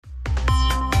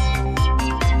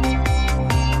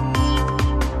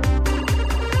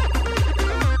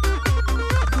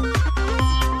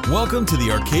Welcome to the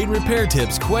Arcade Repair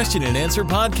Tips Question and Answer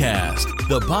Podcast,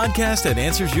 the podcast that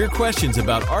answers your questions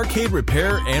about arcade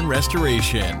repair and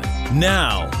restoration.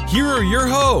 Now, here are your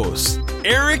hosts,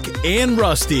 Eric and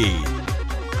Rusty.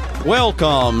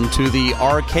 Welcome to the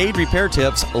Arcade Repair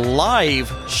Tips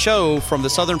live show from the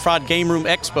Southern Fried Game Room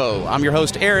Expo. I'm your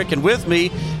host, Eric, and with me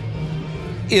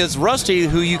is Rusty,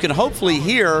 who you can hopefully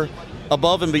hear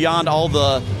above and beyond all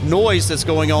the noise that's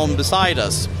going on beside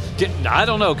us. I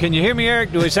don't know. Can you hear me,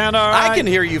 Eric? Do we sound all right? I can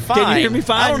hear you fine. Can you hear me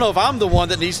fine? I don't know if I'm the one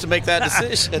that needs to make that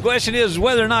decision. The question is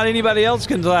whether or not anybody else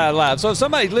can live. So if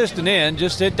somebody's listening in,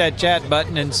 just hit that chat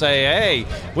button and say, hey,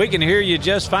 we can hear you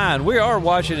just fine. We are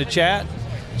watching the chat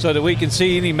so that we can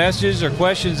see any messages or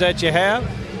questions that you have.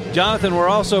 Jonathan, we're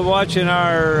also watching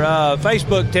our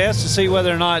Facebook test to see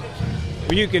whether or not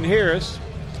you can hear us.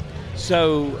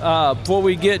 So before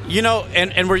we get... You know,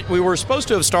 and we were supposed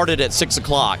to have started at 6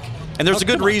 o'clock. And there's a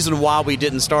good reason why we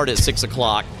didn't start at 6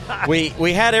 o'clock.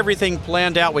 We had everything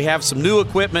planned out. We have some new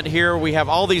equipment here. We have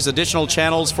all these additional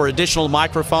channels for additional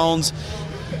microphones.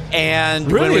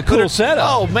 And really a cool setup.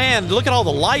 Oh, man, look at all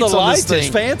the lights on this thing. The lights, it's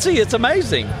fancy. It's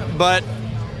amazing. But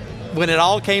when it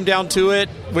all came down to it,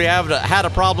 we had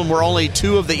a problem where only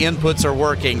two of the inputs are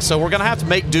working. So we're going to have to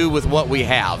make do with what we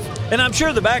have. And I'm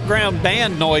sure the background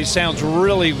band noise sounds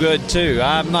really good, too.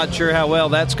 I'm not sure how well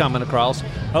that's coming across.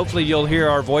 Hopefully you'll hear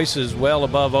our voices well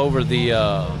above over the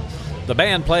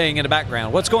band playing in the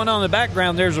background. What's going on in the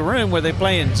background, there's a room where they're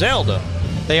playing Zelda.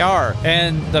 They are.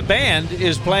 And the band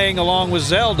is playing along with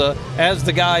Zelda as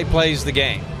the guy plays the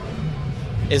game.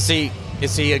 Is he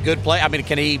a good player? I mean,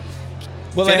 can he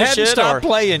Well, they finish hadn't stopped or?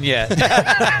 playing yet.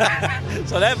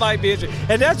 So that might be interesting.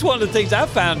 And that's one of the things I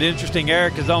found interesting,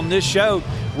 Eric, is on this show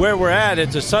where we're at,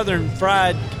 it's a Southern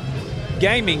Fried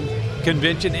Gaming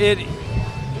Convention.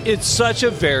 It's such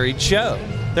a varied show.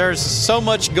 There's so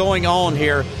much going on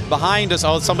here behind us.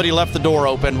 Oh, somebody left the door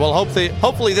open. Well,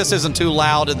 hopefully this isn't too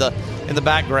loud in the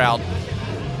background.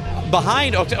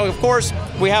 Behind, of course,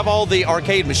 we have all the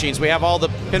arcade machines. We have all the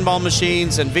pinball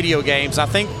machines and video games. I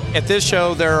think at this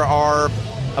show there are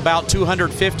about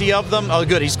 250 of them. Oh,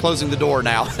 good, he's closing the door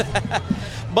now.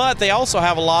 But they also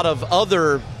have a lot of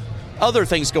other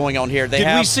things going on here.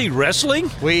 Did we see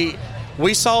wrestling?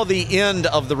 We saw the end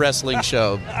of the wrestling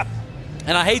show,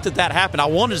 and I hate that happened. I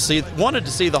wanted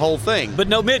to see the whole thing, but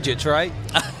no midgets, right?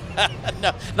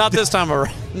 No, not this time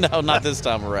around. No, not this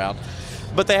time around.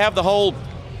 But they have the whole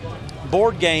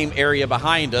board game area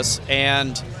behind us,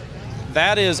 and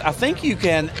that is, I think you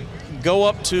can go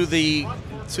up to the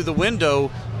window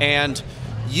and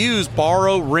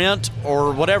borrow, rent,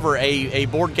 or whatever a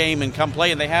board game and come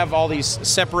play. And they have all these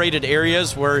separated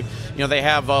areas where they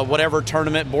have whatever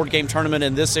board game tournament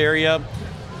in this area,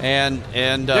 and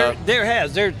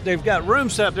they've got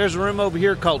rooms set up. There's a room over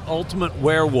here called Ultimate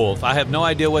Werewolf. I have no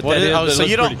idea what that is. Oh, so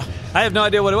you don't. I have no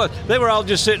idea what it was. They were all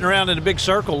just sitting around in a big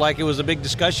circle like it was a big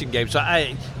discussion game. So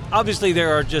obviously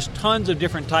there are just tons of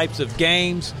different types of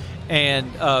games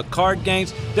and card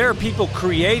games. There are people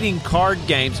creating card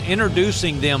games,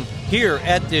 introducing them here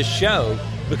at this show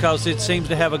because it seems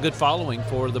to have a good following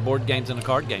for the board games and the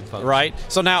card game folks. Right.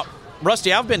 So now,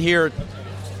 Rusty, I've been here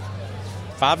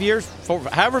 5 years,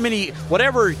 however many,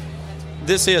 whatever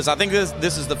this is. I think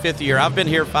this is the 5th year. I've been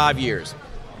here 5 years.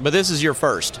 But this is your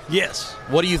first. Yes.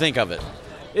 What do you think of it?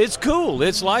 It's cool.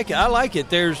 I like it.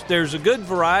 There's a good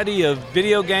variety of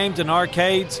video games and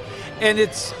arcades, and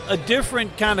it's a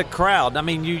different kind of crowd. I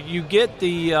mean, you get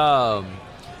the arcade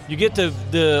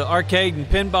and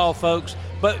pinball folks,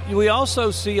 but we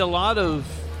also see a lot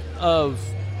of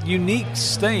unique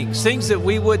things that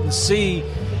we wouldn't see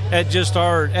at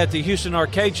the Houston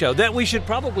Arcade Show that we should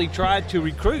probably try to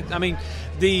recruit. I mean,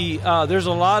 there's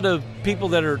a lot of people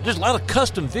there's a lot of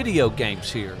custom video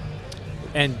games here,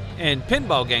 and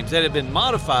pinball games that have been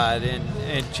modified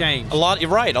and changed. You're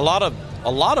right. A lot of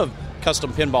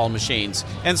custom pinball machines,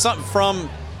 and some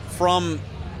from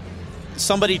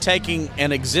somebody taking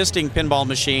an existing pinball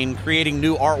machine, creating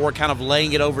new artwork, kind of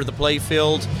laying it over the play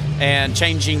field, and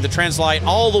changing the translite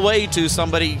all the way to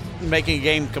somebody making a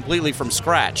game completely from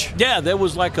scratch. Yeah, there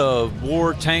was like a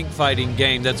war tank fighting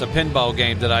game that's a pinball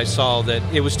game that I saw that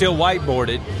it was still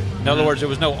whiteboarded. In other words, there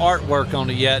was no artwork on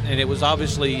it yet, and it was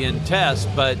obviously in test,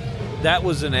 but that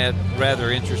was rather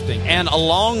interesting. And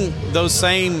along those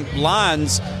same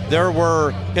lines, there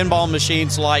were pinball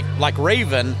machines like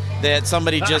Raven that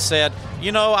somebody just said,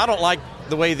 I don't like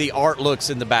the way the art looks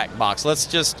in the back box. Let's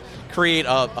just create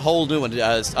a whole new one.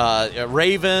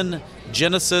 Raven,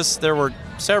 Genesis, there were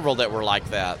several that were like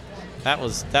that. That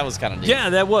was kind of neat. Yeah,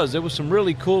 there was some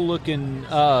really cool looking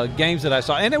games that I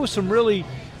saw, and there was some really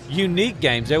unique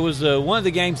games. There was one of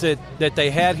the games that they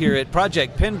had here at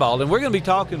Project Pinball, and we're going to be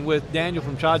talking with Daniel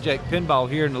from Project Pinball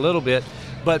here in a little bit,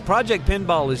 but Project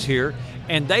Pinball is here,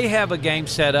 and they have a game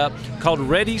set up called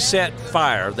Ready, Set,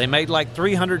 Fire. They made like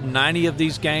 390 of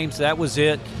these games. That was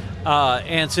it.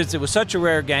 And since it was such a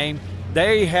rare game,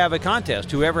 they have a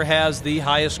contest. Whoever has the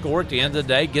highest score at the end of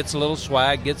the day gets a little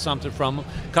swag, gets something from them.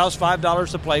 Costs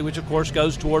 $5 to play, which, of course,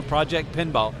 goes toward Project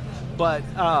Pinball. But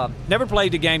never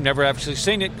played the game, never actually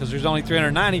seen it because there's only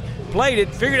 390. Played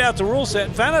it, figured out the rule set,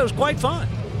 and found out it was quite fun.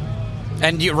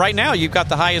 And right now, you've got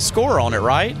the highest score on it,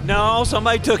 right? No,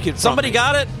 somebody took it from Somebody me.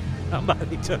 got it?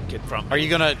 Somebody took it from me. Are you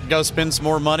going to go spend some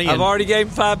more money? I've already gave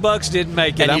him $5, didn't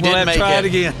make it. And I'm going to have to try it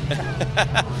again.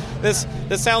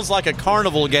 This sounds like a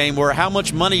carnival game where how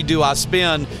much money do I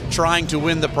spend trying to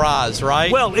win the prize,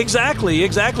 right? Well, exactly.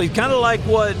 Kind of like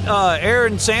what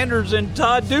Aaron Sanders and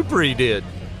Todd Dupree did.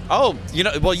 Oh,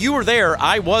 you were there.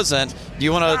 I wasn't. Do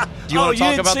you want to talk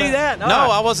didn't about see that? No, All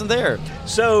right. I wasn't there.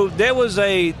 So there's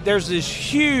this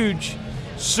huge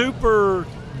Super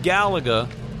Galaga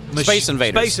Space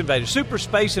Invaders. Super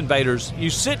Space Invaders. You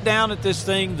sit down at this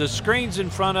thing, the screen's in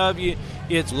front of you.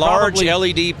 It's large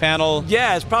probably, LED panel.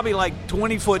 Yeah, it's probably like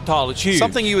 20 foot tall. It's huge.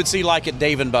 Something you would see like at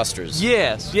Dave & Buster's.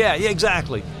 Yes, yeah,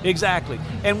 exactly.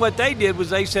 And what they did was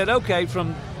they said, okay,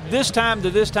 from this time to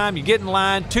this time, you get in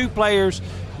line, 2 players.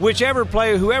 Whichever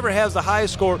player, whoever has the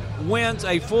highest score, wins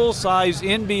a full-size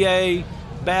NBA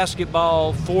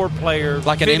basketball 4-player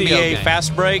like an video NBA game.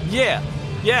 fast break? Yeah.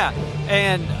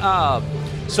 And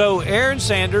so Aaron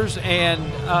Sanders and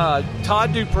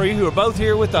Todd Dupree, who are both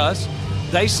here with us,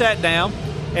 they sat down,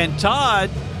 and Todd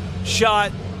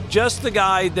shot just the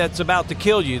guy that's about to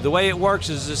kill you. The way it works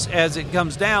is this, as it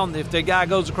comes down, if the guy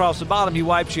goes across the bottom, he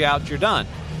wipes you out, you're done.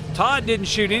 Todd didn't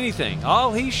shoot anything.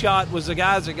 All he shot was the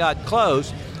guys that got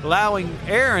close, allowing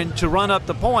Aaron to run up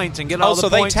the points and get all the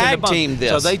points. So they tag teamed this.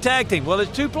 So they tag teamed. Well,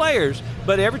 it's 2 players,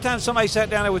 but every time somebody sat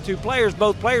down there with 2 players,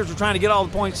 both players were trying to get all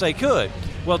the points they could.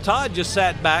 Well, Todd just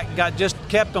sat back,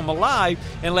 kept them alive,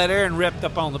 and let Aaron rip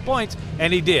up on the points,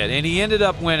 and he did. And he ended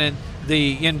up winning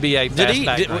the NBA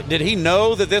fastback. Did he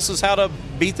know that this is how to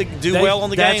do well on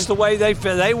the game? That's the way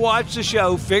they watched the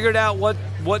show, figured out what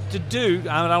to do.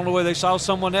 I don't know whether they saw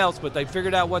someone else, but they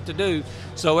figured out what to do.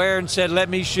 So Aaron said, let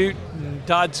me shoot, and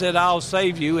Todd said, I'll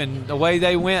save you, and away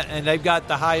they went, and they've got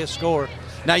the highest score.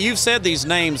 Now, you've said these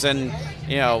names, and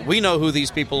we know who these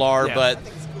people are, but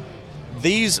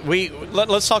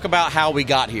let's talk about how we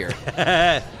got here.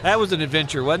 That was an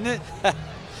adventure, wasn't it?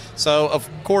 So, of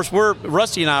course,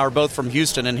 Rusty and I are both from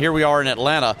Houston, and here we are in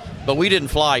Atlanta, but we didn't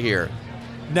fly here.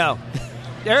 No.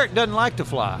 Eric doesn't like to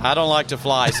fly. I don't like to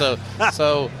fly. So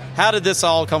how did this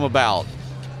all come about?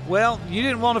 Well, you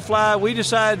didn't want to fly. We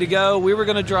decided to go. We were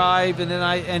going to drive,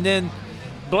 and then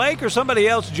Blake or somebody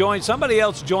else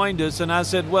joined us, and I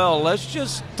said, well, let's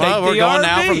just take the RV. We're going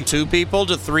now from 2 people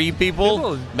to 3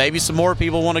 people. Maybe some more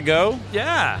people want to go.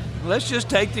 Yeah, let's just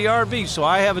take the RV. So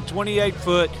I have a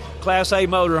 28-foot Class A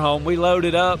motorhome. We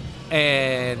loaded up,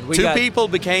 and we got 2 people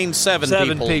became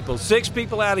 7 people. 6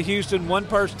 people out of Houston, 1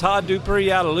 person, Todd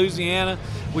Dupree, out of Louisiana.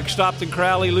 We stopped in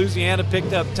Crowley, Louisiana,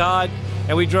 picked up Todd,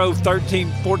 and we drove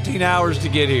 13, 14 hours to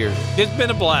get here. It's been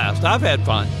a blast. I've had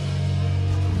fun.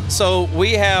 So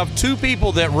we have 2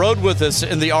 people that rode with us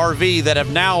in the RV that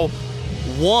have now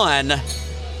won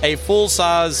a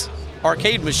full-size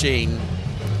arcade machine.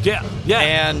 Yeah.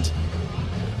 And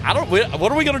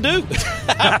what are we going to do?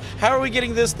 How are we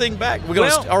getting this thing back? Are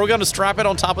we going to strap it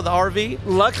on top of the RV?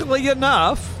 Luckily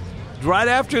enough, right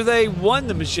after they won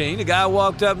the machine, a guy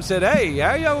walked up and said, hey,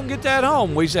 how y'all going to get that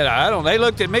home? We said, I don't know. They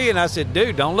looked at me, and I said,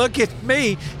 dude, don't look at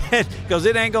me because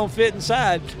it ain't going to fit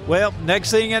inside. Well,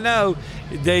 next thing you know,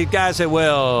 the guy said,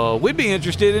 well, we'd be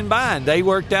interested in buying. They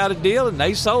worked out a deal, and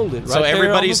they sold it. So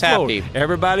everybody's happy.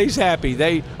 Everybody's happy.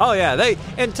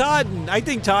 And Todd, I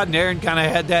think Todd and Aaron kind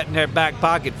of had that in their back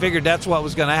pocket, figured that's what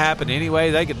was going to happen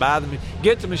anyway. They could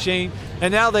get the machine,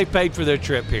 and now they paid for their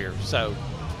trip here. So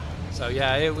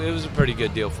yeah, it was a pretty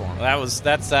good deal for them.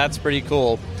 That's pretty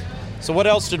cool. So what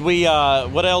else did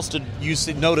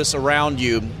you notice around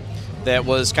you that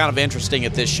was kind of interesting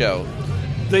at this show?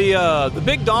 The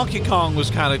big Donkey Kong was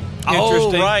kind of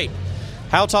interesting. Oh, right.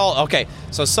 How tall? Okay,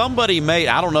 so somebody made,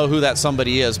 I don't know who that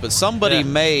somebody is, but somebody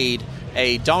made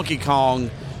a Donkey Kong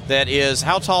that is,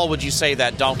 how tall would you say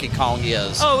that Donkey Kong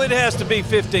is? Oh, it has to be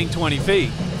 15, 20 feet.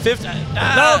 50?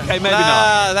 No, okay, maybe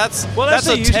not. That's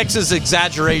a Texas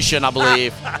exaggeration, I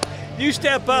believe. You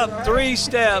step up 3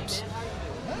 steps.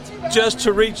 just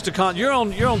to reach the you're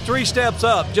on 3 steps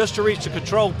up just to reach the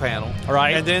control panel.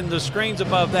 Right. And then the screen's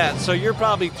above that. So you're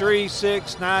probably 3,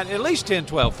 6, 9, at least 10,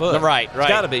 12 foot. Right. It's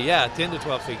got to be, 10 to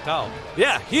 12 feet tall.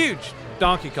 Yeah, huge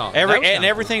Donkey Kong.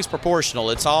 Everything's proportional.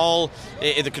 It's all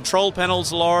the control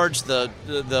panel's large. The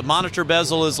monitor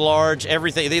bezel is large.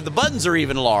 Everything. The buttons are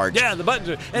even large. Yeah, the buttons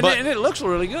are, and it looks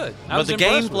really good. But the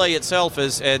gameplay itself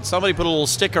is, and somebody put a little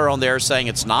sticker on there saying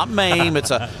it's not MAME.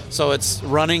 So it's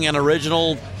running an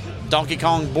original Donkey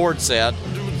Kong board set.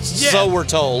 Yeah. So we're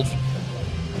told.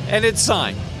 And it's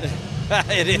signed.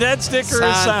 That sticker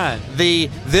is signed. The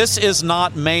 "This is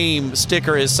not MAME"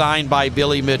 sticker is signed by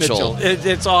Billy Mitchell.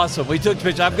 It's awesome. We took the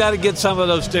picture. I've got to get some of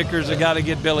those stickers. I've got to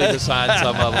get Billy to sign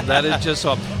some of them. That is just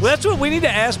awesome. Well, that's what we need to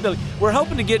ask Billy. We're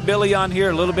hoping to get Billy on here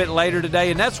a little bit later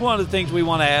today, and that's one of the things we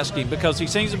want to ask him, because he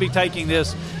seems to be taking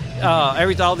this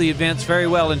all the events very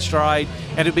well in stride,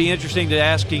 and it'd be interesting to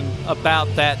ask him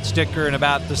about that sticker and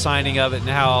about the signing of it and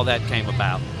how all that came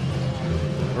about.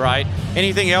 Right.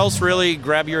 Anything else really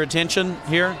grab your attention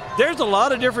here? There's a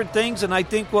lot of different things, and I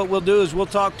think what we'll do is we'll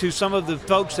talk to some of the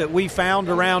folks that we found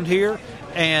around here,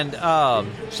 and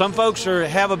some folks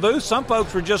have a booth, some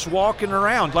folks are just walking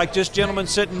around, like this gentleman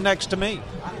sitting next to me.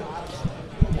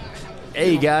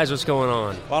 Hey guys, what's going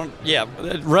on? Well,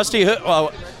 Rusty,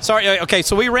 sorry, okay,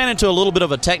 so we ran into a little bit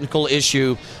of a technical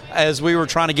issue as we were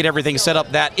trying to get everything set up.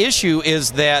 That issue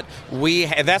is that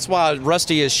that's why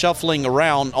Rusty is shuffling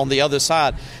around on the other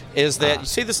side, is that you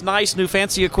see this nice new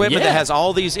fancy equipment that has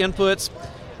all these inputs?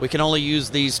 We can only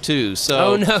use these two. So,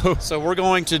 oh no. So we're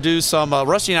going to do some,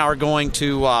 Rusty and I are going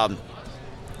to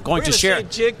share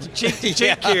cheek to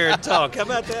cheek here and talk. How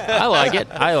about that? I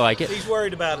like it. He's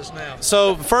worried about us now.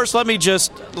 So first, let me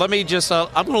just I'm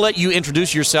going to let you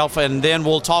introduce yourself, and then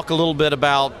we'll talk a little bit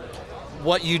about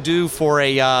what you do for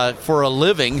a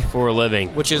living.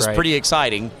 Which is pretty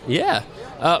exciting. Yeah.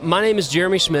 My name is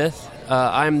Jeremy Smith.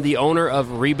 I'm the owner of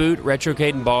Reboot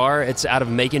Retrocade and Bar. It's out of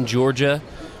Macon, Georgia.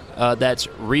 That's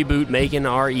Reboot Macon,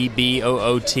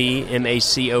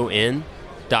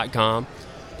 RebootMacon.com.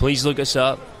 Please look us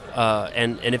up.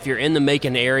 And if you're in the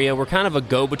Macon area, we're kind of a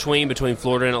go-between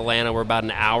Florida and Atlanta. We're about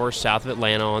an hour south of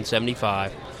Atlanta on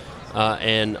 75.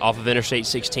 And off of Interstate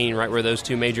 16, right where those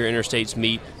two major interstates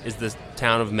meet, is the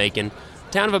town of Macon.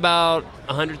 Town of about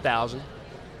 100,000,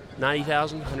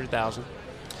 90,000, 100,000.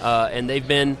 And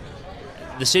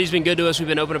the city's been good to us. We've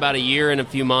been open about a year and a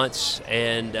few months,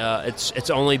 and it's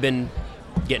only been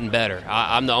getting better.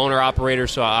 I'm the owner-operator,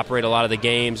 so I operate a lot of the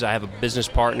games. I have a business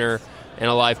partner and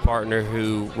a life partner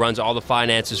who runs all the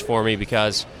finances for me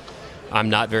because I'm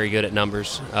not very good at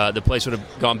numbers. The place would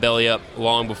have gone belly up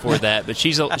long before that, but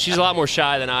she's a lot more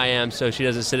shy than I am, so she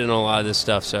doesn't sit in on a lot of this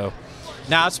stuff. So,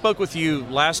 now I spoke with you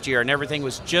last year, and everything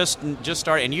was just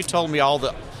started, and you told me all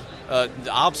the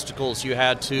obstacles you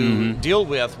had to deal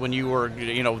with when you were,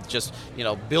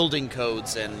 building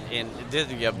codes and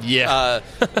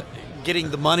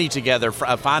getting the money together,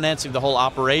 financing the whole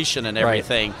operation and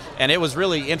everything. Right. And it was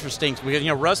really interesting because,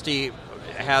 Rusty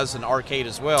has an arcade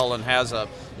as well and has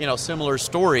similar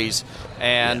stories.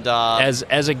 And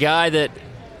as a guy that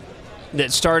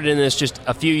started in this just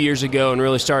a few years ago and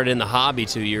really started in the hobby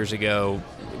 2 years ago,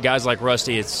 guys like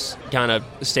Rusty, it's kind of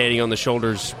standing on the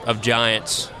shoulders of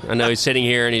giants. I know he's sitting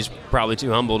here and he's probably too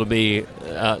humble to be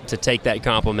to take that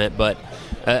compliment, but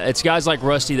it's guys like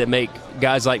Rusty that make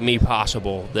guys like me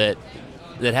possible, that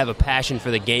have a passion for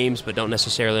the games but don't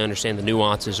necessarily understand the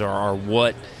nuances or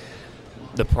what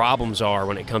the problems are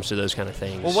when it comes to those kind of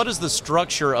things. Well, what is the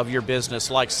structure of your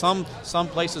business like? Some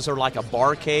places are like a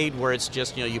barcade where it's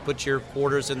just, you put your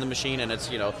quarters in the machine and it's,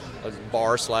 a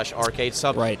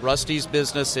bar/arcade. Right. Rusty's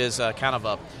business is kind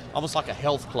of almost like a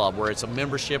health club where it's a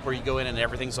membership where you go in and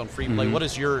everything's on free play. What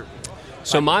is your...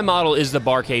 So my model is the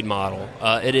barcade model.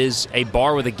 It is a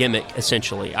bar with a gimmick,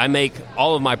 essentially. I make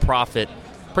all of my profit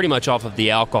pretty much off of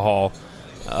the alcohol.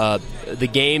 The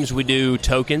games, we do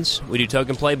tokens. We do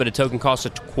token play, but a token costs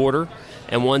 $0.25,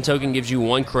 and one token gives you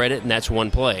 1 credit, and that's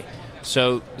 1 play.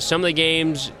 So some of the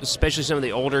games, especially some of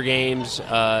the older games,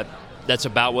 that's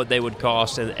about what they would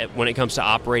cost. And when it comes to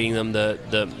operating them,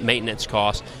 the maintenance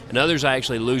cost. And others, I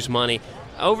actually lose money.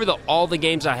 Over all the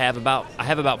games I have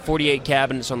about 48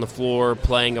 cabinets on the floor,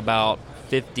 playing about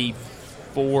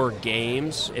 54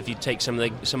 games. If you take some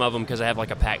of them, because I have like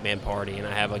a Pac-Man party, and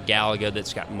I have a Galaga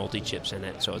that's got multi-chips in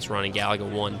it, so it's running Galaga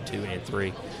 1, 2, and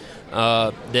 3.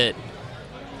 That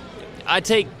I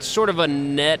take sort of a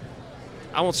net.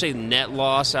 I won't say net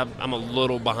loss. I'm a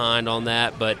little behind on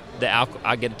that, but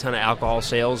I get a ton of alcohol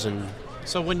sales. And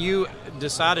so when you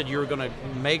decided you were going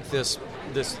to make this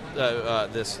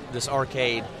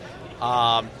arcade,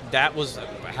 that was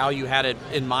how you had it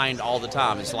in mind all the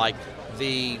time. It's like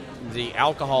the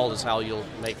alcohol is how you'll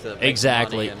make the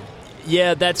exactly. money.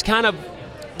 Yeah, that's kind of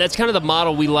the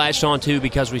model we latched onto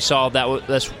because we saw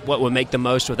that's what would make the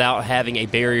most without having a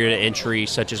barrier to entry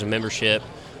such as a membership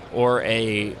or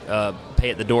a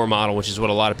pay at the door model, which is what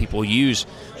a lot of people use,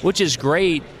 which is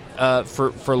great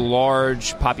for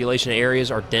large population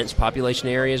areas or dense population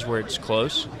areas where it's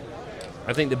close.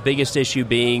 I think the biggest issue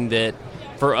being that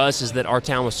for us is that our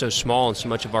town was so small and so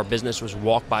much of our business was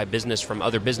walk-by business from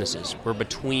other businesses. We're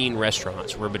between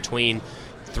restaurants. We're between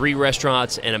 3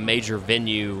 restaurants and a major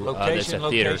venue that's a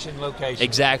theater. Location.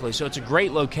 Exactly. So it's a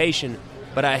great location,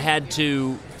 but I had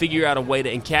to figure out a way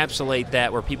to encapsulate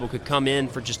that where people could come in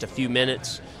for just a few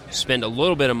minutes, spend a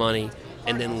little bit of money,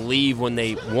 and then leave when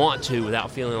they want to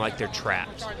without feeling like they're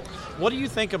trapped. What do you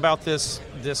think about this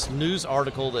news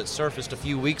article that surfaced a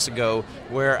few weeks ago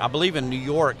where I believe in New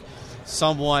York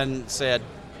someone said,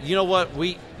 you know what,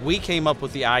 we came up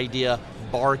with the idea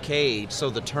barcade, so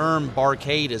the term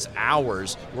barcade is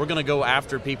ours. We're going to go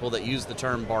after people that use the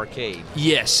term barcade.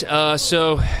 Yes.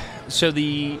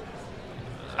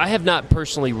 I have not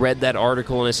personally read that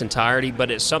article in its entirety,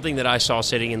 but it's something that I saw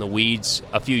sitting in the weeds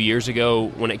a few years ago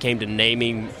when it came to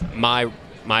naming my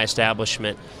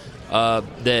establishment.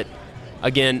 That,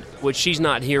 again, which she's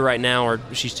not here right now or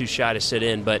she's too shy to sit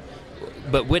in, but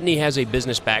Whitney has a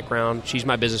business background. She's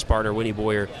my business partner, Whitney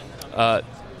Boyer.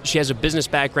 She has a business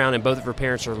background, and both of her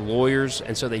parents are lawyers,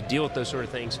 and so they deal with those sort of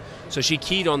things. So she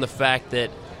keyed on the fact that,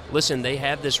 listen, they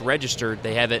have this registered,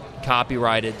 they have it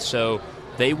copyrighted, so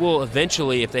they will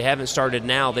eventually, if they haven't started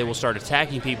now, they will start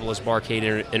attacking people as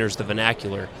barcade enters the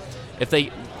vernacular.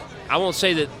 I won't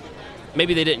say that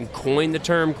maybe they didn't coin the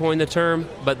term,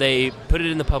 but they put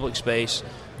it in the public space.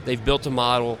 They've built a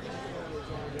model.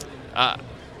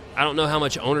 I don't know how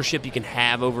much ownership you can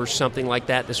have over something like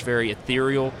that that's very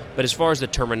ethereal, but as far as the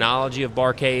terminology of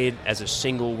barcade as a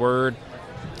single word,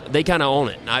 they kind of own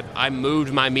it. And I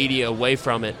moved my media away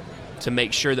from it to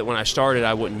make sure that when I started,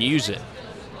 I wouldn't use it.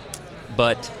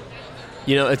 But,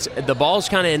 it's the ball's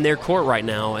kind of in their court right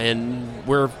now, and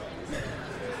I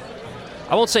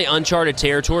won't say uncharted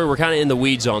territory, we're kind of in the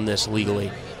weeds on this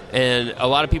legally. And a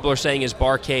lot of people are saying, is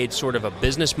barcade sort of a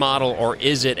business model or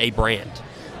is it a brand?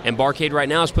 And Barcade right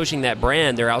now is pushing that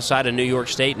brand. They're outside of New York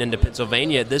State and into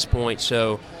Pennsylvania at this point,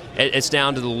 so it's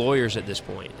down to the lawyers at this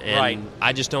point. And right.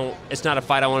 I just don't – it's not a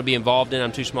fight I want to be involved in.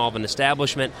 I'm too small of an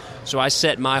establishment. So I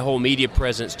set my whole media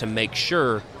presence to make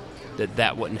sure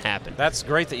that wouldn't happen. That's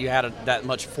great that you had that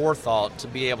much forethought to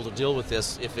be able to deal with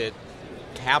this if it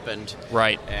happened.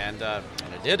 Right. And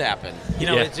it did happen.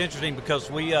 It's interesting because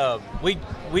we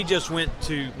just went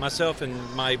to, myself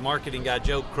and my marketing guy,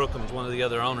 Joe Crookham's one of the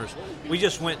other owners, we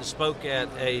just went and spoke at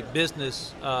a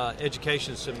business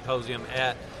education symposium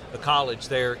at a college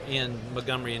there in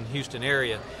Montgomery and Houston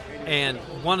area. And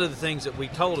one of the things that we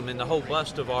told them in the whole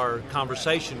bust of our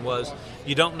conversation was,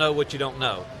 you don't know what you don't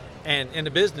know. And in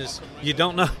the business, you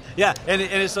don't know. Yeah, and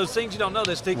it's those things you don't know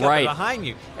that stick up behind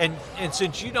you. And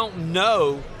since you don't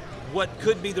know what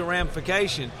could be the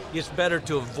ramification, it's better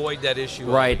to avoid that issue.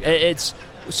 Right.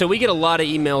 So we get a lot of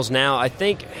emails now.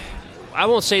 I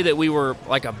won't say that we were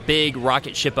like a big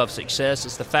rocket ship of success.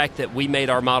 It's the fact that we made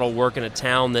our model work in a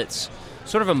town that's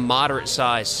sort of a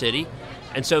moderate-sized city.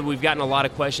 And so we've gotten a lot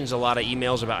of questions, a lot of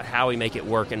emails about how we make it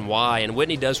work and why. And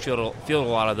Whitney does field a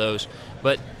lot of those.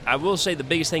 But I will say the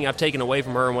biggest thing I've taken away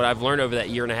from her and what I've learned over that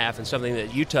year and a half, and something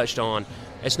that you touched on,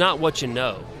 it's not what you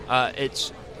know.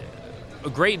 It's a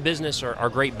great business or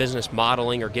great business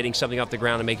modeling or getting something off the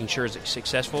ground and making sure it's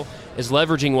successful is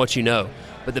leveraging what you know.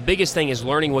 But the biggest thing is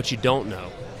learning what you don't know.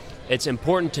 It's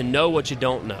important to know what you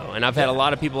don't know. And I've had a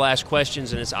lot of people ask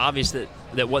questions, and it's obvious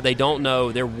that what they don't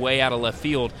know, they're way out of left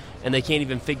field, and they can't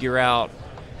even figure out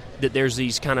that there's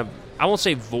these kind of, I won't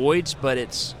say voids, but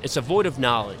it's a void of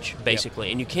knowledge, basically.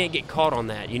 Yep. And you can't get caught on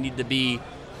that. You need to be,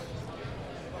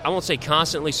 I won't say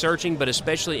constantly searching, but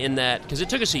especially in that, because it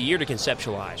took us a year to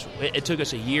conceptualize. It took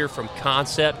us a year from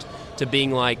concept to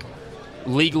being like,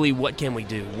 legally, what can we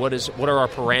do? What are our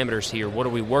parameters here? What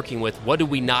are we working with? What do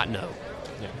we not know?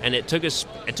 Yeah. And it took us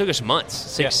months,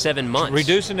 7 months.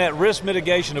 Reducing that risk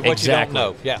mitigation of what you don't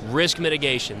know. Yeah. Risk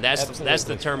mitigation. That's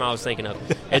the term I was thinking of.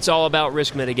 It's all about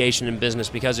risk mitigation in business,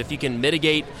 because if you can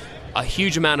mitigate a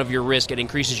huge amount of your risk, it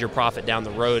increases your profit down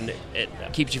the road, and it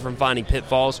keeps you from finding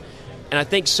pitfalls. And I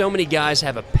think so many guys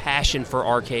have a passion for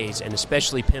arcades, and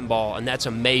especially pinball, and that's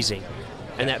amazing.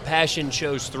 And that passion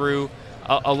shows through.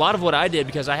 A lot of what I did,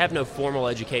 because I have no formal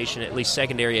education, at least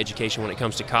secondary education when it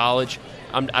comes to college.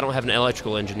 I don't have an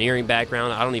electrical engineering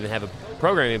background. I don't even have a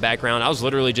programming background. I was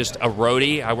literally just a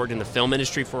roadie. I worked in the film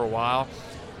industry for a while.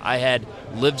 I had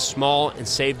lived small and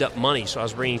saved up money, so I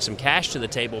was bringing some cash to the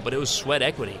table, but it was sweat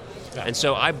equity. Yeah. And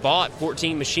so I bought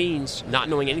 14 machines, not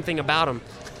knowing anything about them,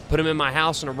 put them in my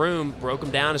house in a room, broke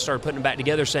them down, and started putting them back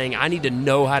together, saying, I need to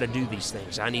know how to do these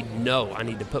things. I need to know. I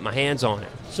need to put my hands on it.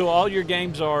 So all your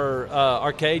games are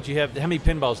arcades. You have how many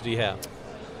pinballs do you have?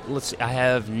 Let's see. I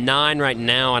have 9 right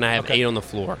now, and I have 8 on the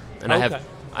floor. And I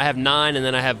have 9, and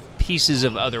then I have pieces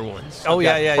of other ones. Oh,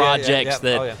 I've got projects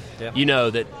that you know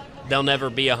that they'll never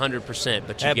be 100%,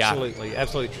 but you got it.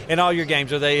 Absolutely. And all your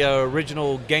games, are they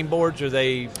original game boards? Or are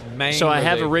they main? So I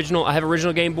have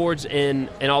original game boards in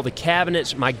all the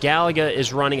cabinets. My Galaga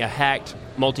is running a hacked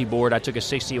multi-board. I took a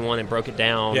 61 and broke it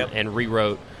down and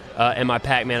rewrote. And my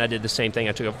Pac-Man, I did the same thing.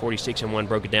 I took a 46 and 1,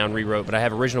 broke it down, rewrote. But I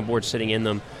have original boards sitting in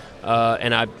them,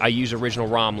 and I use original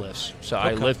ROM lifts. So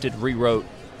I lifted, rewrote,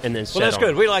 and then set Well, that's on.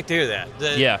 good. We like to hear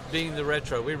that. Yeah. Being the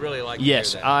retro, we really like to hear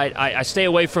that. I stay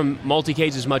away from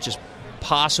multi-cades as much as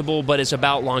possible, but it's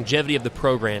about longevity of the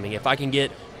programming. If I can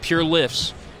get pure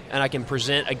lifts and I can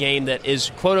present a game that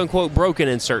is quote-unquote broken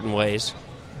in certain ways,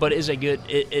 but is it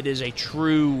is a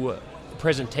true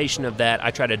presentation of that,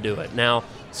 I try to do it. Now,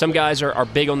 some guys are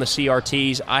big on the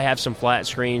CRTs. I have some flat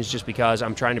screens just because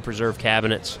I'm trying to preserve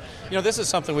cabinets. You know, this is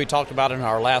something we talked about in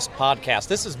our last podcast.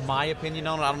 This is my opinion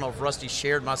on it. I don't know if Rusty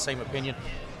shared my same opinion,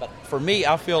 but for me,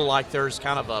 I feel like there's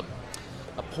kind of a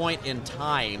point in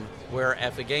time where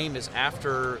if a game is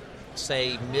after,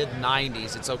 say,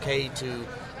 mid-90s, it's okay to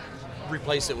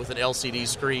replace it with an LCD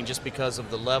screen just because of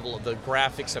the level of the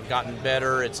graphics have gotten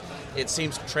better. It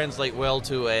seems to translate well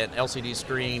to an LCD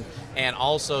screen, and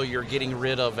also you're getting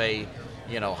rid of a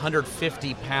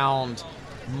 150-pound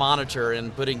monitor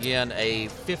and putting in a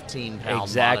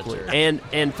 15-pound monitor.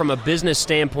 And from a business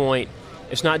standpoint,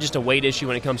 it's not just a weight issue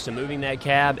when it comes to moving that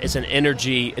cab. It's an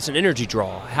energy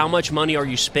draw. How much money are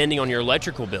you spending on your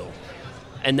electrical bill?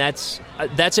 And that's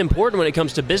important when it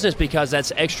comes to business, because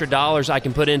that's extra dollars I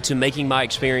can put into making my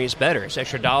experience better. It's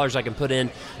extra dollars I can put in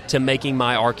to making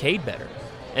my arcade better.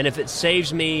 And if it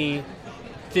saves me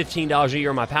 $15 a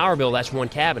year on my power bill, that's one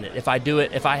cabinet. If I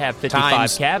have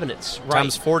 55 cabinets,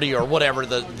 times 40 or whatever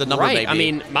the number may be. I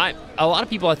mean, a lot of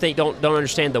people I think don't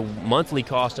understand the monthly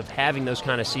cost of having those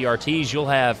kind of CRTs.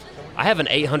 I have an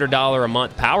 $800 a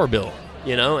month power bill.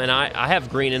 And I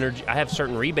have green energy. I have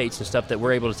certain rebates and stuff that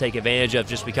we're able to take advantage of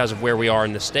just because of where we are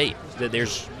in the state.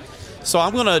 So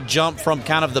I'm going to jump from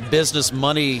kind of the business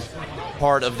money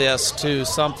part of this to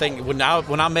something. When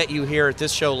I met you here at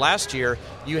this show last year,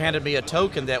 you handed me a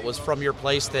token that was from your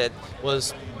place that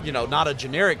was, not a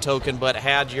generic token, but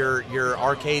had your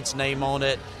arcade's name on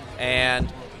it.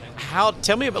 And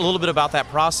tell me a little bit about that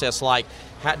process. Like,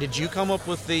 how did you come up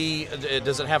with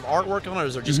does it have artwork on it, or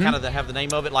is it just kind of have the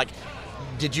name of it? Like,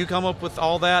 did you come up with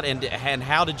all that, and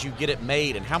how did you get it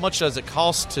made, and how much does it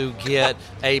cost to get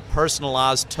a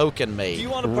personalized token made? Do you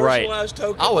want a personalized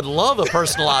token? I would love a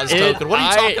personalized token. What are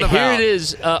you talking about? Here it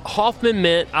is, Hoffman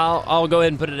Mint. I'll go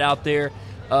ahead and put it out there.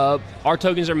 Our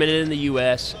tokens are minted in the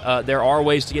U.S. There are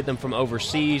ways to get them from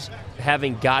overseas.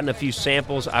 Having gotten a few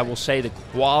samples, I will say the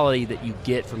quality that you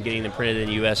get from getting them printed in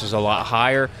the U.S. is a lot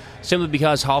higher, simply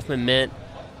because Hoffman Mint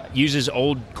uses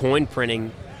old coin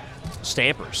printing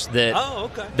stampers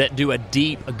that do a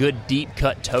good deep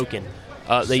cut token.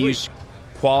 They use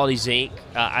quality zinc.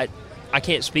 I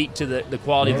can't speak to the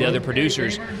quality of the other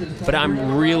producers, but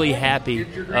I'm really happy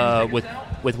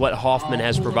with what Hoffman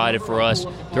has provided for us.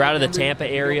 They're out of the Tampa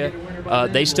area.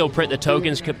 They still print the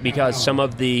tokens because some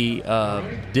of the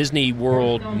Disney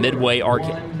World Midway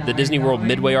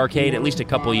Arcade, at least a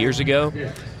couple of years ago,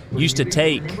 used to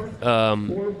take,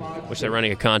 which they're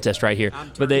running a contest right here,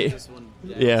 but they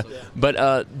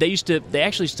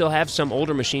actually still have some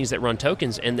older machines that run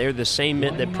tokens, and they're the same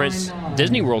mint that prints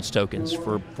Disney World's tokens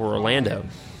for Orlando,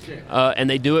 and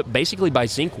they do it basically by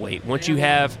zinc weight. Once you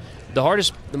have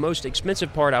the most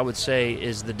expensive part, I would say,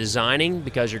 is the designing,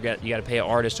 because you got to pay an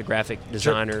artist, a graphic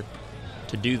designer,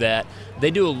 to do that.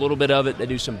 They do a little bit of it. They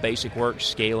do some basic work,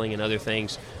 scaling and other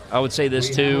things. I would say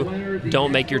this too: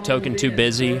 don't make your token too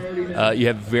busy. You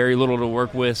have very little to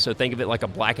work with, so think of it like a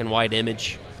black and white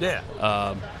image. Yeah.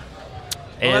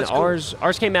 And ours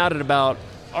came out at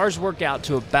ours worked out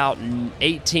to about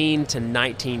 18 to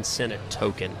 19 cent a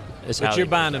token. But you're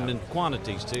buying them in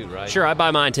quantities too, right? Sure, I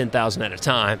buy mine 10,000 at a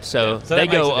time, so they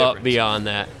go up beyond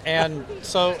that. And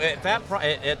so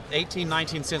at 18,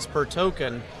 19 cents per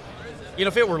token,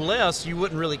 if it were less, you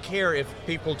wouldn't really care if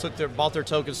people bought their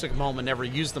tokens, took them home, and never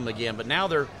used them again. But now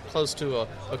they're close to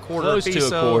a quarter. Close to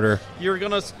a quarter. You're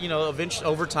gonna, eventually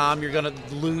over time, you're gonna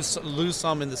lose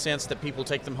some in the sense that people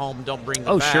take them home and don't bring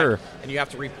them back. Sure. And you have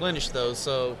to replenish those.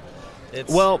 So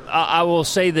Well, I will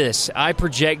say this. I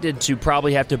projected to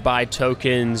probably have to buy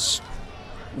tokens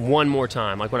one more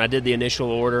time. Like when I did the initial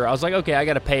order, I was like, okay, I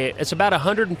got to pay it. It's about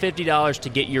 $150 to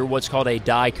get your what's called a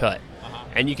die cut.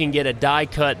 And you can get a die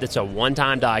cut that's a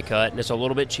one-time die cut, and it's a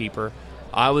little bit cheaper.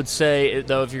 I would say,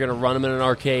 though, if you're going to run them in an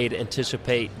arcade,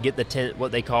 get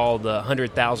what they call the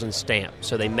 100,000 stamp.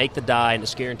 So they make the die, and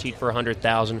it's guaranteed for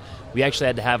 100,000. We actually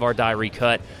had to have our die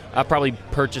recut. I probably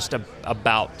purchased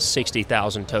about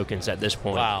 60,000 tokens at this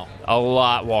point. Wow. A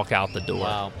lot walk out the door.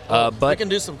 Wow. But we can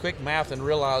do some quick math and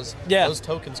realize those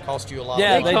tokens cost you a lot.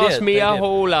 They cost me a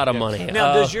whole lot of money.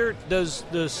 Now,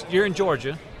 you're in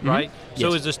Georgia, right? Yes.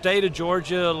 So is the state of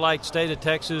Georgia like state of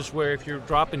Texas, where if you're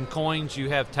dropping coins, you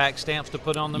have tax stamps to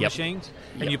put on the machines,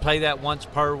 and you pay that once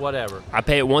per whatever? I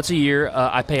pay it once a year.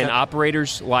 I pay an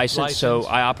operator's license, so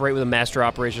I operate with a master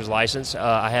operator's license.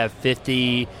 I have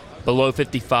below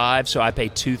 55, so I pay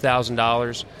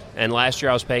 $2,000. And last year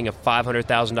I was paying a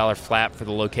 $500,000 flat for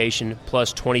the location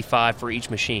plus $25 for each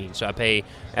machine. So I pay,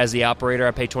 as the operator,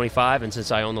 I pay $25, and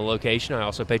since I own the location, I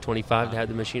also pay $25 to have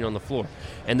the machine on the floor.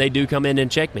 And they do come in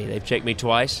and check me. They've checked me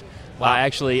twice. Wow. I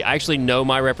actually know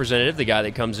my representative, the guy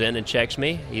that comes in and checks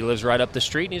me. He lives right up the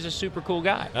street, and he's a super cool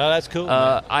guy. Oh, that's cool.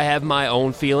 I have my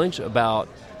own feelings about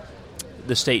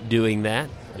the state doing that.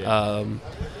 Yeah.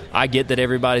 I get that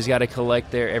everybody's got to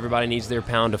collect everybody needs their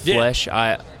pound of flesh.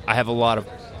 I have a lot of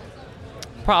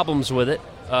problems with it.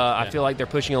 I feel like they're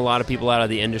pushing a lot of people out of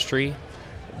the industry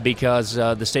because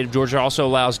the state of Georgia also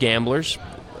allows gamblers,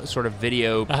 sort of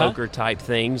video poker type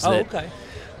things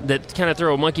that kind of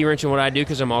throw a monkey wrench in what I do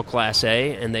because I'm all Class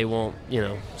A, and they won't,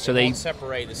 so they won't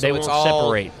separate it. They won't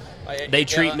separate. They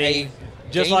treat me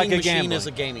just like a machine is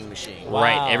a gaming machine. Wow.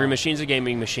 Right. Every machine's a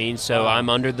gaming machine, so I'm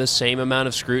under the same amount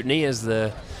of scrutiny as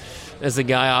the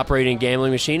guy operating a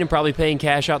gambling machine and probably paying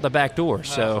cash out the back door.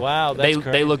 So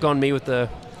they look on me with the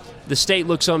state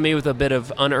looks on me with a bit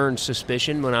of unearned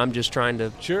suspicion when I'm just trying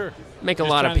to make a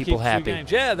lot of people happy.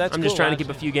 Yeah, that's I'm just trying to keep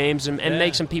a few games and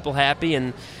make some people happy.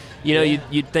 And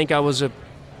you'd think I was a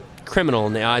criminal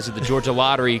in the eyes of the Georgia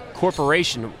Lottery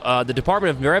Corporation. The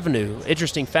Department of Revenue,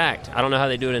 interesting fact, I don't know how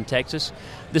they do it in Texas.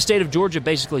 The state of Georgia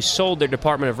basically sold their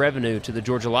Department of Revenue to the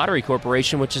Georgia Lottery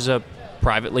Corporation, which is a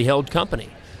privately held company.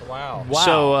 Wow.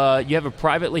 So you have a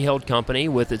privately held company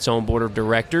with its own board of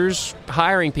directors,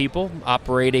 hiring people,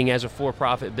 operating as a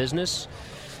for-profit business,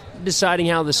 deciding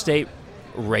how the state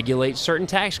regulates certain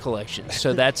tax collections.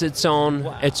 So that's its own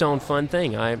fun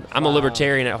thing. I'm a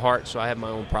libertarian at heart, so I have my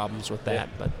own problems with that.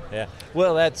 But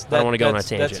well, I don't want to go on a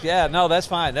tangent. That's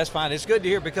fine. That's fine. It's good to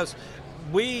hear because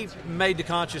we made the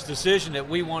conscious decision that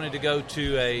we wanted to go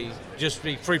to just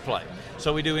be free play.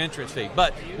 So we do entrance fee.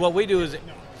 But what we do is,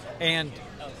 and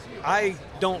I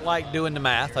don't like doing the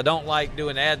math. I don't like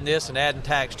adding this and adding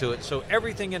tax to it. So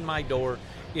everything in my door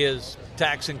is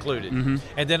tax included. Mm-hmm.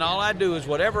 And then all I do is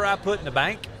whatever I put in the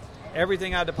bank,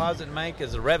 everything I deposit and make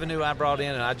is the revenue I brought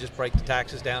in, and I just break the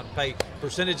taxes down, pay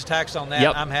percentage tax on that.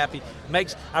 Yep. I'm happy.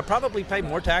 I probably pay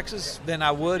more taxes than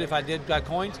I would if I did got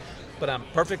coins, but I'm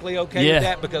perfectly okay with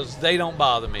that because they don't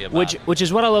bother me about it. Which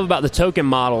is what I love about the token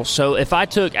model. So if I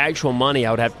took actual money,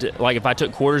 I would have to, like if I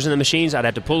took quarters in the machines, I'd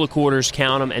have to pull the quarters,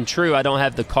 count them, and true, I don't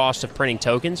have the cost of printing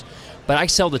tokens, but I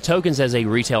sell the tokens as a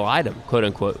retail item, quote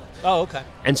unquote. Oh, okay.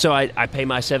 And so I pay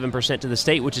my 7% to the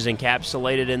state, which is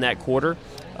encapsulated in that quarter.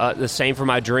 The same for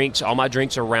my drinks. All my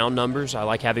drinks are round numbers. I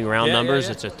like having round numbers.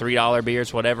 Yeah. It's a $3 beer.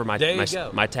 It's whatever. My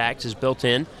tax is built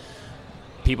in.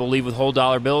 People leave with whole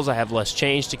dollar bills. I have less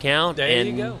change to count. There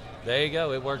you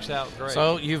go. It works out great.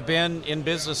 So you've been in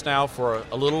business now for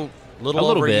a little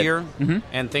over a year,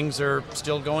 and things are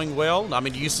still going well. I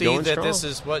mean, do you see that strong. This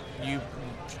is what you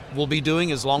will be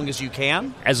doing as long as you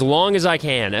can? As long as I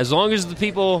can. As long as the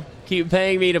people keep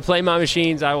paying me to play my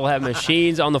machines, I will have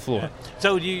machines on the floor.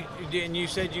 So you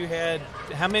said you had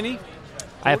how many?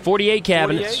 I have 48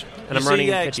 cabinets, and I'm running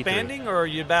 53. Expanding, or are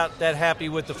you about that happy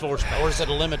with the floor space? Or is it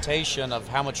a limitation of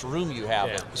how much room you have?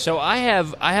 Yeah. So I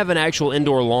have an actual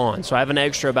indoor lawn. So I have an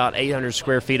extra about 800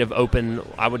 square feet of open,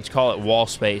 I would call it wall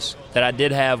space, that I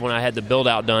did have when I had the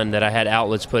build-out done that I had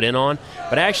outlets put in on.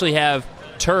 But I actually have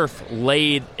turf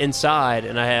laid inside,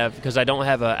 and I have, because I don't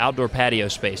have an outdoor patio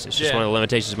space. It's just one of the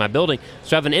limitations of my building.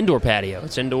 So I have an indoor patio.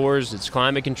 It's indoors. It's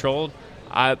climate controlled.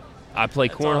 I play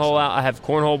cornhole out. I have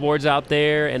cornhole boards out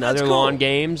there and other lawn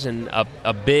games, and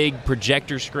a big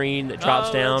projector screen that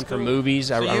drops down for movies.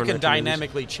 So you can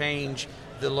dynamically change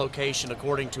the location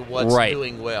according to what's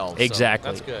doing well.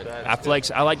 Exactly. So that's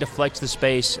good. I like to flex the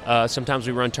space. Sometimes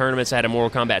we run tournaments. I had a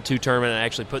Mortal Kombat 2 tournament, and I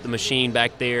actually put the machine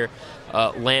back there,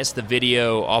 lanced the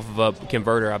video off of a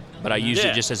converter, but I used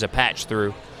it just as a patch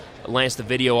through. lanced the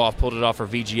video off, pulled it off for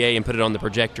VGA, and put it on the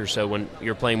projector. So when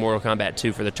you're playing Mortal Kombat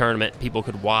 2 for the tournament, people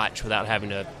could watch without having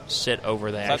to sit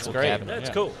over the actual cabinet. That's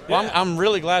cool. Well, I'm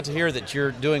really glad to hear that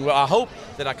you're doing well. I hope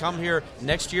that I come here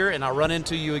next year and I run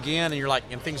into you again, and you're like,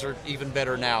 and things are even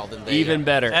better now than they even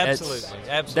better. Absolutely.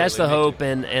 That's the hope,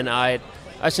 and I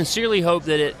sincerely hope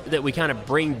that we kind of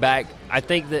bring back. I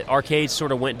think that arcades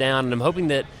sort of went down, and I'm hoping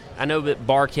that, I know that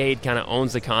Barcade kind of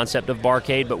owns the concept of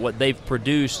Barcade, but what they've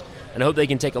produced, and I hope they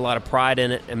can take a lot of pride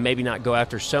in it and maybe not go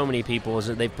after so many people, is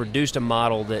that they've produced a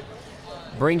model that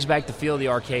brings back the feel of the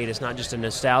arcade. It's not just a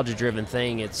nostalgia-driven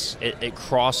thing. It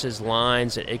crosses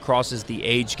lines. It crosses the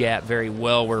age gap very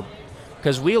well,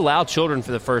 because we allow children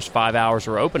for the first 5 hours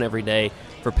we're open every day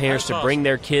for parents to bring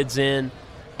their kids in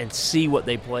and see what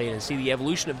they play and see the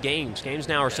evolution of games. Games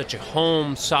now are such a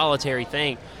home, solitary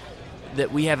thing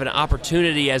that we have an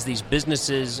opportunity as these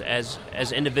businesses, as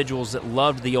individuals that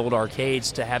loved the old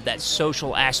arcades, to have that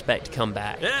social aspect come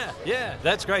back. Yeah,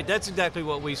 that's great. That's exactly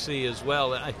what we see as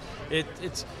well.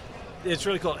 It's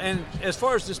really cool. And as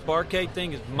far as this Barcade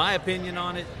thing, is my opinion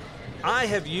on it, I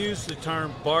have used the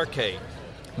term Barcade,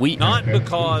 not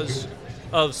because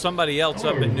of somebody else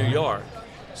up in New York.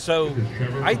 So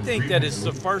I think that it's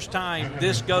the first time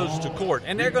this goes to court,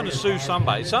 and they're going to sue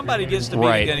somebody. Somebody gets to be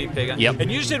the guinea pig. Yep.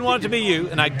 And you just didn't want it to be you,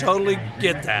 and I totally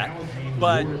get that.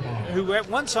 But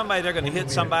once somebody, they're going to hit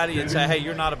somebody and say, hey,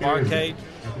 you're not a Barcade,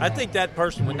 I think that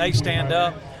person, when they stand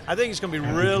up, I think it's going to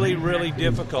be really, really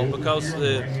difficult, because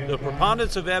the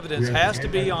preponderance of evidence has to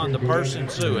be on the person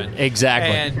suing.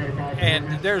 Exactly.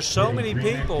 And there's so many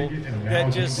people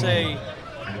that just say,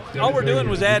 all we're doing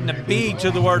was adding a B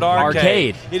to the word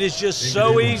arcade. It is just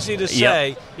so easy to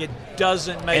say, it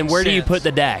doesn't make sense. And where do you put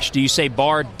the dash? Do you say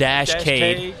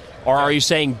bar-cade, or are you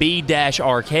saying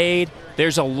B-arcade?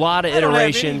 There's a lot of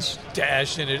iterations. Don't have any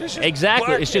dash in it. It's just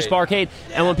exactly. Barcade. It's just Barcade.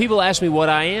 Yeah. And when people ask me what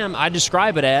I am, I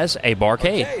describe it as a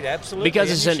Barcade. Arcade, absolutely. Because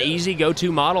it's an easy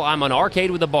go-to model. I'm an arcade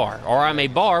with a bar, or I'm a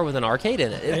bar with an arcade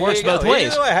in it. It works both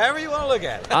ways. Either way, however you want to look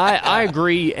at it. I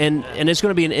agree, and it's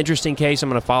going to be an interesting case. I'm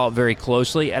going to follow it very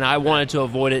closely, and I wanted to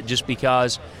avoid it just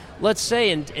because, let's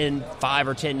say in 5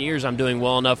 or 10 years I'm doing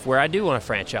well enough where I do want a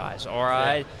franchise, or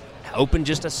I open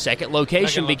just a second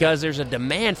location because there's a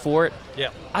demand for it. Yeah.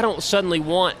 I don't suddenly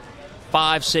want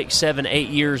 5, 6, 7, 8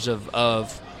 years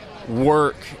of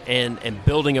work and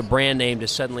building a brand name to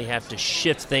suddenly have to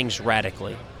shift things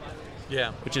radically.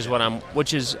 Yeah. Which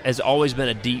has always been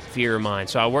a deep fear of mine.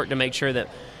 So I work to make sure that,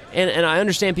 and I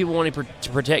understand people wanting to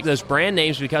protect those brand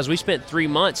names, because we spent 3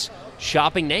 months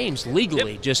shopping names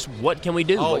legally. Yep. Just what can we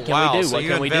do? Oh, what can wow. we do? So what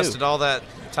you can we do? invested all that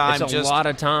time. It's a lot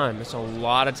of time. It's a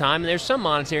lot of time. And there's some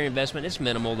monetary investment. It's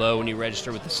minimal, though, when you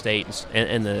register with the state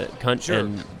and the country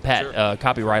and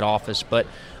copyright office. But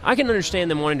I can understand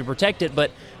them wanting to protect it.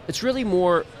 But it's really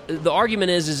more, the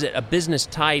argument is it a business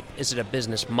type, is it a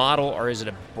business model, or is it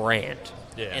a brand?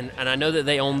 Yeah. And I know that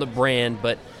they own the brand,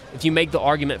 but if you make the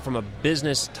argument from a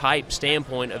business type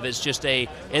standpoint of it's just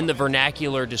in the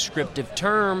vernacular descriptive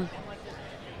term,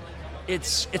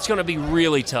 it's going to be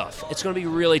really tough. It's going to be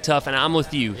really tough, and I'm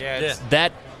with you. Yeah.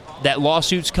 That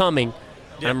lawsuit's coming.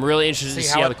 And I'm really interested to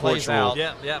see how the courts rule.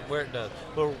 Yeah, where it does.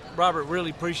 Well, Robert,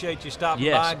 really appreciate you stopping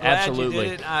yes, by. Glad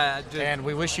absolutely. you did it. And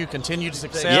we wish you continued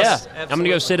success. Yeah, Absolutely. I'm going to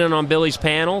go sit in on Billy's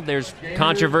panel. There's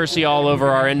controversy all over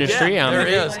our industry. Yeah, there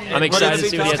is. I'm excited to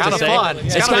see what he has to say. Fun.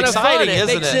 It's kind of fun. exciting,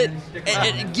 isn't it?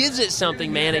 It gives it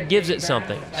something, man. It gives it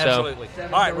something. Absolutely. All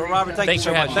right, well, Robert, thank you Thanks so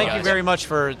for much. having me, Thank you guys. very much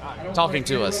for talking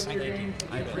to us.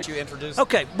 Would you introduce?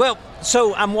 Okay, well,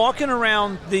 so I'm walking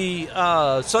around the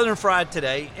Southern Fried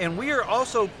today, and we are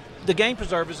also, the Game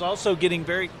Preserve is also getting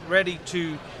very ready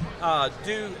to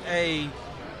do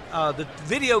the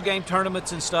video game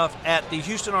tournaments and stuff at the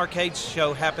Houston Arcade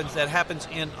Show that happens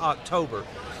in October.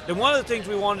 And one of the things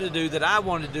we wanted to do, that I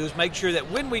wanted to do, is make sure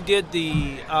that when we did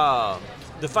the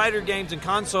fighter games and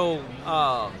console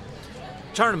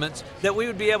tournaments, that we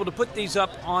would be able to put these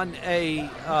up on a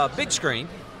big screen.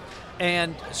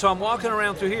 And so I'm walking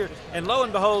around through here, and lo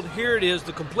and behold, here it is,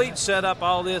 the complete setup,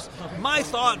 all this. My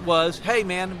thought was, hey,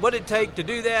 man, what it'd take to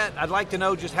do that? I'd like to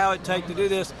know just how it'd take to do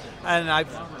this. And I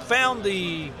found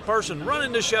the person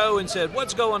running the show and said,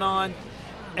 what's going on?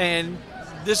 And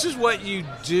this is what you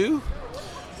do?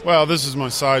 Well, this is my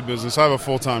side business. I have a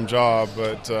full-time job,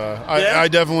 but I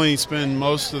definitely spend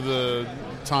most of the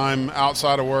time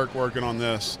outside of work working on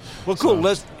this. Well, cool. So,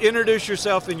 let's introduce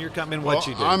yourself and your company and what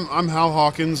you do. I'm Hal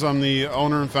Hawkins. I'm the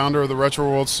owner and founder of the Retro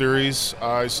World Series.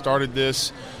 I started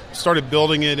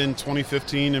building it in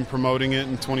 2015 and promoting it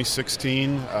in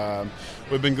 2016.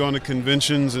 We've been going to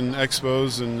conventions and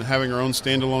expos and having our own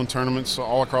standalone tournaments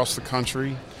all across the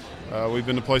country. We've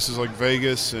been to places like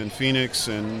Vegas and Phoenix,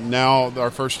 and now our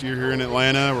first year here in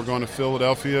Atlanta. We're going to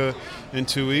Philadelphia in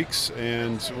 2 weeks,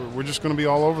 and we're just going to be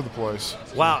all over the place.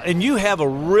 Wow, and you have a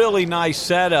really nice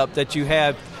setup that you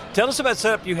have. Tell us about the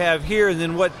setup you have here, and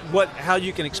then how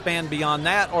you can expand beyond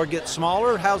that or get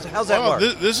smaller. How's that work?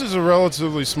 This is a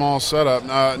relatively small setup.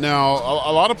 Now,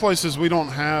 a lot of places we don't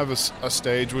have a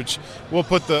stage, which we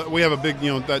have a big,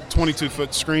 that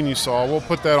 22-foot screen you saw. We'll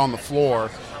put that on the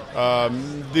floor.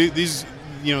 This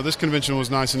convention was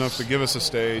nice enough to give us a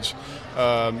stage.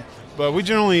 But we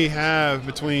generally have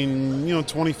between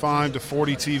 25 to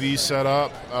 40 TVs set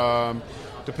up,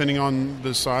 depending on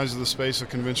the size of the space a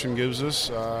convention gives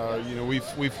us.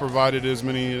 We've provided as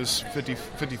many as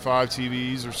 55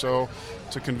 TVs or so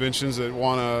to conventions that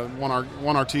want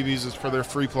our TVs for their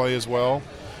free play as well.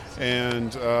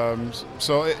 And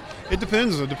so it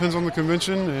depends. It depends on the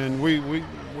convention, and we're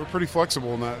pretty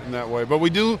flexible in that way. But we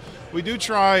do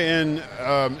try and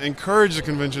encourage the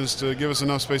conventions to give us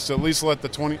enough space to at least let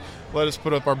us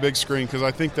put up our big screen, because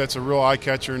I think that's a real eye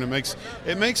catcher, and it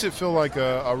makes it feel like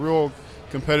a real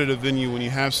competitive venue when you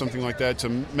have something like that, to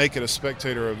make it a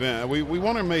spectator event. We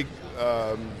want to make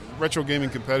retro gaming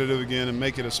competitive again and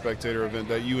make it a spectator event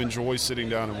that you enjoy sitting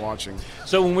down and watching.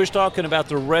 So when we're talking about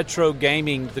the retro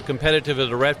gaming, the competitive of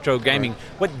the retro gaming, right,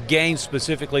 what games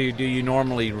specifically do you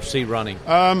normally see running?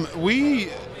 We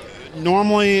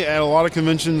normally at a lot of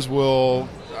conventions will,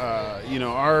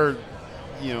 our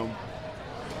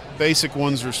basic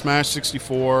ones are Smash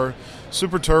 64,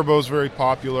 Super Turbo is very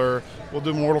popular. We'll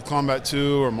do Mortal Kombat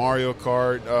 2 or Mario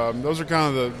Kart. Those are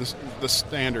kind of the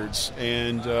standards.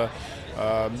 And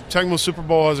Tecmo Super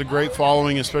Bowl has a great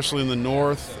following, especially in the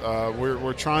north.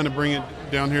 We're trying to bring it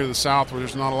down here to the south, where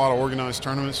there's not a lot of organized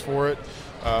tournaments for it.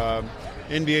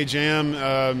 NBA Jam,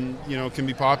 can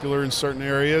be popular in certain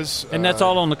areas. And that's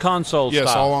all on the consoles. Yes,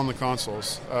 style. all on the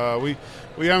consoles.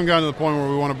 We haven't gotten to the point where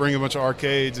we want to bring a bunch of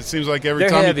arcades. It seems like every They're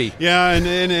time. heavy. And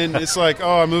it's like,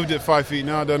 I moved it 5 feet.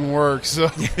 Now it doesn't work. So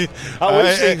We've seen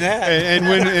that.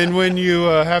 And when you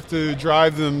have to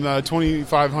drive them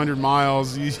 2,500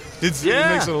 miles, it makes it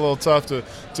a little tough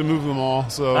to move them all.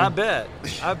 So I bet.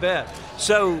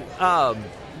 So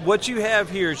what you have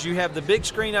here is you have the big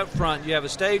screen up front. You have a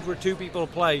stage where 2 people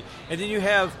play, and then you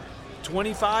have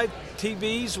 25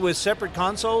 TVs with separate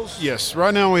consoles? Yes.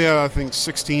 Right now we have, I think,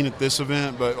 16 at this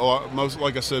event, but most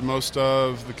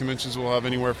of the conventions will have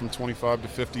anywhere from 25 to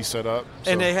 50 set up.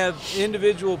 So. And they have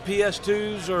individual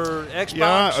PS2s or Xbox?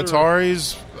 Yeah,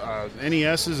 Ataris,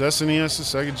 NESs, SNESs,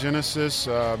 Sega Genesis.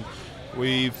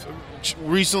 We've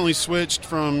recently switched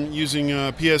from using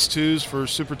PS2s for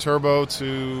Super Turbo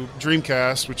to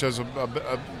Dreamcast, which has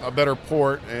a better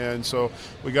port, and so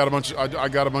we got I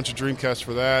got a bunch of Dreamcast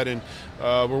for that, and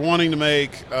we're wanting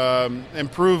to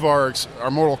improve our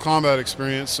Mortal Kombat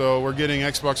experience. So we're getting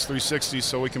Xbox 360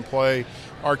 so we can play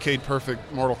arcade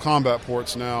perfect Mortal Kombat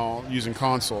ports now using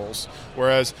consoles,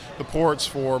 whereas the ports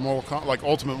for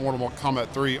Ultimate Mortal Kombat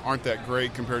 3 aren't that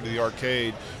great compared to the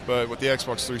arcade, but with the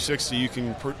Xbox 360 you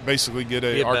can basically get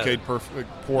a arcade perfect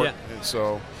port. Yeah.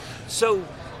 So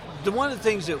one of the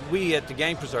things that we at the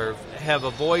Game Preserve have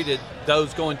avoided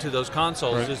those going to those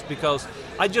consoles right. is because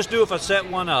I just do, if I set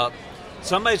one up,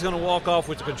 somebody's going to walk off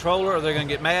with the controller, or they're going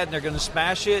to get mad and they're going to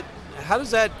smash it. How does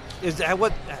that, is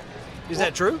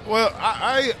that true? Well,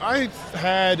 I've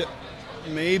had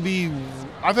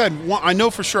one. I know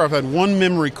for sure I've had one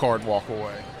memory card walk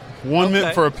away.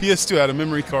 For a PS2, I had a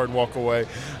memory card walk away.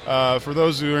 For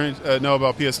those who know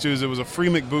about PS2s, it was a free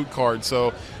McBoot card,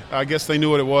 so I guess they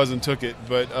knew what it was and took it.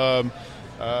 But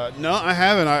no, I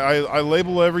haven't. I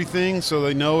label everything so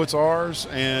they know it's ours.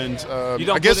 And you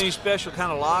don't put any special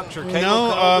kind of locks or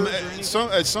cable covers?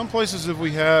 At some places, if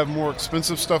we have more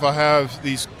expensive stuff, I have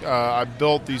these. I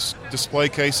built these display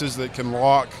cases that can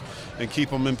lock and keep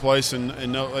them in place, and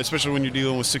especially when you're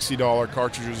dealing with $60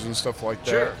 cartridges and stuff like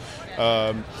that. Sure.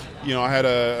 I had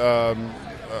a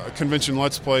convention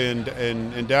Let's Play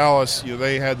in Dallas.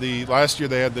 Last year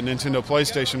they had the Nintendo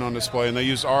PlayStation on display, and they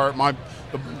used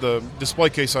the display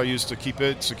case I used to keep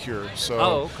it secure.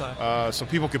 So, so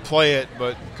people could play it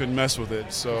but couldn't mess with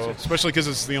it. So, especially because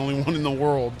it's the only one in the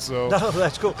world. So, no,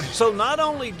 that's cool. So, not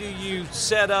only do you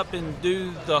set up and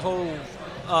do the whole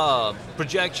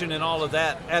projection and all of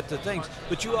that at the things,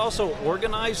 but you also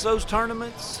organize those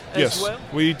tournaments as well?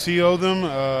 Yes, we TO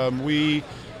them.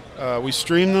 We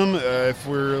stream them if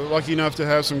we're lucky enough to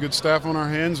have some good staff on our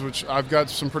hands, which I've got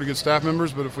some pretty good staff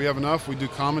members. But if we have enough, we do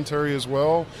commentary as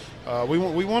well. We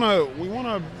want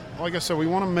to, like I said, we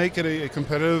want to make it a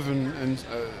competitive and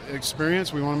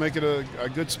experience. We want to make it a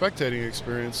good spectating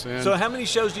experience. And so, how many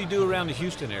shows do you do around the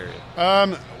Houston area?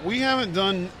 We haven't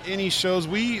done any shows.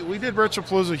 We did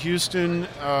Retropalooza Houston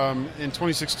in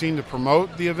 2016 to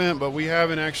promote the event, but we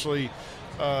haven't actually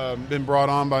been brought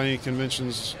on by any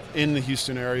conventions in the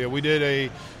Houston area. We did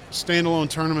a standalone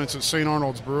tournaments at St.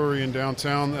 Arnold's Brewery in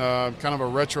downtown, kind of a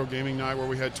retro gaming night where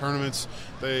we had tournaments.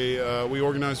 We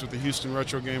organized with the Houston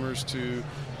Retro Gamers to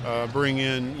bring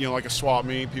in, like a swap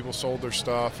meet. People sold their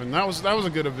stuff, and that was a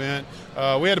good event.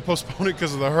 We had to postpone it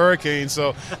because of the hurricane,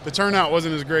 so the turnout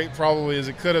wasn't as great probably as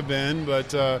it could have been. But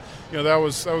that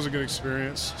was a good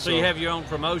experience. So you have your own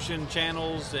promotion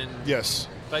channels and yes.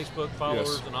 Facebook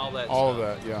followers and all that all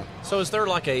stuff. of that, yeah. So is there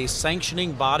like a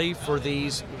sanctioning body for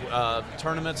these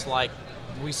tournaments, like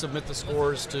we submit the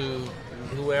scores to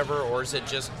whoever, or is it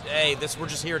just, hey, we're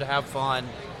just here to have fun?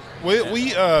 We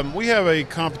have a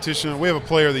competition. We have a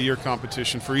Player of the Year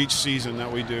competition for each season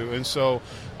that we do, and so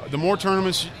the more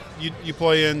tournaments you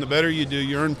play in, the better you do.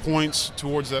 You earn points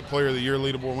towards that Player of the Year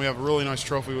leaderboard. We have a really nice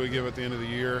trophy we give at the end of the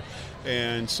year,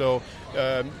 and so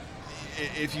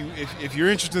if you're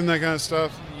interested in that kind of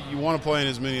stuff, you want to play in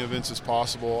as many events as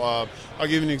possible. I'll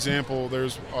give you an example.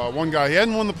 There's one guy. He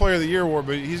hadn't won the Player of the Year award,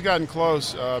 but he's gotten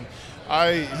close.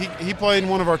 He played in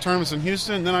one of our tournaments in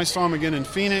Houston. Then I saw him again in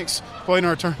Phoenix. Played in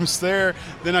our tournaments there.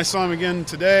 Then I saw him again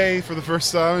today for the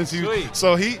first time.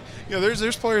 So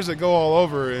there's players that go all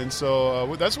over, and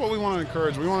so that's what we want to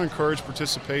encourage. We want to encourage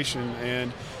participation,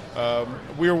 and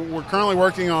we're currently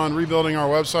working on rebuilding our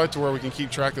website to where we can keep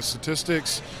track of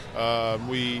statistics.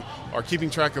 We are keeping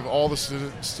track of all the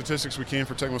statistics we can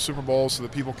for Tecmo Super Bowl, so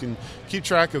that people can keep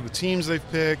track of the teams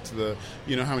they've picked, how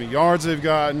many yards they've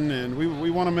gotten, and we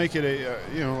want to make it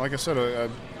like I said,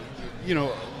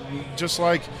 just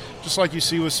like you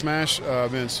see with Smash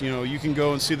events. You can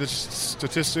go and see the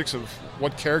statistics of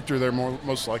what character they're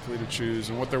most likely to choose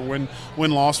and what their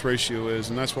win-loss ratio is,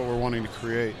 and that's what we're wanting to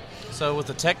create. So with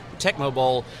the Tecmo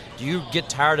Bowl, do you get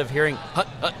tired of hearing hut,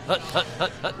 hut, hut, hut,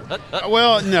 hut, hut, hut, hut?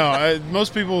 Well, no.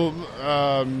 Most people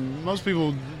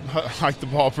hike the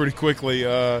ball pretty quickly.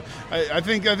 I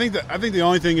think the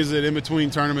only thing is that in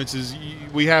between tournaments is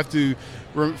we have to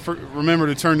remember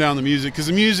to turn down the music, because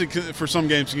the music for some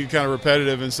games can get kind of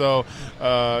repetitive, and so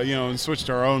and switch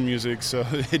to our own music so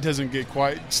it doesn't get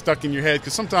quite stuck in your head,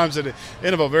 because sometimes at the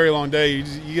end of a very long day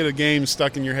you get a game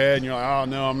stuck in your head and you're like, oh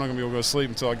no, I'm not going to be able to go to sleep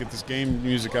until I get this game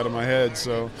music out of my head.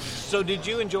 So did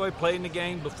you enjoy playing the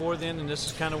game before then, and this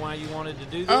is kind of why you wanted to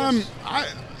do this?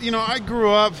 I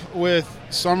grew up with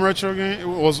some retro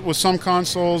games, with some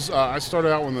consoles. I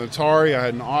started out with an Atari. I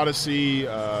had an Odyssey.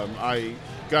 I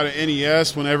got an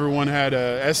NES when everyone had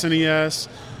a SNES,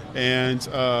 and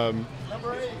I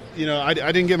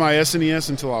didn't get my SNES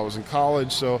until I was in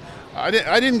college, so I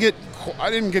didn't get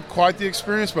quite the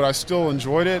experience, but I still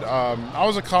enjoyed it. I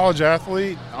was a college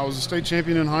athlete. I was a state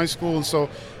champion in high school, and so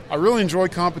I really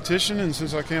enjoyed competition, and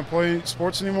since I can't play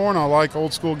sports anymore and I like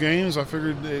old school games, I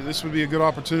figured this would be a good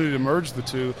opportunity to merge the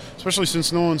two, especially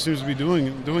since no one seems to be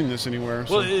doing this anywhere.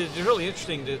 Well, it's really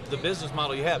interesting, the business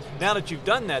model you have. Now that you've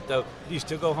done that, though, do you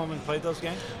still go home and play those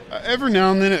games? Every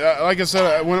now and then. Like I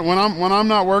said, when I'm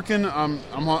not working, I'm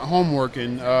home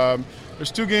working.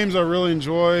 There's two games I really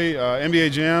enjoy.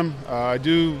 NBA Jam. I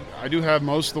do have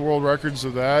most of the world records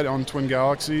of that on Twin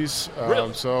Galaxies.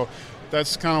 Really? So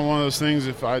that's kind of one of those things.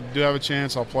 If I do have a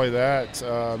chance, I'll play that.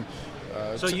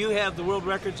 So you have the world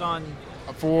records on?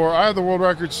 I have the world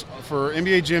records for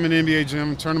NBA Jam and NBA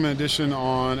Jam Tournament Edition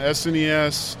on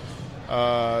SNES,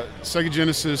 Sega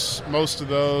Genesis, most of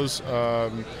those.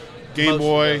 Game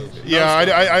Boy.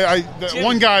 Yeah,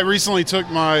 one guy recently took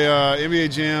my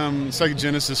NBA Jam Sega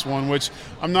Genesis one, which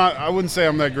I wouldn't say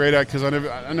I'm that great at, because I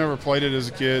never played it as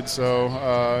a kid, so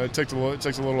it takes a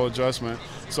little adjustment.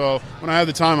 So when I have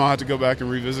the time, I'll have to go back and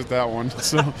revisit that one.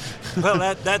 So,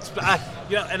 well,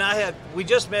 we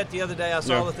just met the other day. I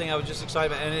saw the thing. I was just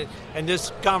excited about it, and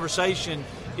this conversation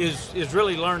is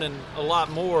really learning a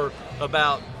lot more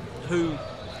about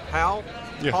Hal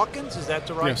Hawkins. Is that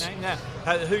the right name? Yeah.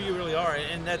 Who you really are,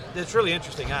 and that's really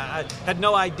interesting. I had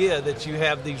no idea that you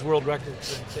have these world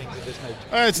records and things of this nature.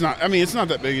 It's not. I mean, it's not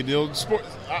that big a deal.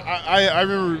 I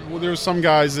remember there were some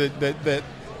guys that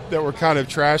were kind of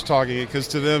trash talking it, because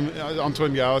to them on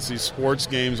Twin Galaxies, sports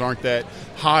games aren't that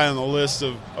high on the list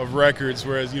of records.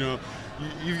 Whereas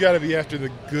you've got to be after the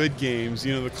good games,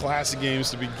 the classic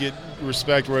games to get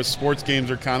respect, whereas sports games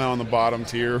are kind of on the bottom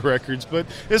tier of records. But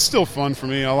it's still fun for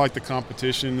me. I like the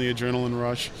competition, the adrenaline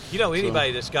rush.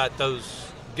 Anybody that's got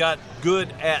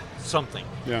good at something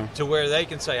to where they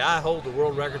can say, I hold the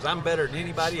world records, I'm better than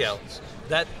anybody else.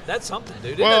 That's something,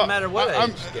 dude. It doesn't matter what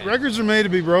age. Records are made to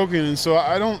be broken, and so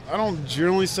I don't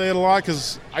generally say it a lot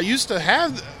because I used to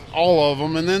have all of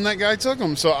them, and then that guy took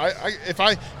them. So if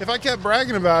I kept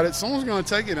bragging about it, someone's going to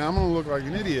take it, and I'm going to look like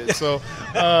an idiot. So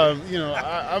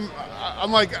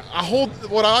I'm like, I hold.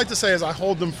 What I like to say is I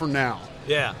hold them for now.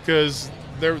 Yeah. Because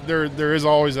there is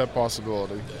always that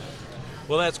possibility.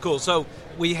 Well, that's cool. So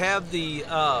we have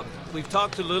we've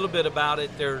talked a little bit about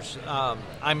it.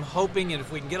 I'm hoping, and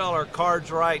if we can get all our cards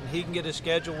right and he can get his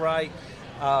schedule right,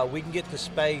 we can get the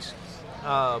space.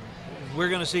 We're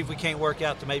going to see if we can't work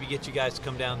out to maybe get you guys to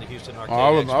come down to Houston Arcade. I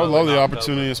would love the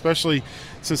opportunity, especially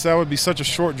since that would be such a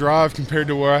short drive compared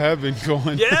to where I have been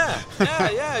going. Yeah.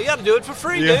 You got to do it for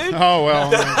free, dude. Oh, well,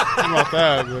 about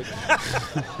that.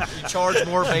 But. You charge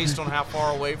more based on how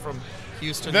far away from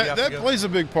Houston that plays a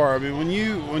big part. I mean,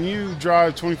 when you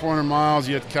drive 2,400 miles,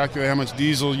 you have to calculate how much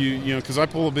diesel because I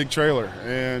pull a big trailer,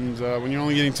 and when you're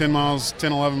only getting 10,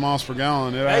 11 miles per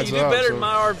gallon, it adds up. Hey, you do better than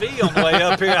my RV on the way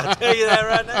up here. I'll tell you that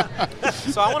right now.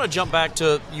 So I want to jump back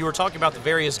to, you were talking about the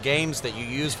various games that you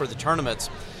use for the tournaments,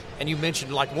 and you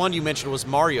mentioned, one you mentioned was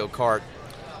Mario Kart,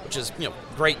 which is,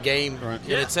 great game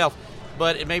in itself.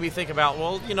 But it made me think about,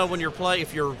 when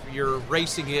if you're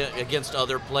racing against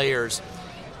other players,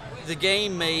 the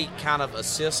game may kind of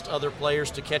assist other players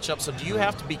to catch up. So do you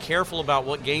have to be careful about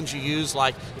what games you use?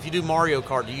 Like, if you do Mario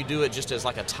Kart, do you do it just as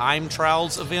like a time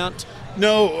trials event?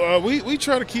 No, we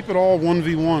try to keep it all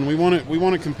 1v1. We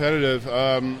want it competitive.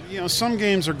 Some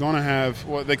games are going to have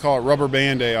what they call it rubber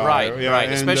band AI. Right.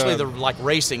 And, especially the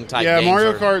racing type games. Yeah,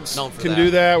 Mario Kart can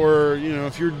do that where,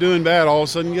 if you're doing bad, all of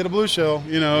a sudden you get a blue shell,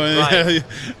 Right.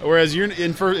 Whereas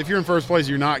if you're in first place,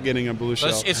 you're not getting a blue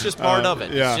shell. It's just part of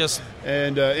it. Yeah. It's just,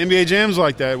 and NBA Jam's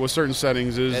like that with certain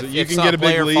settings is you can get a big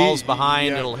player lead. falls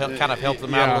behind, it'll kind of help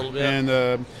them out a little bit.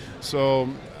 And so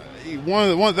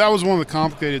that was one of the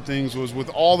complicated things was with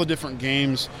all the different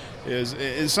games is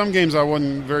in some games I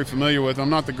wasn't very familiar with. I'm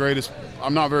not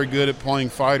very good at playing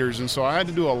fighters, and so I had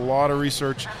to do a lot of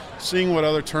research, seeing what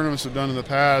other tournaments have done in the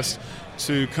past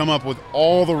to come up with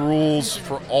all the rules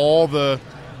for all the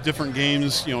different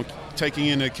games, taking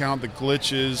into account the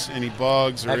glitches, any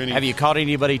bugs or any. Have you caught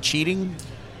anybody cheating?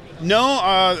 No,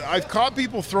 I've caught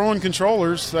people throwing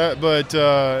controllers, and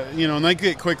they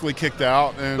get quickly kicked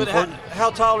out. And but how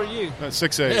tall are you?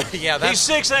 6'8". Yeah, he's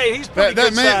 6'8". He's pretty that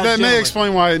good size. That may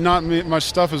explain why not much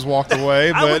stuff has walked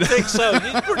away. But I would think so.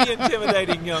 He's a pretty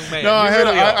intimidating young man. No, I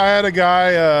had a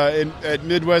guy at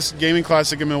Midwest Gaming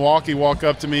Classic in Milwaukee walk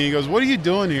up to me. He goes, "What are you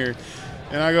doing here?"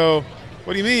 And I go,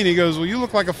 "What do you mean?" He goes, "Well, you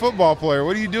look like a football player.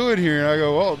 What are you doing here?" And I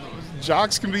go, "Well,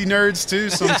 jocks can be nerds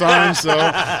too sometimes." So.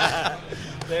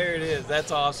 There it is.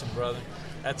 That's awesome, brother.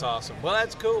 That's awesome. Well,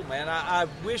 that's cool, man. I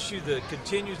wish you the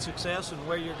continued success in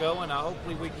where you're going.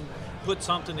 Hopefully we can put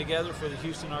something together for the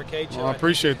Houston Arcade Show. Well, I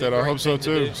appreciate that. I hope so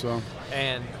too. So.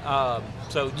 And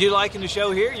so, you liking the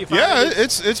show here?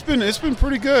 It's been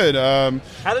pretty good.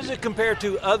 How does it compare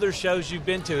to other shows you've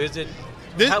been to?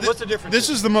 What's the difference? This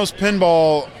is the most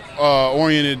pinball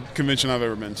oriented convention I've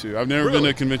ever been to. I've never been to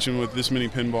a convention with this many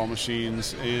pinball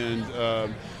machines, and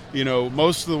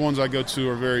most of the ones I go to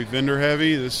are very vendor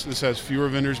heavy. This has fewer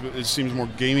vendors, but it seems more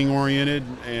gaming oriented,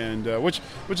 and which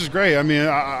is great. I mean,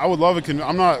 I would love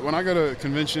I'm not when I go to a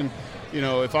convention.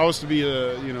 If I was to be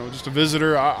just a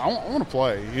visitor, I want to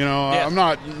play. Yes. I'm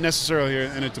not necessarily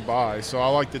in it to buy. So I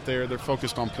like that they're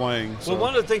focused on playing. So. Well,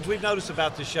 one of the things we've noticed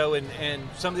about the show, and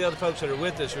some of the other folks that are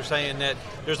with us are saying that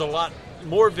there's a lot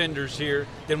more vendors here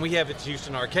than we have at the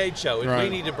Houston Arcade Show, and right. we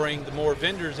need to bring the more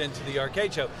vendors into the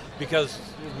arcade show because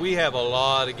we have a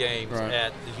lot of games right.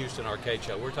 at the Houston Arcade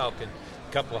Show. We're talking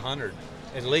a couple of hundred.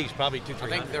 At least, probably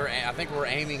 200-300. I think we're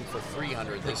aiming for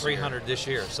 300 this year. 300 this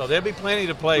year. So there'll be plenty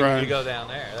to play right. when you go down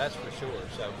there. That's for sure.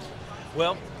 So,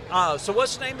 well, so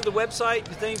what's the name of the website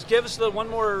and things? Give us one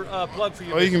more plug for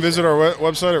your Well, you can visit our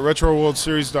website at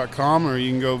retroworldseries.com, or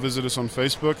you can go visit us on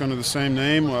Facebook under the same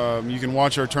name. You can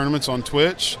watch our tournaments on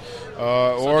Twitch.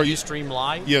 Or do you stream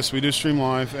live? Yes, we do stream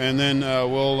live, and then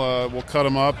we'll cut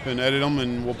them up and edit them,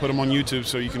 and we'll put them on YouTube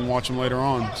so you can watch them later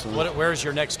on. So. Where's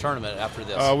your next tournament after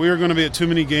this? We are going to be at Too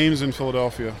Many Games in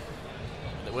Philadelphia.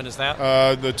 When is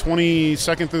that? The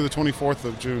 22nd through the 24th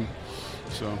of June.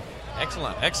 So.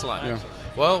 Excellent. Yeah.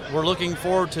 Well, we're looking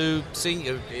forward to seeing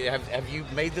you. Have you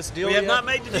made this deal yet? We have not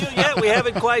made the deal yet. We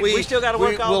haven't quite. We still got to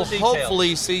work all the details. We'll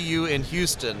hopefully see you in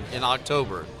Houston in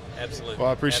October. Absolutely. Well,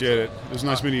 I appreciate it. It was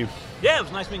nice meeting you. Yeah, it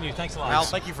was nice meeting you. Thanks a lot. Al,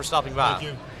 thank you for stopping by.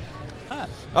 Thank you.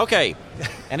 Okay,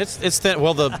 and it's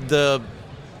the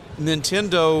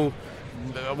Nintendo.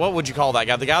 What would you call that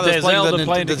guy? The guy that's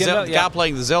playing the guy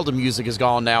playing the Zelda music is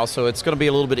gone now, so it's going to be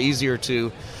a little bit easier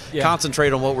to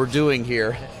concentrate on what we're doing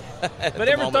here. But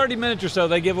every 30 minutes or so,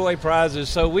 they give away prizes,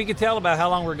 so we can tell about how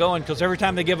long we're going, because every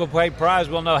time they give away a prize,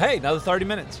 we'll know, hey, another 30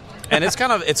 minutes. And it's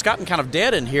gotten kind of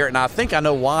dead in here, and I think I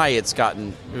know why it's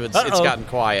gotten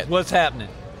quiet. What's happening?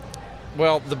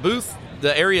 Well,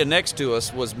 the area next to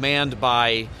us was manned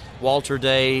by Walter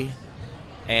Day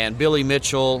and Billy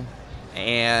Mitchell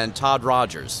and Todd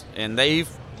Rogers, and they've,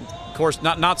 of course,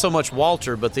 not so much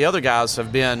Walter, but the other guys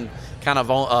have been kind of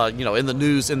in the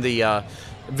news, in the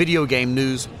video game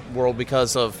news world,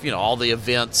 because of all the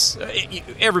events.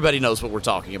 Everybody knows what we're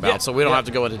talking about, so we don't have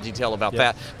to go into detail about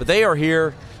that. But they are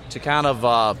here to kind of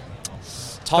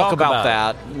talk about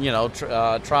that.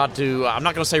 Try to. I'm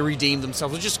not going to say redeem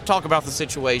themselves. But just talk about the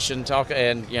situation.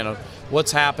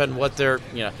 What's happened, what they're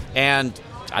and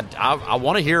I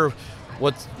want to hear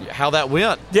how that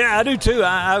went. Yeah, I do too.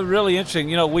 I really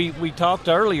interesting. We talked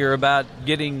earlier about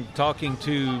talking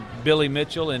to Billy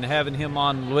Mitchell and having him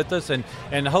on with us, and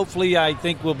hopefully I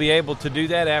think we'll be able to do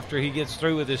that after he gets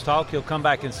through with his talk. He'll come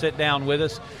back and sit down with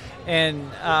us.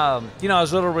 And I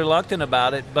was a little reluctant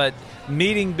about it, but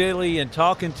meeting Billy and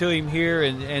talking to him here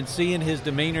and seeing his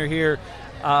demeanor here,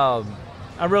 I'd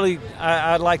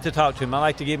like to talk to him. I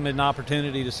like to give him an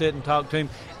opportunity to sit and talk to him.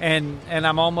 And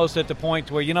I'm almost at the point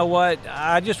where,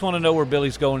 I just want to know where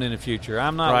Billy's going in the future.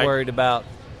 I'm not worried about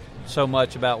so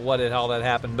much about all that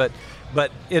happened, but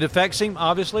it affects him,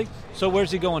 obviously. So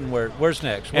where's he going? Where's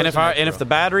next? If the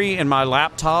battery in my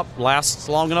laptop lasts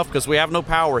long enough, because we have no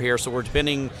power here, so we're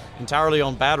depending entirely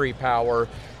on battery power.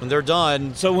 When they're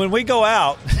done, so when we go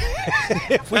out,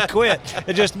 if we quit,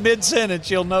 just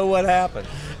mid-sentence, you'll know what happened.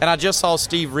 And I just saw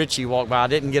Steve Ritchie walk by. I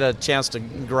didn't get a chance to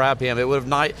grab him. It would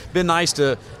have been nice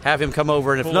to have him come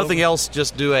over, and if nothing else,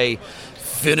 just do a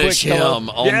finish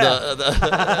him on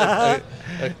the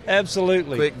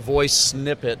absolutely quick voice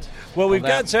snippet. Well, we've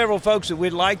got several folks that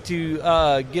we'd like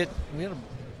to get.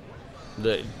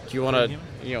 Do you want to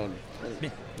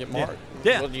get Mark?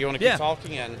 Yeah. Well, do you want to keep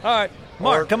talking? All right,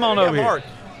 Mark, come on over Mark.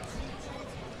 here.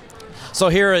 So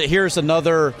here's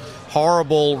another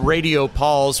horrible radio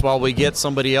pause while we get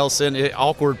somebody else in.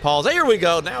 Awkward pause. Here we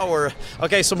go. Now we're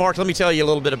okay. So Mark, let me tell you a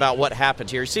little bit about what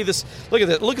happened here. You see this? Look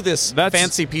at this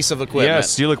fancy piece of equipment.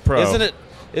 Yes, you look pro.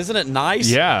 Isn't it nice?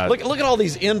 Yeah. Look at all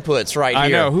these inputs right here. I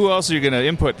know. Who else are you going to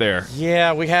input there?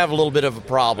 Yeah, we have a little bit of a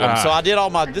problem. So I did all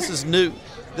my. This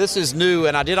is new,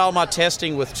 and I did all my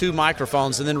testing with 2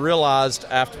 microphones, and then realized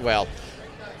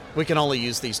we can only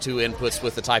use these 2 inputs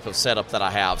with the type of setup that I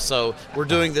have. So we're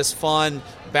doing this fun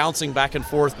bouncing back and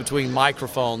forth between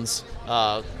microphones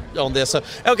on this. So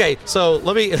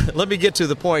let me get to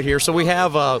the point here. So we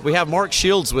have Mark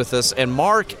Shields with us, and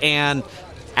Mark and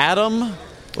Adam.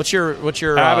 What's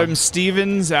your Adam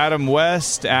Stevens, Adam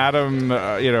West, Adam?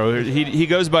 He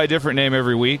goes by a different name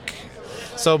every week.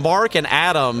 So Mark and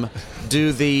Adam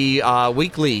do the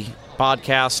weekly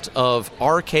podcast of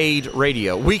Arcade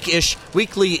Radio, weekly-ish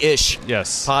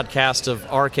podcast of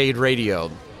Arcade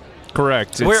Radio.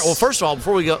 Correct. First of all,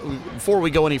 before we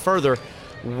go any further,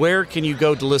 where can you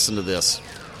go to listen to this?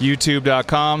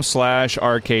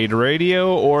 YouTube.com/Arcade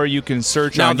Radio, or you can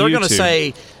search on YouTube. Now they're going to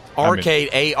say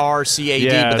Arcade,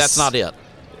 ARCAD, but that's not it.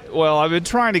 Well, I've been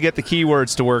trying to get the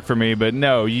keywords to work for me, but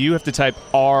no, you have to type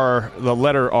R, the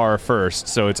letter R first.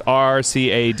 So it's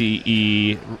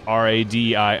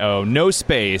RCADE-RADIO, no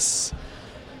space.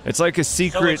 It's like a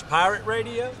secret. So it's pirate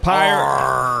radio?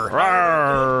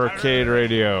 Arcade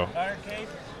Radio. Arcade?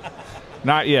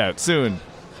 Not yet. Soon.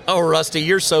 Oh, Rusty,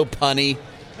 you're so punny.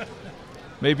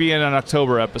 Maybe in an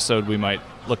October episode we might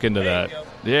look into that.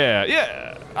 Yeah.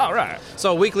 All right.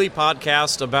 So a weekly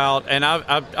podcast about, and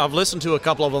I've listened to a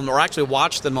couple of them, or actually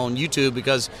watched them on YouTube,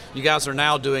 because you guys are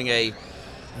now doing a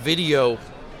video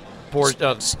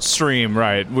stream,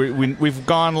 right? We've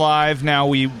gone live now.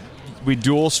 We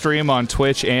dual stream on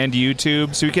Twitch and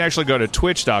YouTube, so you can actually go to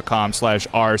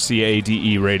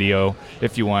twitch.com/RCADE radio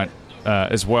if you want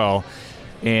as well.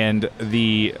 And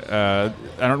I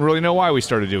don't really know why we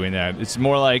started doing that. It's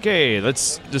more like, hey,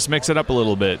 let's just mix it up a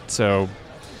little bit. So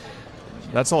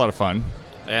that's a lot of fun.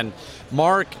 And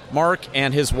Mark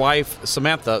and his wife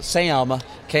Samantha, Sam,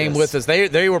 came with us.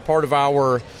 They were part of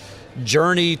our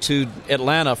journey to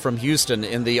Atlanta from Houston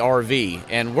in the RV,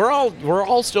 and we're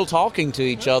all still talking to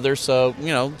each other. So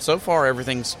so far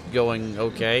everything's going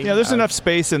okay. Yeah, there's enough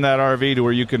space in that RV to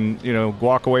where you can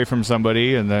walk away from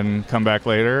somebody and then come back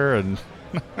later. And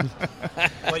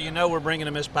Well, you know we're bringing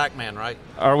a Miss Pac-Man, right?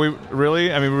 Are we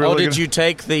really? I mean, we're really did you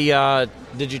take the?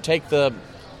 Did you take the?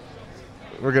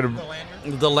 We're gonna.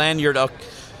 The lanyard. All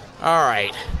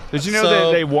right. Did you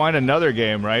know they won another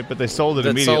game, right? But they sold it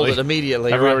immediately. Sold it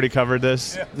immediately. Have we already covered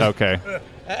this? Yeah. Okay.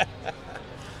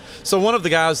 So one of the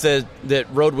guys that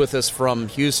rode with us from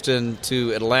Houston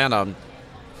to Atlanta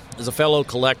is a fellow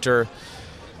collector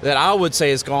that I would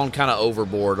say has gone kind of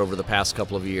overboard over the past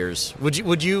couple of years.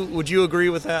 Would you agree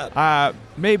with that?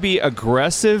 Maybe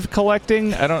aggressive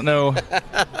collecting. I don't know.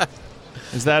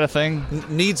 Is that a thing?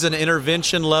 Needs an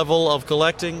intervention level of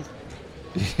collecting.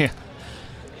 Yeah.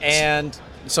 And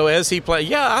so as he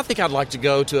played, I think I'd like to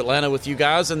go to Atlanta with you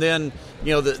guys, and then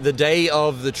the day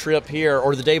of the trip here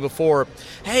or the day before,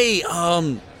 hey,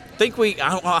 I think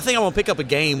I'm gonna pick up a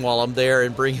game while I'm there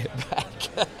and bring it back.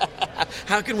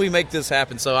 How can we make this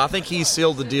happen? So I think he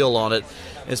sealed the deal on it.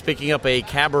 Is picking up a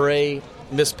Cabaret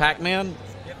Miss Pac-Man.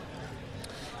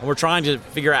 And we're trying to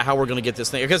figure out how we're going to get this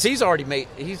thing, because he's already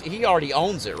he already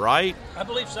owns it, right? I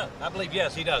believe so. I believe,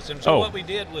 yes, he does. And so what we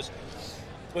did was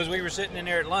we were sitting in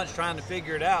there at lunch trying to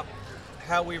figure it out,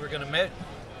 how we were going to measure.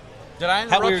 Did I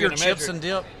interrupt your chips and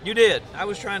dip? You did. I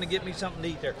was trying to get me something to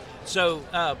eat there. So,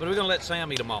 but we're going to let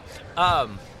Sam eat them all.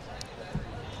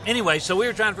 Anyway, so we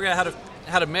were trying to figure out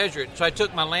how to measure it. So I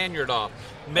took my lanyard off,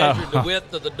 measured the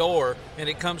width of the door, and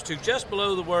it comes to just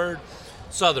below the word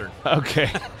Southern.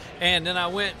 Okay. And then I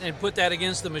went and put that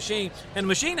against the machine, and the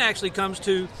machine actually comes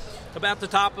to about the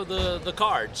top of the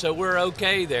card, so we're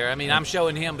okay there. I mean, I'm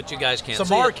showing him, but you guys can't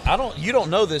see Mark, it. you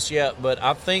don't know this yet, but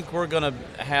I think we're going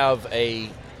to have an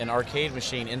arcade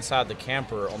machine inside the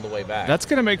camper on the way back. That's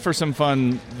going to make for some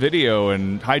fun video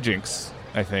and hijinks,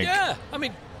 I think. Yeah, I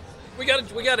mean, we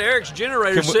got Eric's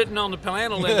generator sitting on the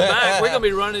panel in the back. We're going to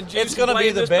be running juice. It's going to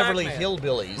be the Beverly Pac-Man.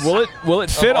 Hillbillies. Will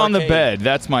it fit on the bed?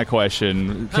 That's my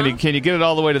question. Can you get it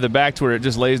all the way to the back to where it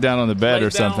just lays down on the bed or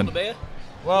something? On the bed?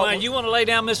 Well, you want to lay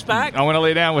down Miss Pac? I want to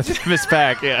lay down with Miss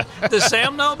Pac. Yeah. Does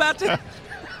Sam know about that?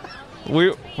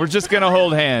 We're just going to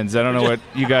hold hands. I don't know what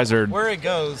you guys are. Where it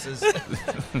goes is.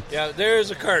 Yeah, there's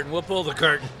a curtain. We'll pull the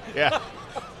curtain. Yeah.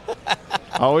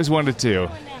 Always wanted to.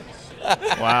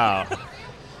 Wow.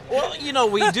 Well,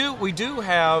 we do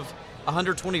have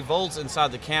 120 volts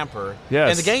inside the camper.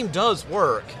 Yes. And the game does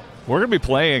work. We're going to be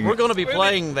playing. We're going to be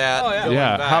playing that. Oh, yeah.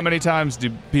 Yeah. Back. How many times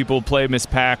do people play Miss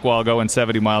Pac while going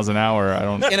 70 miles an hour? I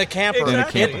don't. In a camper.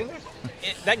 Exactly. In a camper.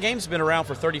 That game's been around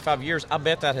for 35 years. I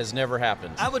bet that has never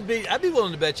happened. I'd be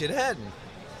willing to bet you it hadn't.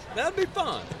 That'd be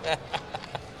fun.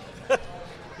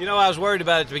 I was worried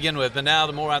about it to begin with, but now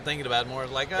the more I'm thinking about it, more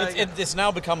it's like it's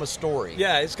now become a story.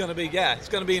 Yeah, it's gonna be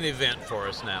an event for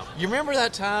us now. You remember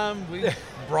that time we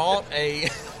brought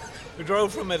We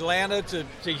drove from Atlanta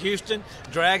to Houston,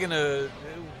 dragging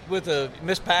with a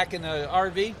Miss Pac in a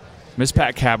RV. Miss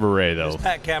Pac Cabaret, though. Miss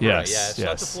Pac Cabaret, yes, it's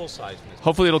not the full size.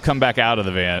 Hopefully, it'll come back out of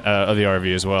the van of the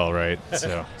RV as well, right?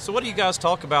 So, what do you guys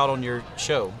talk about on your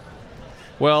show?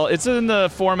 Well, it's in the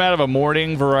format of a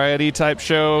morning variety type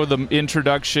show. The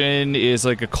introduction is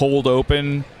like a cold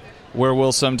open, where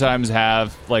we'll sometimes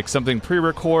have like something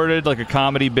pre-recorded, like a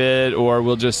comedy bit, or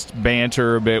we'll just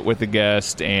banter a bit with the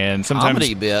guest. And sometimes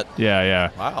comedy bit. Yeah.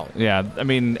 Wow. Yeah. I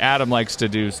mean, Adam likes to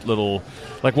do little.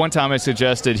 Like one time, I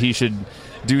suggested he should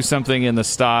do something in the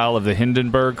style of the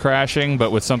Hindenburg crashing,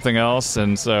 but with something else,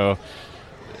 and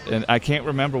I can't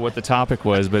remember what the topic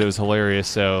was, but it was hilarious.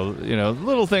 So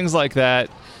little things like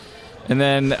that. And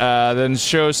then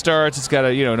show starts. It's got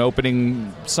an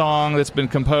opening song that's been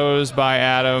composed by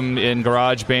Adam in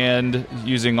GarageBand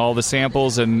using all the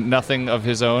samples and nothing of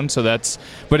his own.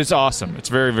 But it's awesome. It's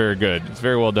very, very good. It's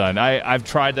very well done. I've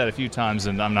tried that a few times,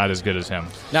 and I'm not as good as him.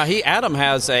 Now Adam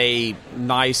has a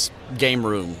nice game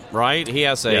room, right? He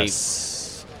has a. Yes.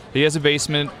 He has a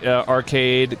basement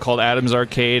arcade called Adam's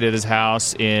Arcade at his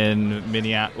house in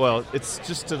Minneapolis. Well, it's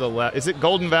just to the left. Is it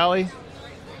Golden Valley?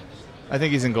 I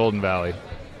think he's in Golden Valley.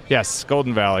 Yes,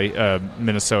 Golden Valley,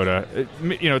 Minnesota.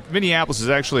 Minneapolis is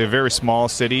actually a very small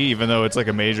city, even though it's like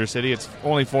a major city. It's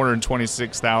only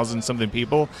 426,000 something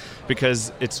people,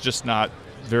 because it's just not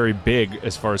very big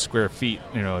as far as square feet,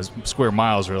 as square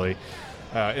miles really.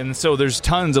 And so there's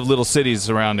tons of little cities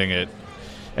surrounding it.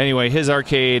 Anyway, his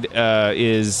arcade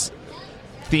is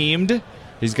themed.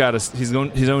 He's got his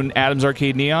own Adam's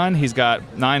Arcade neon. He's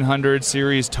got 900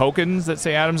 series tokens that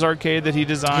say Adam's Arcade that he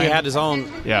designed. He had his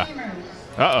own. Yeah.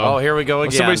 Uh-oh. Oh, here we go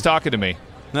again. Somebody's talking to me.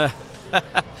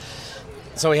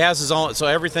 So he has his own. So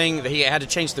everything, he had to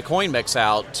change the coin mix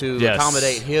out to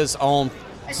accommodate his own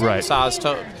size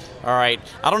token. All right.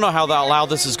 I don't know how loud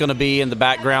this is going to be in the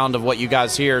background of what you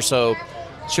guys hear, so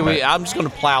should we? I'm just going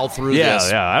to plow through this.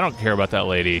 Yeah, I don't care about that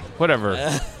lady.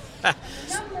 Whatever.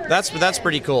 That's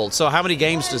pretty cool. So how many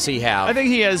games does he have? I think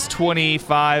he has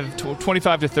 25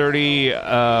 to 30,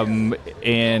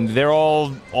 and they're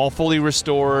all fully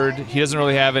restored. He doesn't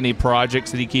really have any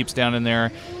projects that he keeps down in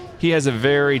there. He has a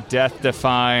very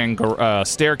death-defying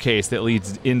staircase that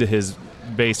leads into his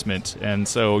basement, and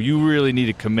so you really need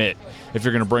to commit if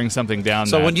you're going to bring something down.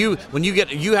 So when you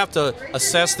have to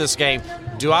assess this game.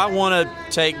 Do I want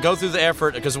to go through the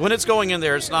effort? Because when it's going in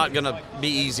there, it's not going to be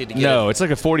easy to get. No, it's like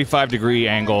a 45-degree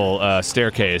angle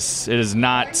staircase. It is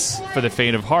not for the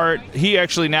faint of heart. He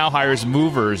actually now hires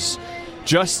movers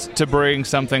just to bring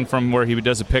something from where he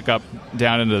does a pickup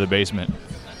down into the basement.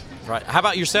 Right. How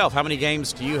about yourself? How many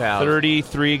games do you have?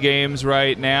 33 games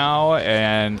right now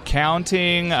and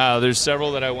counting. There's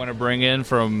several that I want to bring in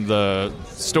from the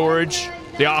storage,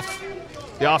 the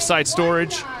off-site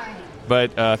storage.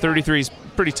 But 33 is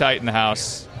pretty tight in the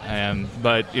house.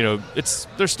 But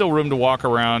there's still room to walk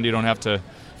around. You don't have to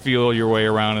feel your way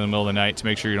around in the middle of the night to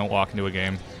make sure you don't walk into a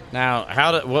game. Now,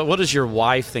 what does your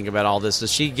wife think about all this? Does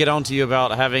she get on to you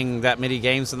about having that many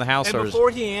games in the house? And before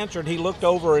he answered, he looked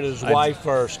over at his wife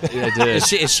first. Yeah, I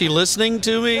did. Is she listening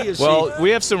to me?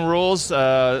 We have some rules.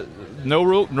 No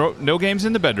games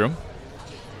in the bedroom.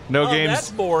 No games.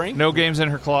 That's boring. No games in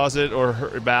her closet or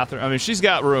her bathroom. I mean, she's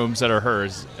got rooms that are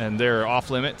hers, and they're off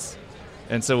limits.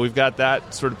 And so we've got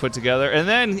that sort of put together. And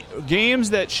then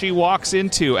games that she walks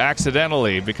into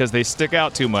accidentally because they stick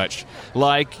out too much,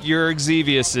 like your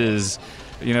Xeviouses,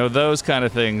 those kind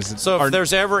of things. So if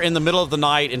there's ever in the middle of the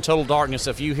night in total darkness,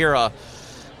 if you hear a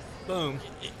boom.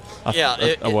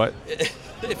 A what?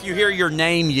 If you hear your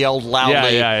name yelled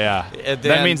loudly,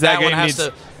 that means that game needs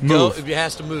to move. It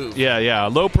has to move. Yeah.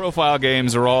 Low-profile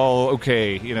games are all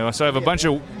okay. So I have a bunch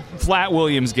of Flat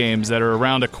Williams games that are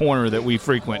around a corner that we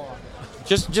frequent.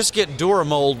 Just get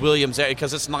Duramold Williams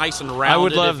because it's nice and rounded. I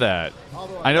would love that.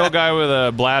 I know a guy with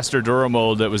a blaster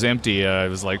Duramold that was empty. I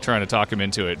was trying to talk him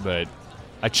into it, but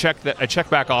I checked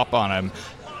back up on him.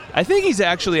 I think he's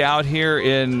actually out here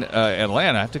in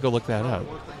Atlanta. I have to go look that up.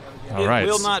 All right. It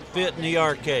will not fit in the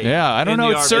arcade. Yeah, I don't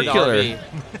know. It's circular.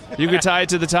 You could tie it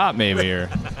to the top maybe, or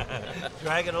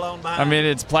drag it along behind. I mean,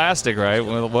 it's plastic, right?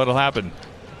 What'll happen?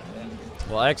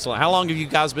 Well, excellent. How long have you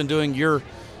guys been doing your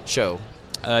show?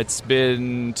 It's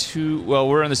been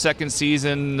we're in the second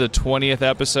season, the 20th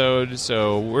episode,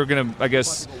 so we're going to, I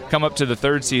guess, come up to the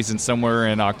third season somewhere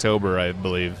in October, I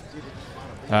believe.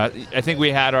 I think we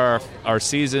had our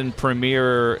season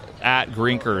premiere at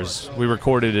Grinkers. We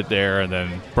recorded it there and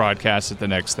then broadcast it the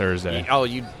next Thursday. Oh,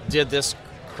 you did this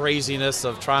craziness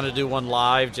of trying to do one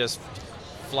live, just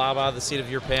fly by the seat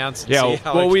of your pants and see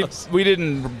how it goes. we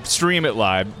didn't stream it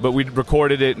live, but we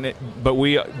recorded it, but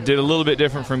we did a little bit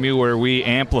different from you where we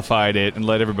amplified it and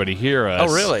let everybody hear us.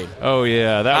 Oh, really? Oh,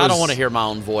 yeah. I don't want to hear my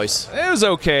own voice. It was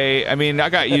okay. I mean, I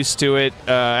got used to it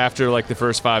after the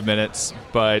first 5 minutes,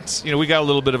 but we got a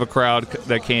little bit of a crowd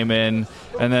that came in,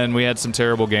 and then we had some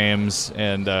terrible games,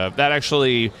 and that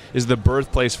actually is the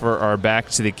birthplace for our Back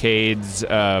to the Cades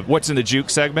What's in the Juke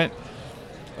segment.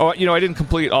 Oh, I didn't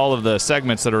complete all of the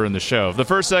segments that are in the show. The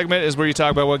first segment is where you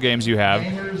talk about what games you have.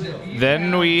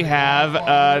 Then we have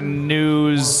a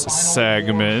news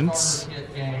segment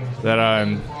that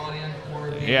I'm...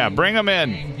 Yeah, bring them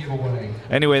in.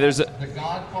 Anyway, there's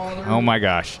a... Oh, my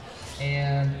gosh.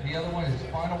 And the other one is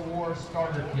Final War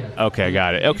Starter Kit. Okay,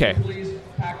 got it. Okay. Please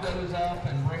pack those up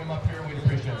and bring them up here. We'd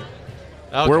appreciate it.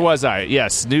 Okay. Where was I?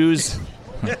 Yes, news...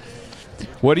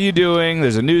 What are you doing?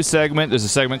 There's a news segment. There's a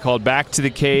segment called Back to the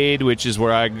Cade, which is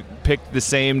where I picked the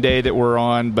same day that we're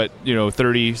on, but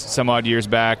 30 some odd years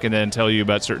back, and then tell you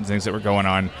about certain things that were going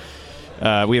on.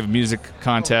 We have a music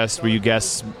contest where you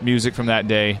guess music from that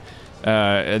day,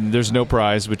 and there's no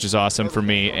prize, which is awesome for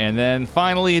me. And then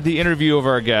finally, the interview of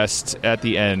our guest at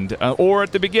the end, or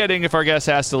at the beginning if our guest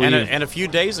has to leave. And a few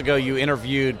days ago, you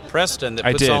interviewed Preston that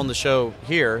puts on the show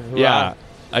here. Yeah.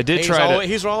 I did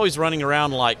He's always running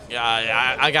around like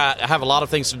I have a lot of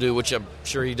things to do, which I'm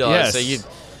sure he does. Yes. So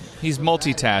he's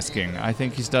multitasking. I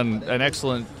think he's done an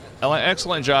excellent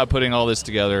job putting all this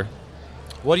together.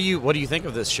 What do you think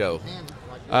of this show?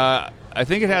 I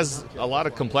think it has a lot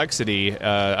of complexity.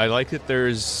 I like that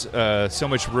there's so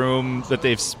much room that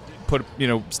they've put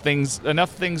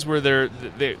enough things where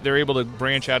they're able to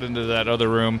branch out into that other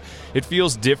room. It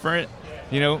feels different.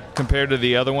 Compared to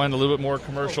the other one, a little bit more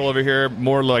commercial over here,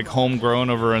 more like homegrown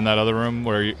over in that other room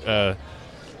where, the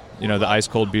ice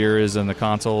cold beer is and the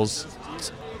consoles.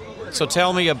 So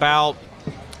tell me about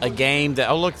a game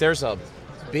that, look, there's a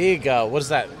big, what is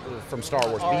that from Star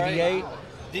Wars, BB-8?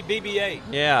 The BB-8.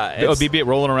 Yeah. BB-8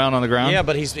 rolling around on the ground? Yeah,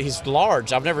 but he's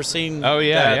large. I've never seen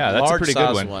that's a pretty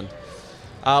good one.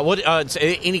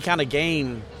 Any kind of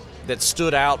game that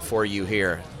stood out for you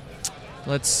here?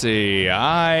 Let's see.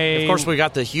 Of course, we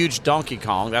got the huge Donkey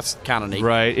Kong. That's kind of neat.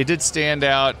 Right. It did stand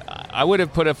out. I would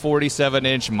have put a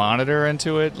 47-inch monitor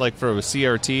into it, like for a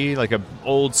CRT, like a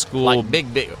old school. Like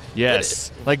big.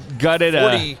 Yes. Like gutted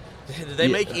 40. Did they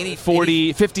make any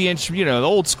 40, 50-inch? The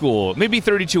old school. Maybe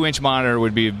 32-inch monitor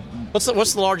would be. What's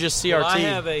the largest CRT?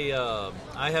 Well,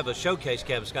 I have a showcase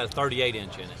cabinet. It's got a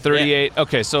 38-inch in it. 38. Yeah.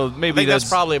 Okay, so maybe I think that's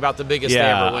probably about the biggest they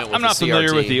ever went with. I'm not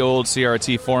familiar with the old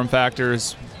CRT form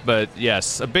factors. But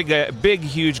yes, a big,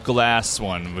 huge glass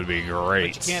one would be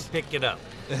great. But you can't pick it up.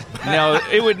 No,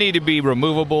 it would need to be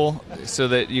removable so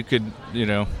that you could,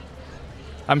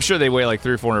 I'm sure they weigh like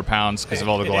 300 or 400 pounds because of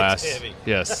all the glass. It's heavy.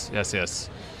 Yes.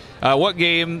 What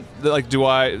game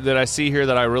that I see here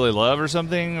that I really love or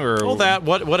something? Or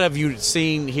what have you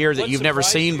seen here that you've never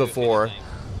seen before?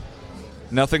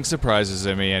 Nothing surprises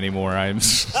me anymore.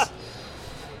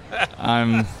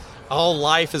 I'm. All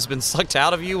life has been sucked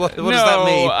out of you? What does No, that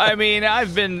mean? I mean,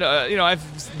 I've been,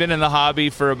 I've been in the hobby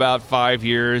for about 5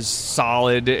 years,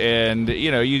 solid, and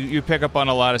you pick up on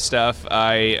a lot of stuff.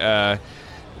 Kind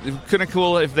of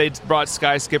cool if they brought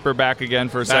Sky Skipper back again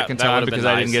for a second time because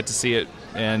I didn't get to see it,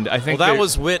 and I think that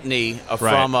was Whitney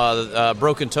from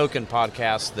Broken Token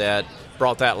podcast that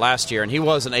brought that last year, and he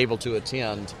wasn't able to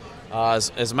attend.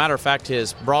 As a matter of fact,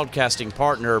 his broadcasting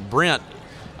partner Brent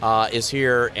is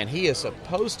here, and he is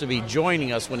supposed to be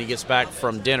joining us when he gets back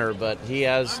from dinner, but he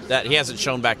hasn't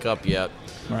shown back up yet.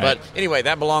 Right. But anyway,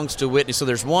 that belongs to Whitney. So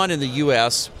there's one in the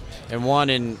U.S. and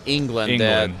one in England.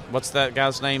 What's that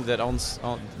guy's name that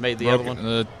made the other one?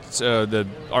 The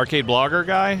arcade blogger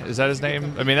guy. Is that his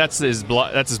name? I mean, that's his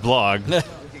blog.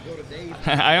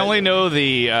 I only know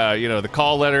the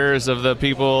call letters of the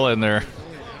people and their.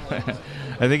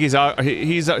 I think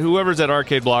he's whoever's at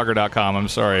arcadeblogger.com. I'm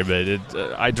sorry, but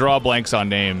I draw blanks on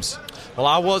names. Well,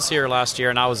 I was here last year,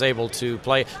 and I was able to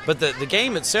play. But the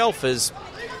game itself has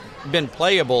been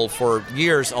playable for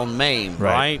years on MAME,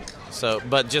 right? So,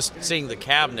 but just seeing the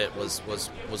cabinet was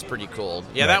pretty cool.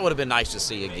 Yeah, that would have been nice to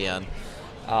see again.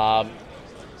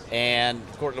 And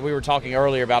of course, we were talking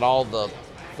earlier about all the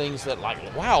things that,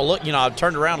 wow, look, I've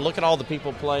turned around, look at all the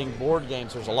people playing board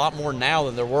games. There's a lot more now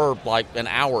than there were like an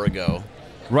hour ago.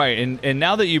 Right, and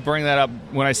now that you bring that up,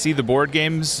 when I see the board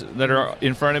games that are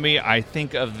in front of me, I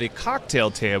think of the cocktail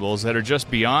tables that are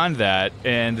just beyond that,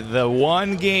 and the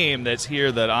one game that's here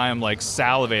that I am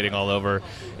salivating all over,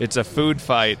 it's a Food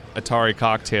Fight Atari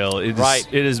cocktail. It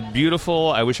is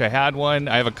beautiful. I wish I had one.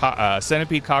 I have a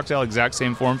Centipede cocktail, exact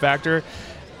same form factor,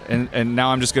 and now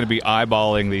I'm just going to be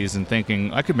eyeballing these and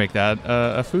thinking I could make that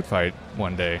a Food Fight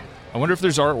one day. I wonder if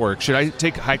there's artwork. Should I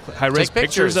take high-res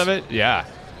pictures of it? Yeah.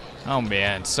 Oh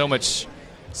man, so much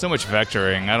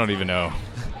vectoring. I don't even know.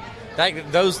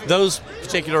 Those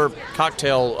particular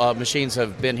cocktail machines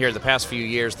have been here the past few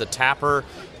years. The Tapper,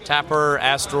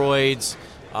 Asteroids,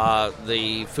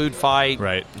 the Food Fight,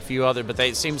 right? A few other, but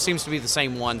they seems to be the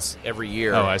same ones every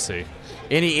year. Oh, I see.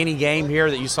 Any game here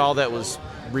that you saw that was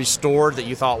restored that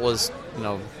you thought was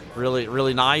really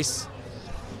really nice?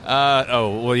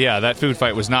 That Food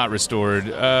Fight was not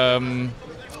restored.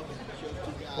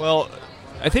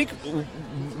 I think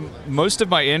most of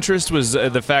my interest was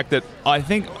the fact that I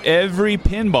think every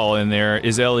pinball in there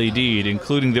is LED'd,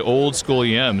 including the old school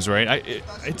EMs, right?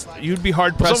 You'd be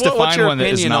hard-pressed to find one that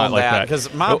is not like that.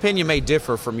 Because my opinion may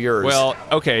differ from yours. Well,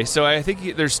 okay, so I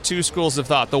think there's two schools of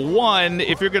thought. The one,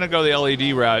 if you're going to go the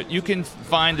LED route, you can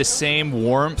find the same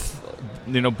warmth,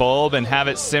 bulb and have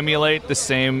it simulate the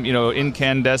same,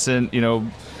 incandescent,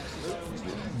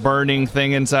 burning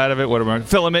thing inside of it,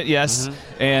 filament, yes,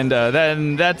 and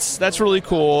then that's really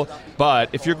cool. But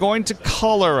if you're going to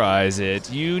colorize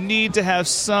it, you need to have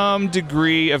some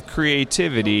degree of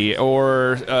creativity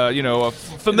or a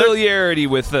familiarity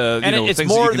with and it's things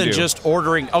more that you can than do. Just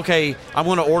ordering. Okay, I'm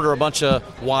going to order a bunch of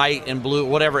white and blue,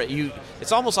 whatever.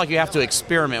 It's almost like you have to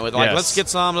experiment with. Let's get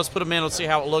some, let's put them in, let's see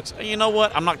how it looks. You know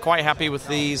what? I'm not quite happy with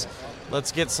these.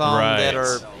 Let's get some that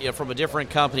are from a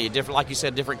different company, like you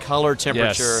said, different color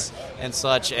temperature and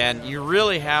such. And you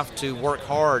really have to work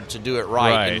hard to do it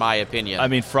right, in my opinion. I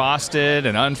mean, frosted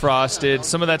and unfrosted,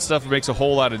 some of that stuff makes a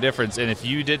whole lot of difference. And if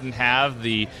you didn't have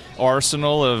the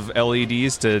arsenal of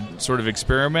LEDs to sort of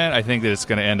experiment, I think that it's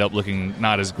going to end up looking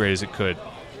not as great as it could.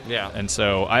 Yeah. And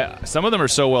so some of them are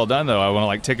so well done, though, I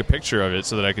want to take a picture of it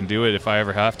so that I can do it if I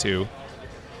ever have to.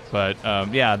 But,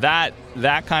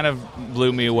 that kind of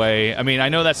blew me away. I mean, I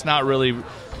know that's not really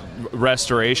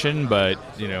restoration, but,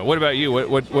 what about you?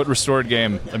 What restored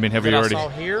game? I mean, have you already... I saw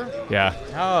here? Yeah.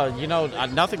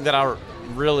 Nothing that I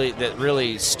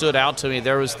really stood out to me.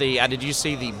 There was did you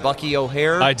see the Bucky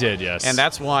O'Hare? I did, yes. And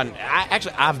that's one.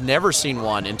 I've never seen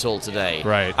one until today.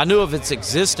 Right. I knew of its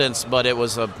existence, but it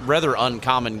was a rather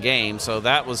uncommon game. So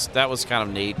that was kind of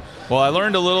neat. Well, I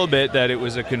learned a little bit that it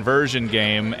was a conversion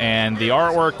game, and the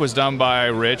artwork was done by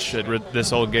Rich at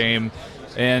this old game,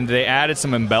 and they added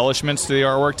some embellishments to the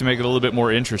artwork to make it a little bit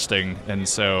more interesting. And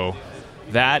so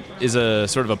that is a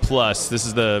sort of a plus. This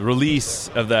is the release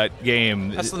of that game.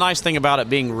 That's the nice thing about it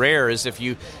being rare is if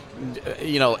you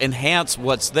enhance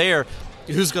what's there,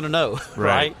 who's going to know,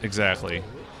 right? Exactly.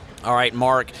 All right,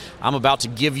 Mark, I'm about to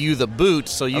give you the boot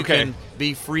so you Okay. can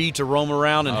be free to roam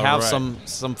around and All have right.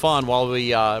 some fun while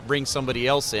we bring somebody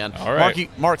else in. All right.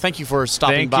 Mark, thank you for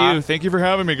stopping by. Thank you for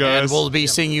having me, guys. And we'll be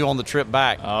seeing you on the trip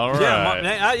back. All right.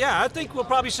 I think we'll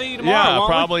probably see you tomorrow. Yeah, won't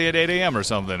we? probably at 8 a.m. or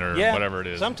something, or whatever it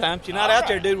is. Sometimes. You're not out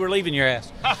there, dude. We're leaving your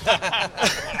ass.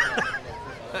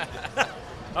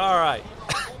 All right.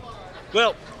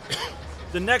 Well,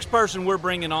 the next person we're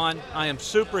bringing on, I am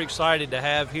super excited to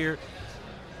have here.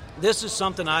 This is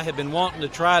something I have been wanting to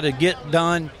try to get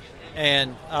done,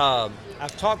 and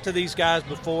I've talked to these guys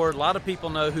before. A lot of people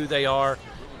know who they are.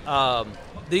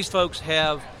 These folks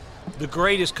have the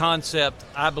greatest concept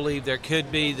I believe there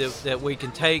could be that we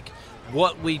can take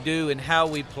what we do and how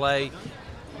we play,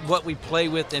 what we play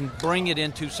with, and bring it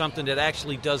into something that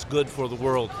actually does good for the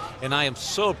world. And I am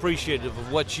so appreciative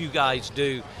of what you guys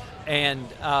do. And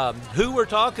who we're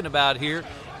talking about here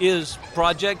is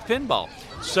Project Pinball.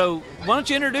 So why don't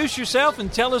you introduce yourself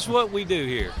and tell us what we do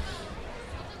here?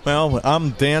 Well,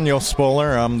 I'm Daniel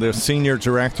Spoler. I'm the senior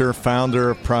director,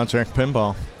 founder of Project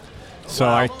Pinball. So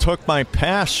Wow. I took my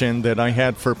passion that I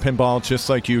had for pinball, just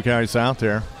like you guys out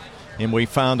there, and we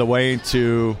found a way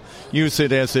to use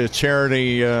it as a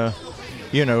charity,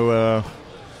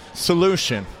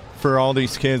 solution for all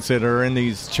these kids that are in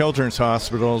these children's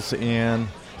hospitals and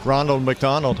Ronald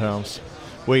McDonald homes.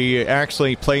 We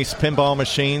actually place pinball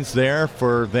machines there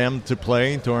for them to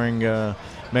play during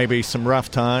maybe some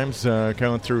rough times,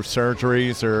 going through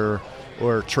surgeries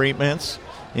or treatments.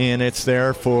 And it's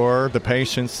there for the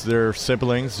patients, their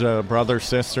siblings, brothers,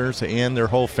 sisters, and their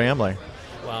whole family.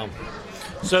 Wow.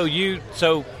 So you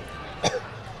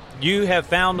have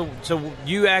found, so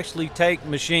you actually take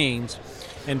machines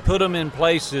and put them in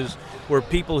places where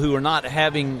people who are not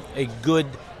having a good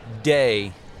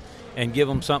day and give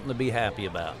them something to be happy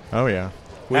about. Oh yeah,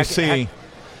 we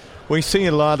see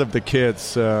a lot of the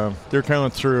kids. They're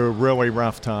going through really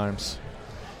rough times.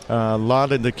 A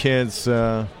lot of the kids,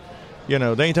 they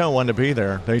don't want to be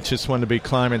there. They just want to be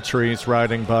climbing trees,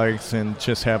 riding bikes, and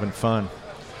just having fun.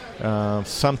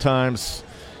 Sometimes,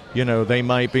 they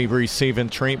might be receiving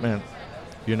treatment.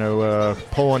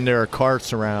 Pulling their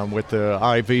carts around with the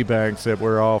IV bags that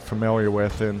we're all familiar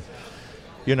with, and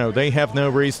they have no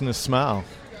reason to smile.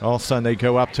 All of a sudden, they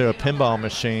go up to a pinball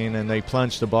machine and they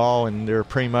plunge the ball, and they're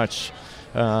pretty much,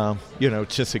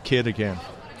 just a kid again.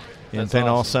 And That's then all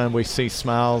of a awesome. sudden, we see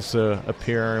smiles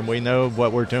appear, and we know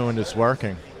what we're doing is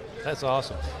working. That's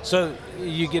awesome. So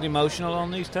you get emotional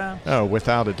on these times? Oh,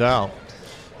 without a doubt.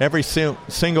 Every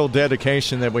single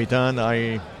dedication that we've done,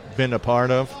 I've been a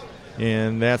part of,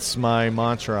 and that's my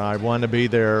mantra. I want to be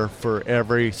there for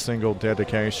every single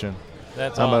dedication.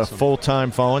 That's I'm awesome. a full-time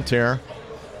volunteer.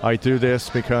 I do this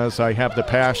because I have the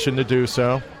passion to do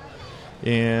so,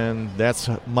 and that's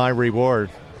my reward,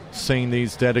 seeing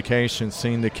these dedications,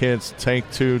 seeing the kids take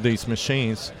to these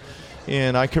machines,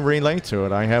 and I can relate to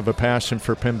it. I have a passion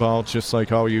for pinball just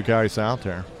like all you guys out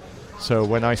there. So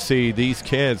when I see these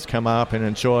kids come up and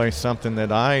enjoy something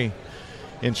that I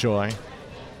enjoy,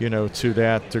 to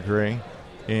that degree,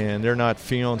 and they're not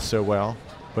feeling so well,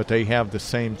 but they have the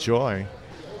same joy,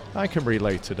 I can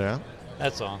relate to that.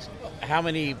 That's awesome. How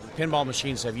many pinball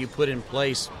machines have you put in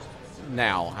place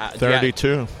now?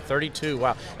 32. 32,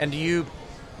 wow. And do you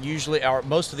usually, are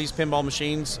most of these pinball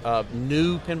machines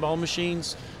new pinball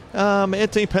machines?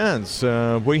 It depends.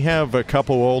 We have a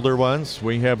couple older ones.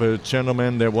 We have a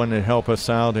gentleman that wanted to help us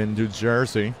out in New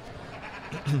Jersey,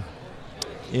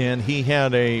 and he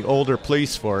had a older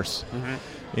police force,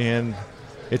 and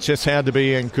it just had to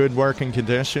be in good working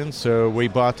condition. So we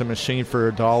bought the machine for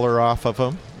 $1 off of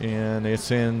him, and it's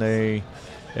in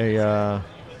a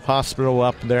hospital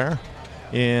up there.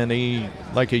 And he,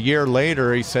 like a year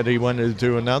later, he said he wanted to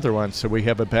do another one. So we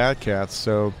have a Bad Cat.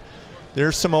 So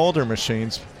there's some older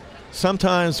machines.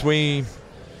 Sometimes we,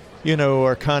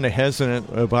 are kind of hesitant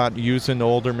about using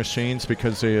older machines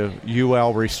because of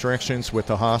UL restrictions with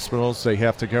the hospitals. They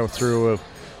have to go through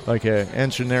an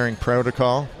engineering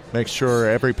protocol, make sure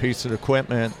every piece of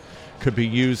equipment could be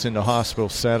used in the hospital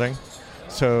setting.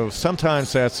 So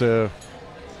sometimes that's a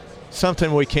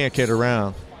something we can't get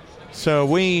around. So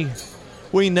we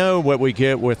know what we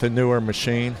get with a newer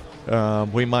machine.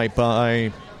 We might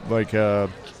buy like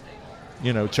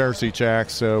Jersey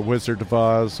Jack's Wizard of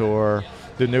Oz or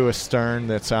the newest Stern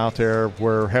that's out there.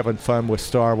 We're having fun with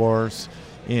Star Wars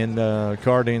in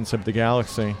Guardians of the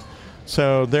Galaxy.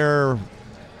 So they're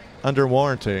under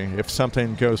warranty. If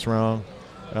something goes wrong,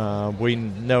 we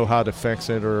know how to fix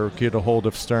it or get a hold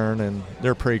of Stern, and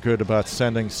they're pretty good about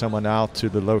sending someone out to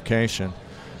the location.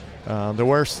 The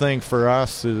worst thing for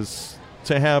us is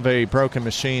to have a broken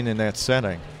machine in that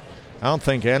setting. I don't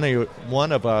think any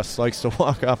one of us likes to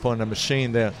walk up on a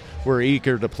machine that we're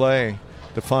eager to play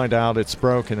to find out it's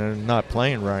broken and not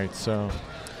playing right. So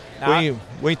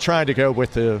we try to go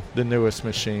with the newest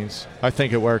machines. I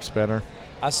think it works better.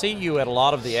 I see you at a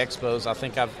lot of the expos. I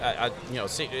think I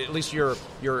see at least your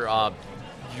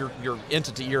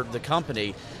entity, the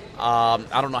company.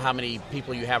 I don't know how many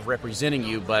people you have representing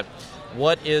you, but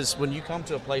when you come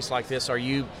to a place like this, are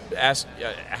you asked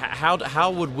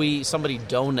how would somebody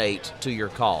donate to your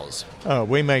cause?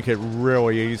 We make it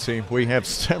really easy. We have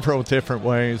several different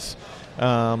ways.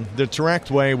 The direct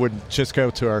way would just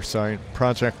go to our site,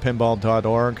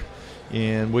 projectpinball.org,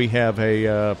 and we have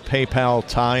a PayPal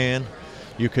tie-in.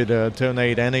 You could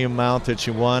donate any amount that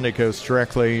you want. It goes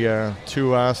directly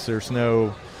to us. There's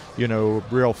no,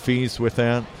 real fees with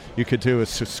that. You could do a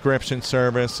subscription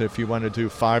service if you want to do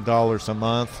 $5 a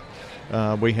month.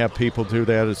 We have people do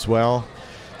that as well.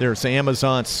 There's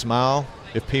Amazon Smile.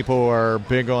 If people are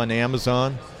big on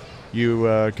Amazon,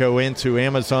 you go into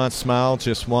Amazon Smile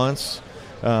just once,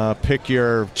 pick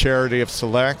your charity of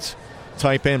select,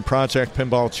 type in Project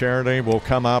Pinball Charity, will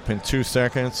come up in 2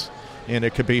 seconds, and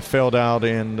it could be filled out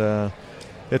in,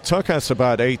 it took us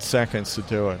about 8 seconds to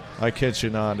do it. I kid you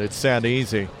not, it's that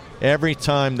easy. Every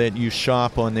time that you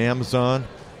shop on Amazon,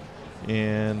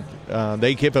 and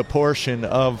they give a portion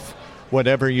of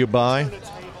whatever you buy,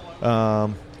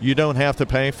 you don't have to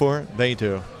pay for it. They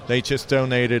do. They just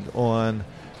donate it on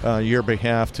your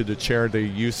behalf to the charity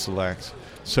you select.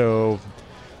 So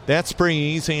that's pretty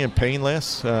easy and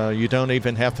painless. You don't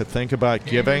even have to think about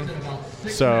giving.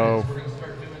 So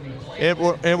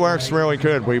it works really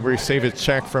good. We receive a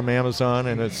check from Amazon,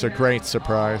 and it's a great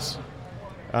surprise.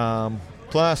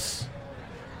 Plus,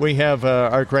 we have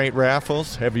our great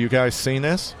raffles. Have you guys seen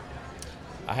this?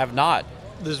 I have not.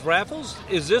 There's raffles?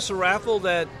 Is this a raffle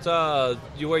that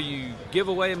where you give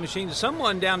away a machine?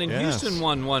 Someone down in Houston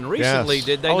won one recently,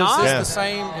 did they not? Is this the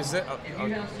same? Is it?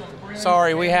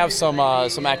 Sorry, we have some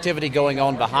activity going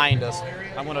on behind us.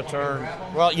 I'm going to turn.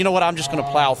 Well, you know what? I'm just going to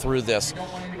plow through this.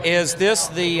 Is this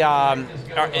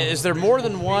is there more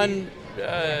than one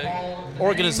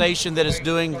organization that is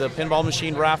doing the pinball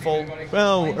machine raffle?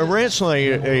 Well,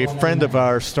 originally a friend of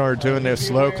ours started doing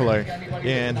this locally,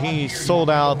 and he sold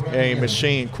out a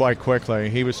machine quite quickly.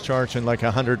 He was charging like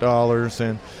 $100,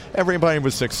 and everybody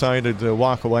was excited to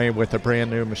walk away with a brand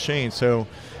new machine. So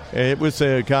it was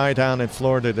a guy down in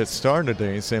Florida that started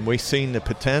these, and we seen the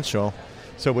potential.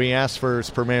 So we asked for his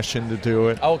permission to do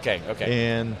it. Okay.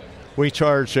 And we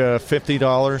charge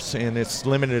 $50, and it's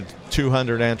limited to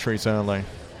 200 entries only.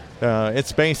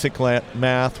 It's basic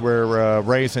math. We're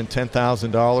raising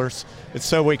 $10,000. It's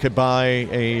so we could buy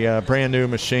a brand new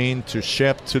machine to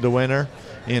ship to the winner,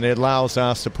 and it allows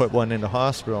us to put one in the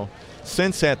hospital.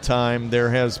 Since that time, there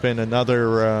has been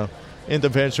another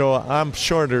individual. I'm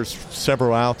sure there's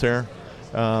several out there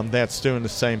that's doing the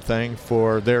same thing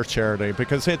for their charity,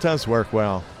 because it does work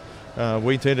well.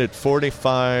 We did it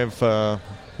 45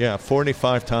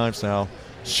 times now.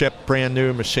 Ship brand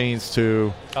new machines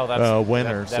to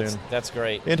winners. That's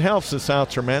great. It helps us out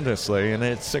tremendously, and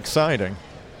it's exciting.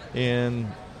 And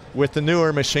with the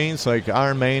newer machines, like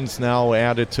Iron Main's now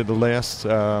added to the list,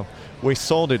 we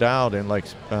sold it out in like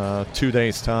 2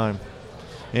 days' time.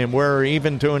 And we're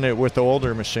even doing it with the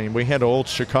older machine. We had an old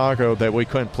Chicago that we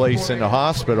couldn't place in the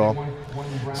hospital,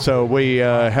 so we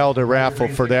held a raffle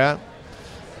for that.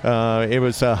 It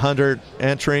was 100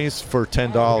 entries for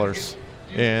 $10,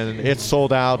 and it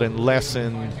sold out in less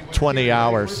than 20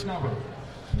 hours.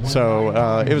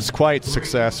 So it was quite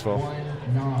successful.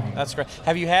 That's great.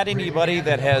 Have you had anybody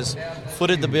that has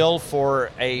footed the bill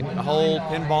for a whole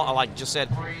pinball? Like just said,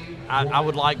 I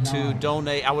would like to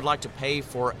donate. I would like to pay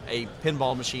for a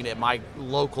pinball machine at my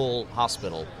local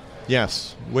hospital.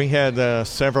 Yes, we had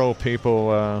several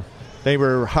people. They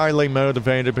were highly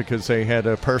motivated because they had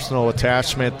a personal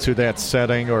attachment to that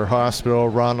setting or hospital,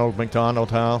 Ronald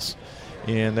McDonald House,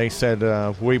 and they said,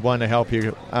 we want to help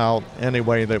you out any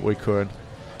way that we could.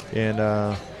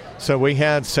 And so we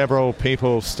had several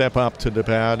people step up to the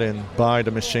bat and buy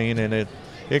the machine, and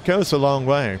it goes a long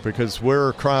way because we're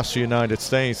across the United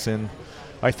States, and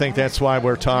I think that's why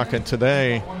we're talking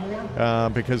today,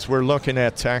 because we're looking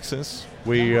at Texas.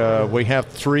 We have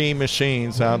 3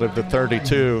 machines out of the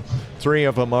 32. 3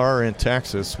 of them are in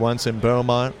Texas. One's in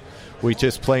Beaumont. We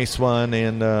just placed one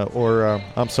in,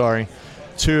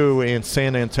 2 in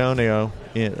San Antonio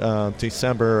in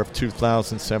December of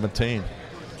 2017.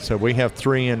 So we have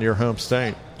 3 in your home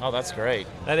state. Oh, that's great.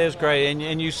 That is great.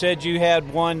 And you said you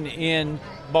had one in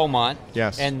Beaumont.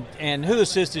 Yes. And who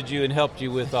assisted you and helped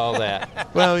you with all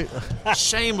that? Well,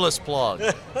 Shameless plug.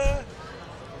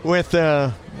 with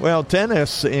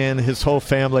Dennis and his whole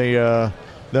family, the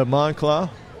Monclaw.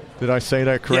 Did I say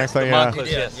that correctly? Yes, the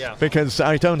Monclaws, yes. Because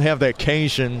I don't have that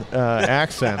Cajun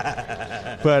accent.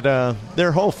 But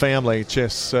their whole family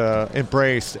just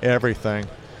embraced everything.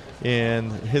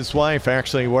 And his wife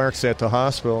actually works at the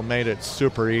hospital, made it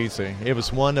super easy. It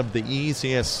was one of the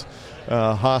easiest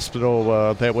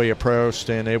hospital that we approached,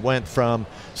 and it went from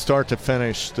start to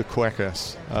finish the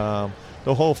quickest.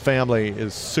 The whole family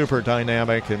is super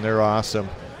dynamic, and they're awesome.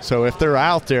 So if they're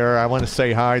out there, I want to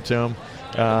say hi to them.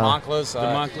 The Monclaws.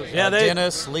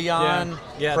 Dennis, Leon,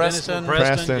 Preston.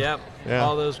 Yep. Yeah.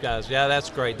 All those guys. Yeah, that's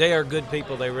great. They are good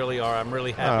people. They really are. I'm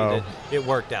really happy that it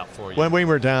worked out for you. When we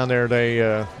were down there,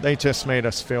 they just made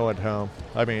us feel at home.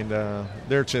 I mean,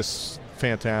 they're just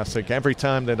fantastic. Every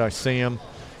time that I see them,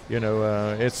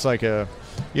 it's like a,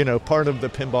 part of the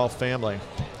pinball family.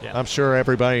 Yeah. I'm sure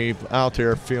everybody out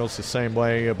there feels the same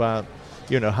way about,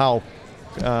 how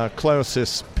close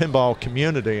this pinball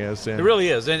community is. And, it really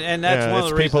is, and that's one of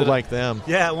the reasons. People like them.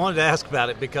 Yeah, I wanted to ask about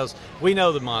it because we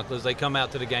know the Monclaws. They come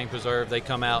out to the Game Preserve. They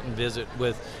come out and visit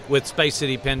with Space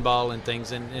City Pinball and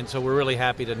things, and so we're really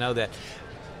happy to know that.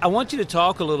 I want you to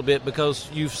talk a little bit because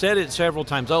you've said it several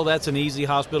times. Oh, that's an easy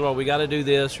hospital, or we got to do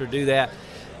this or do that.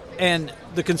 And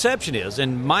the conception is,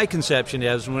 and my conception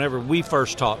is, whenever we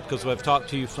first talked, because I've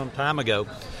talked to you some time ago,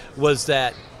 was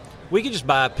that we could just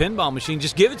buy a pinball machine,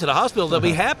 just give it to the hospital. They'll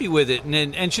be happy with it,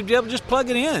 and should be able to just plug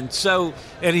it in. So,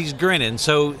 and he's grinning.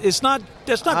 So that's not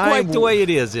quite the way it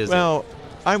is it? Well,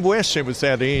 I wish it was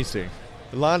that easy.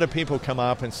 A lot of people come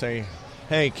up and say,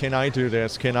 "Hey, can I do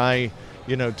this? Can I,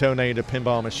 donate a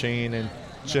pinball machine and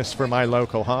just for my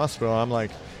local hospital?" I'm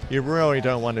like, you really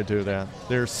don't want to do that.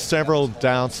 There's several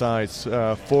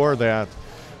downsides for that.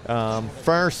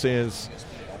 First is,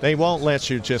 they won't let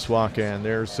you just walk in.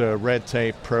 There's a red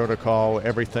tape protocol,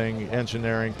 everything,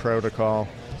 engineering protocol,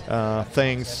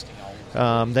 things.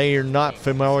 They are not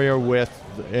familiar with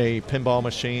a pinball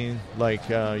machine like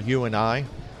you and I,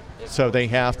 so they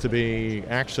have to be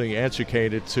actually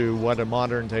educated to what a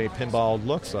modern-day pinball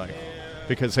looks like,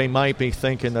 because they might be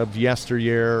thinking of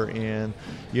yesteryear and,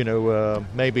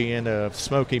 maybe in a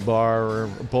smoky bar or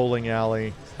a bowling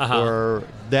alley, or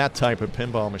that type of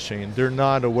pinball machine. They're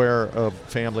not aware of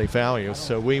family values,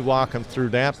 so we walk them through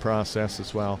that process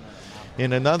as well.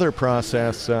 In another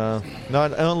process,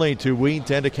 not only do we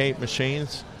dedicate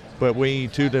machines, but we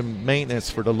do the maintenance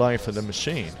for the life of the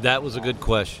machine. That was a good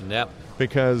question, yep.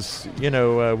 Because,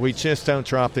 we just don't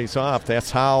drop these off.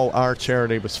 That's how our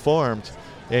charity was formed.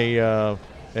 A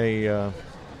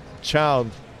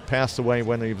child passed away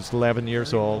when he was 11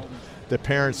 years old. The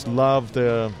parents loved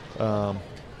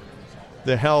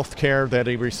the health care that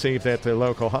he received at the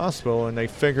local hospital, and they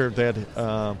figured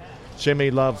that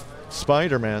Jimmy loved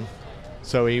Spider-Man,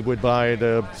 so he would buy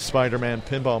the Spider-Man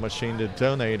pinball machine to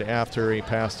donate after he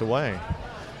passed away.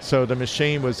 So the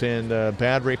machine was in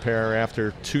bad repair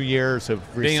after 2 years of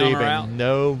receiving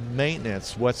no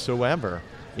maintenance whatsoever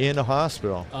in a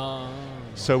hospital.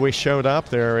 So we showed up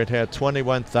there. It had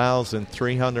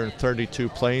 21,332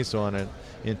 plays on it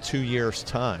in 2 years'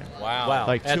 time. Wow.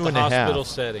 Like At 2 the and a half. hospital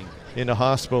setting. In a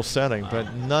hospital setting,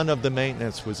 but none of the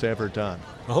maintenance was ever done.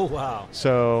 Oh, wow.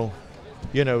 So,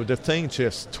 the thing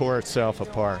just tore itself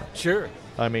apart. Sure.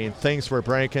 I mean, things were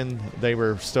breaking, they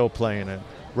were still playing it.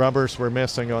 Rubbers were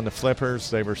missing on the flippers,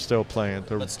 they were still playing.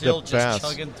 But still the just best.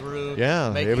 chugging through.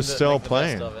 Yeah, it was still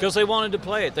playing. Because they wanted to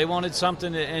play it. They wanted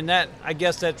something, and that, I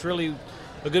guess that's really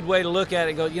a good way to look at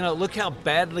it. Go, look how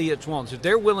badly it wants. If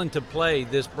they're willing to play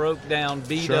this broke down,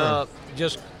 beat up,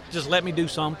 just let me do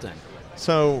something.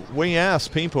 So we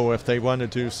ask people if they want to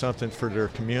do something for their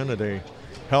community,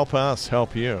 help us,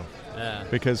 help you. Yeah.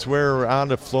 Because we're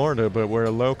out of Florida, but we're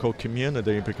a local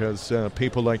community because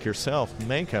people like yourself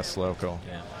make us local.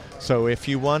 Yeah. So if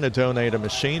you want to donate a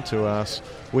machine to us,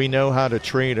 we know how to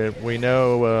treat it. We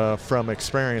know from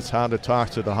experience how to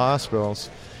talk to the hospitals.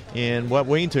 And what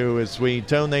we do is we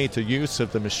donate the use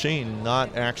of the machine,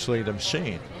 not actually the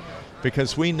machine.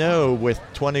 Because we know with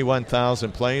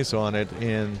 21,000 plays on it,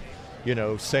 and,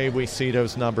 say we see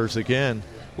those numbers again,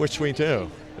 which we do.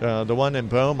 The one in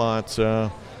Beaumont,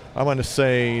 I want to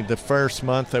say the first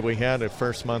month that we had it,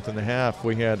 first month and a half,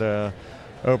 we had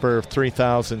over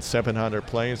 3,700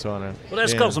 plays on it. Well,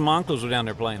 that's because some uncles were down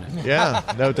there playing it. Yeah,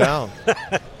 no doubt.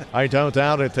 I don't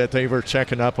doubt it that they were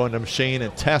checking up on the machine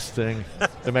and testing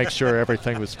to make sure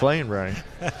everything was playing right.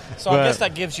 So I guess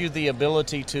that gives you the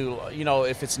ability to,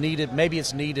 if it's needed, maybe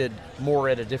it's needed more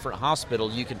at a different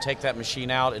hospital, you can take that machine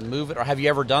out and move it, or have you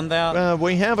ever done that?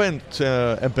 We haven't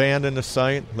abandoned the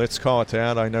site, let's call it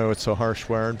that. I know it's a harsh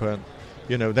word, but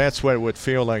that's what it would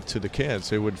feel like to the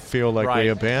kids. It would feel like we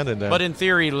abandoned them. But in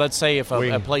theory, let's say if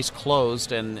a place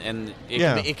closed and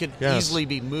it could easily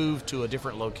be moved to a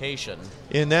different location.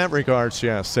 In that regards,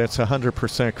 yes, that's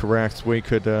 100% correct. We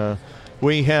could,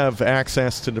 we have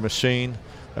access to the machine.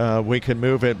 We could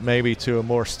move it maybe to a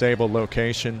more stable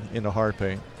location in a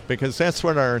heartbeat, because that's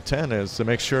what our intent is, to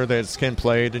make sure that it's skin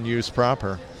played and used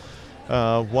proper.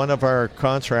 One of our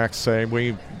contracts say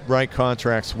we write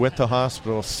contracts with the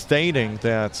hospital stating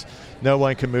that no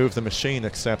one can move the machine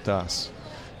except us,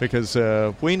 because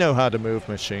we know how to move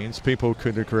machines. People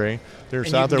could agree.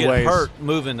 There's other ways. And you can get hurt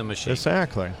moving the machine.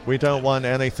 Exactly. We don't want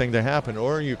anything to happen,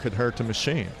 or you could hurt the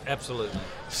machine. Absolutely.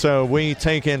 So we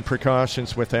take in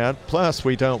precautions with that. Plus,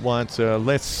 we don't want,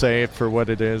 let's say it for what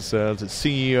it is, the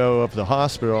CEO of the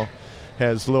hospital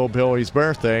has little Billy's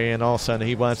birthday, and all of a sudden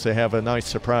he wants to have a nice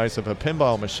surprise of a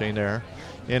pinball machine there,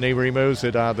 and he removes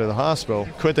it out of the hospital.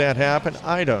 Could that happen?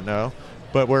 I don't know,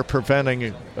 but we're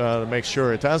preventing to make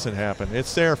sure it doesn't happen.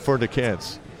 It's there for the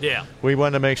kids. Yeah. We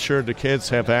want to make sure the kids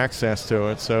have access to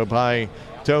it, so by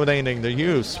donating the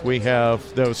use, we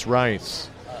have those rights.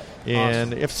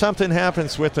 And if something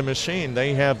happens with the machine,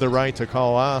 they have the right to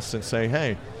call us and say,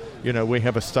 hey, we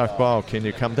have a stuck ball. Can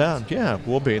you come down? Yeah,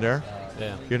 we'll be there.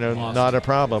 Yeah. Not a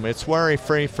problem. It's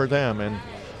worry-free for them, and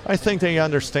I think they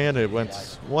understand it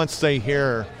once they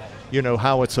hear,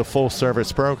 how it's a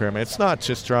full-service program. It's not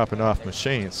just dropping off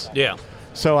machines. Yeah.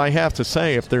 So I have to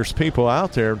say, if there's people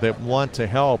out there that want to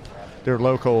help their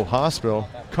local hospital,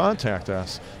 contact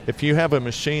us. If you have a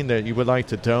machine that you would like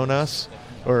to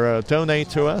donate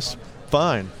to us,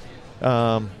 fine.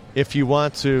 If you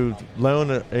want to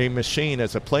loan a machine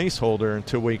as a placeholder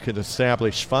until we could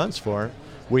establish funds for it,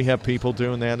 we have people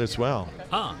doing that as well.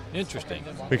 Interesting.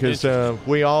 Because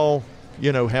we all,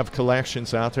 have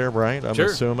collections out there, right? I'm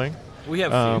assuming. We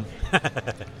have a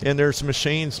few. And there's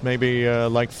machines maybe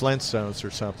like Flintstones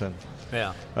or something.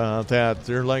 Yeah. That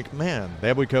they're like, man,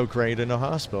 that would go great in a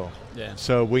hospital. Yeah.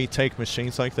 So we take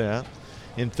machines like that,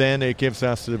 and then it gives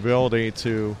us the ability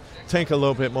to take a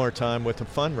little bit more time with the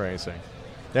fundraising.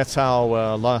 That's how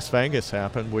Las Vegas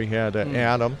happened. We had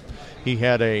Adam. He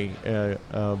had a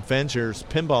Avengers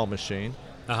pinball machine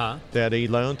that he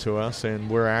loaned to us, and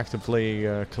we're actively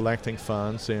collecting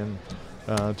funds and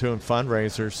doing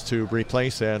fundraisers to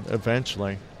replace that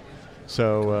eventually.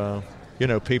 So,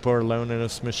 people are loaning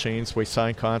us machines. We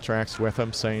sign contracts with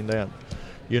them saying that,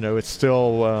 it's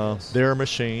still their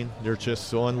machine. They're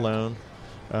just on loan.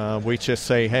 We just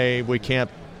say, hey, we can't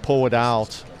pull it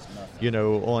out,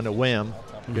 on a whim.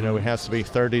 It has to be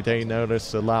 30-day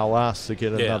notice to allow us to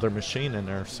get another machine in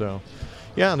there. So,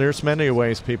 there's many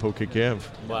ways people could give.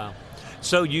 Wow.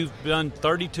 So you've done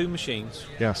 32 machines.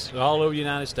 Yes. All over the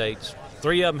United States.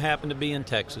 3 of them happen to be in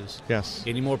Texas. Yes.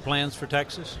 Any more plans for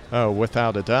Texas? Oh,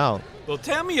 without a doubt. Well,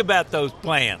 tell me about those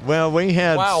plans. Well, we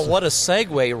had... Wow, what a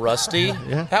segue, Rusty.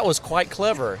 Yeah. That was quite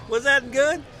clever. Was that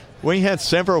good? We had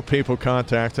several people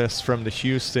contact us from the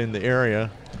Houston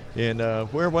area. And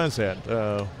where was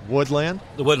that? Woodland?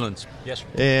 The Woodlands. Yes, sir.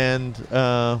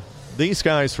 And these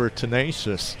guys were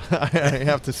tenacious. I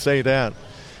have to say that.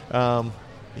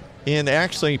 And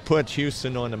actually put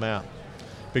Houston on the map.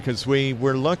 Because we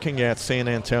were looking at San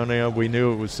Antonio. We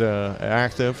knew it was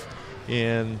active.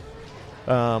 And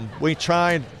we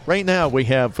tried. Right now we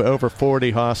have over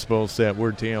 40 hospitals that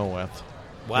we're dealing with.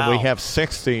 Wow. And we have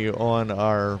 60 on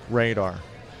our radar.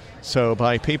 So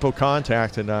by people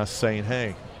contacting us saying,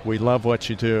 hey, we love what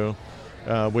you do.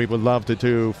 We would love to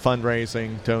do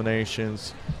fundraising,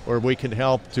 donations, or we can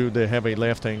help do the heavy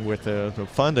lifting with the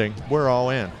funding. We're all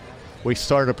in. We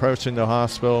start approaching the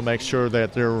hospital, make sure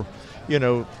that they're,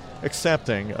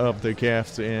 accepting of the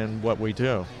gift and what we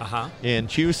do. And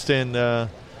Houston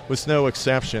was no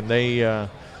exception.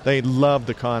 They love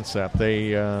the concept.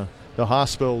 The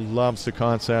hospital loves the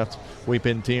concept. We've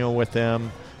been dealing with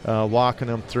them, walking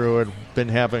them through it, been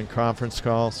having conference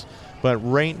calls. But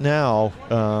right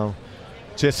now,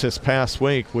 just this past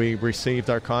week, we received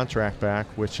our contract back,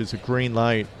 which is a green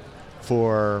light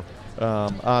for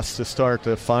us to start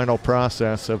the final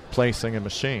process of placing a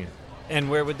machine. And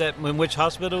where would that? In which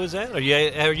hospital is that? Are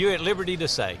you at liberty to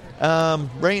say?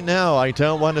 Right now, I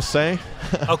don't want to say.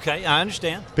 Okay, I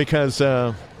understand. Because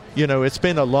it's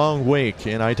been a long week,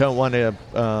 and I don't want to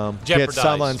get Jeopardize.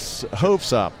 someone's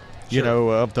hopes up,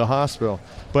 Sure. of the hospital.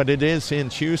 But it is in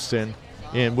Houston,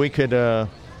 and we could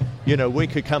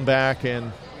come back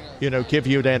and give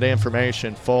you that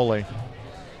information fully.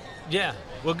 Yeah.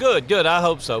 Well, good. I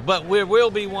hope so. But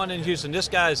we'll be one in Houston. This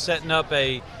guy is setting up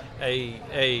a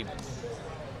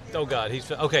oh God, he's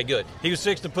okay. Good. He was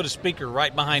fixing to put a speaker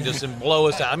right behind us and blow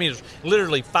us out. I mean, it was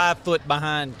literally 5 foot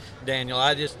behind Daniel.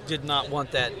 I just did not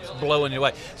want that blowing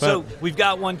away. So we've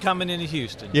got one coming into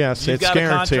Houston. Yes, You've it's got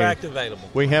guaranteed. a contract available.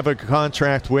 We have a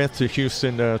contract with the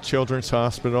Houston Children's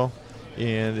Hospital,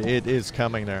 and it is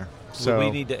coming there. So we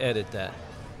need to edit that.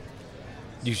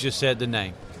 You just said the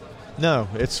name. No,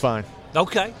 it's fine.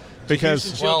 Okay. Because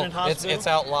Houston Children's Hospital? it's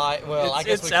out live. Well, I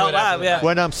guess it's we out could after live, the yeah. fact.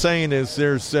 what I'm saying is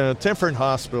there's different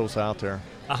hospitals out there.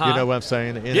 Uh-huh. You know what I'm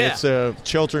saying? And Yeah. it's a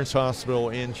children's hospital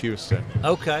in Houston.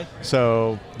 Okay.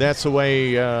 So that's the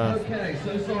way Okay,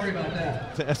 so sorry about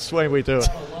that. that's the way we do it.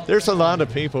 There's a lot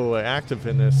of people active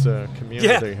in this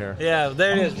community here. Yeah,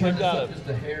 there it is. We've got Just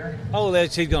the hair.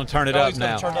 he's going to turn it Oh, up he's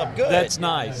gonna now. turn it up. Good. That's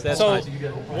nice. That's So nice.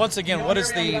 once again,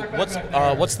 what's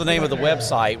the name of the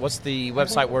website? What's the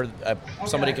website where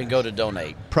somebody can go to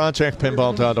donate?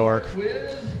 ProjectPinball.org.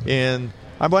 And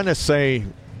I want to say,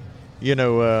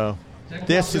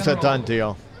 this is a done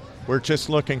deal. We're just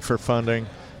looking for funding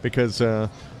because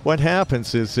what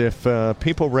happens is if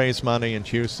people raise money in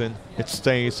Houston, it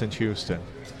stays in Houston.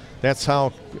 That's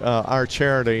how our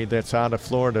charity that's out of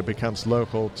Florida becomes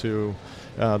local to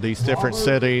these different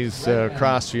cities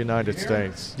across the United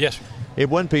States. Yes, sir. It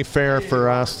wouldn't be fair for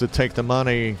us to take the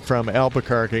money from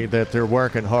Albuquerque that they're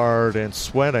working hard and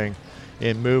sweating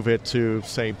and move it to,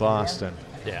 say, Boston.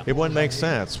 Yeah. It wouldn't make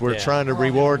sense. We're Yeah. trying to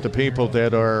reward the people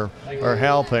that are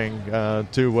helping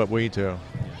do what we do.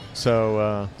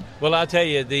 So, Well, I'll tell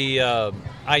you,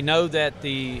 I know that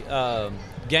the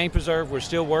game preserve, we're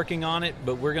still working on it,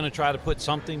 but we're going to try to put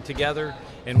something together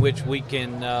in which we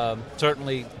can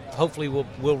certainly, hopefully,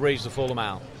 we'll raise the full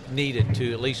amount needed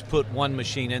to at least put one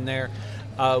machine in there.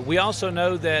 We also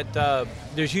know that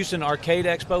there's Houston Arcade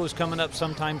Expo is coming up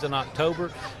sometimes in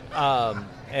October.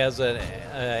 As an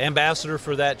ambassador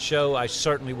for that show, I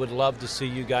certainly would love to see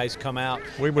you guys come out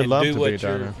We would and love do to what be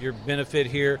down there. your benefit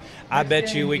here. I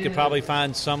bet you we could probably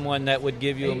find someone that would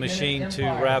give you a machine to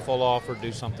raffle off or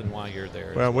do something while you're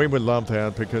there. well, we would love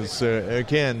that because,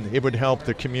 again, it would help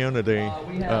the community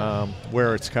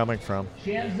where it's coming from.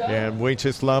 And we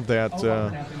just love that.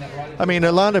 I mean,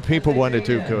 a lot of people want to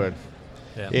do good.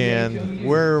 Yeah. And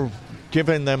we're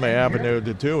giving them an avenue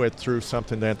to do it through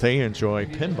something that they enjoy,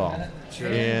 pinball.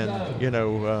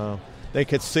 And, they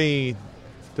could see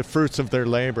the fruits of their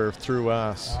labor through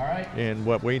us and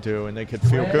what we do, and they could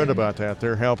feel good about that.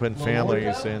 They're helping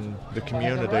families in the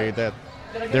community that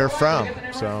they're from.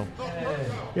 So,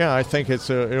 yeah, I think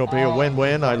it'll be a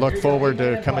win-win. I look forward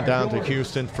to coming down to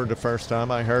Houston for the first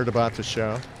time. I heard about the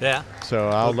show. Yeah. So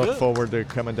I'll Well, look good. forward to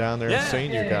coming down there and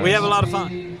seeing you guys. We have a lot of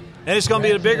fun. And it's going to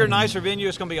be a bigger, nicer venue.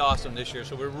 It's going to be awesome this year.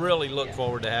 So we really look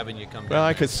forward to having you come down. Well,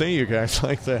 I could see you guys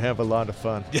like to have a lot of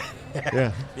fun.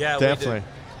 Yeah, Yeah, we definitely. do.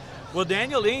 Well,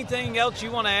 Daniel, anything else you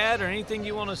want to add or anything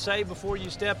you want to say before you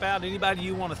step out? Anybody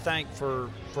you want to thank for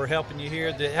helping you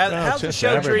here? How's the just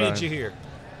show everybody. treated you here?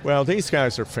 Well, these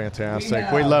guys are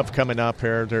fantastic. We love coming up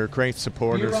here. They're great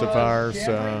supporters of ours.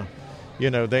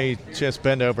 They just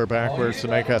bend over backwards to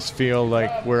make us feel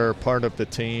like we're part of the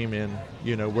team and,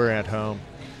 we're at home.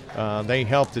 They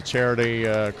help the charity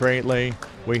greatly.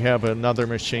 We have another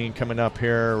machine coming up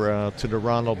here to the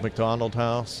Ronald McDonald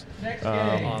House.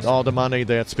 All the money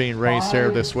that's being raised here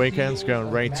this weekend is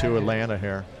going right to Atlanta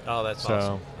here. Oh, that's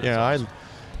So, awesome.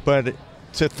 but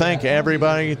to thank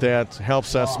everybody that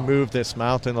helps us move this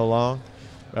mountain along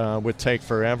would take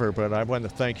forever. But I want to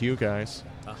thank you guys,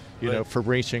 for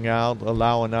reaching out,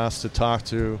 allowing us to talk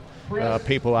to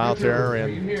people out there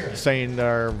and saying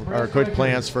our good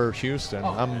plans for Houston.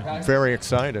 I'm very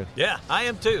excited. Yeah, I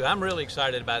am too. I'm really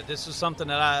excited about it. This is something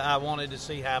that I wanted to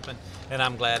see happen, and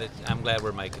I'm glad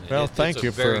we're making it. Well, It's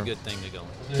a very good thing to go.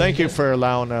 Thank you for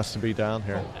allowing us to be down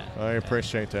here. I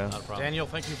appreciate that. Not a problem. Daniel,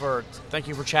 thank you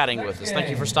for chatting with us. Thank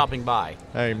you for stopping by.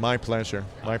 Hey, my pleasure.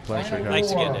 My pleasure, guys.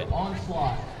 Thanks again, Daniel.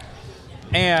 Onslaught.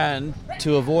 And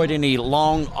to avoid any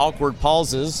long, awkward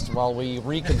pauses while we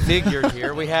reconfigured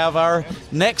here, we have our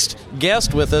next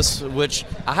guest with us, which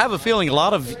I have a feeling a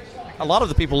lot of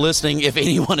the people listening, if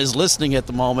anyone is listening at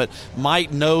the moment,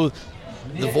 might know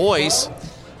the voice.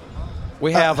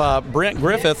 We have Brent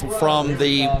Griffith from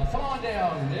the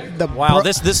Wow,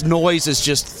 this noise is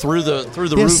just through the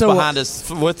roof behind us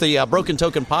with the Broken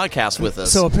Token podcast with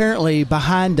us. So apparently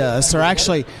behind us, or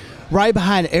actually right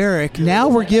behind Eric, now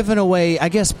we're giving away, I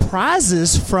guess,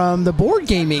 prizes from the board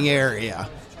gaming area.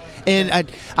 And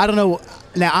I don't know.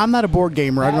 Now, I'm not a board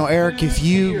gamer. I don't know, Eric, if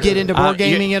you get into board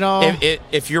gaming at all.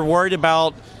 If you're worried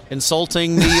about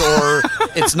insulting me or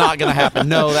it's not going to happen.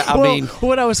 No, I mean.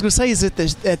 What I was going to say is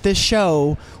that at this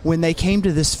show, when they came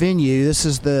to this venue, this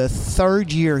is the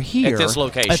third year here. At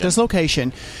this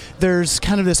location. There's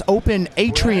kind of this open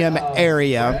atrium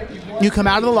area. You come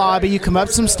out of the lobby, you come up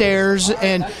some stairs,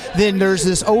 and then there's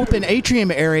this open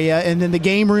atrium area, and then the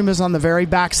game room is on the very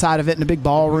back side of it in a big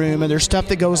ballroom, and there's stuff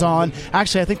that goes on.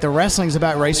 Actually, I think the wrestling's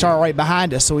about ready to start right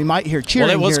behind us, so we might hear cheering.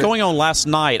 Well, it was going on last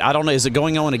night. I don't know. Is it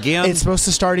going on again? It's supposed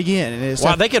to start again.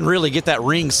 Wow, they can really get that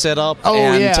ring set up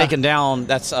and taken down.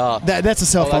 That's that's a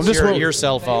cell phone. That's your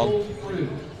cell phone.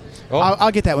 Oh.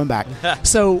 I'll get that one back.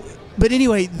 So, but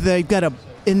anyway, they've got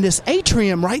in this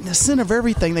atrium right in the center of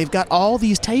everything, they've got all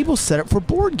these tables set up for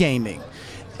board gaming.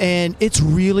 And it's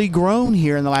really grown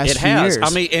here in the last few years.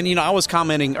 I mean, and I was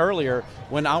commenting earlier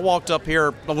when I walked up here,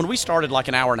 when we started like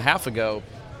an hour and a half ago,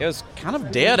 it was kind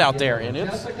of dead out there, and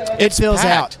it fills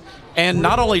packed. out. And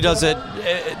not only is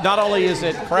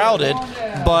it crowded,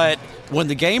 but when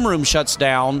the game room shuts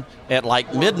down at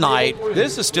like midnight,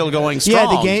 this is still going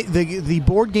strong. Yeah, the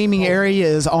board gaming area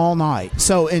is all night.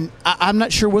 So, and I'm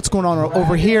not sure what's going on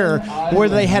over here,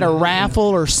 whether they had a raffle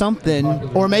or something,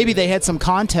 or maybe they had some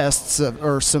contests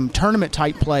or some tournament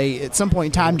type play at some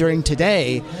point in time during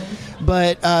today.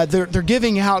 But they're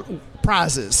giving out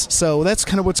prizes. So that's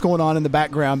kind of what's going on in the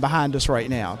background behind us right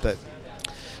now. But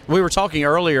we were talking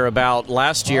earlier about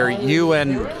last year. You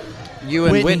and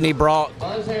Whitney brought.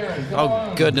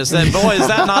 Oh goodness! Boy, is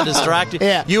that not distracting?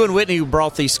 Yeah. You and Whitney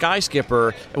brought the Sky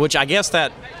Skipper, which I guess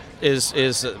that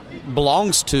is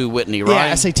belongs to Whitney, right?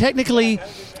 Yeah, I say technically,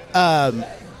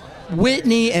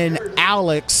 Whitney and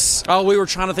Alex. Oh, we were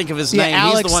trying to think of his name.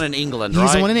 Alex, he's the one in England, right?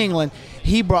 He's the one in England.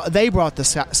 They brought the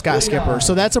Sky Skipper.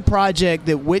 So that's a project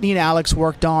that Whitney and Alex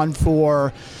worked on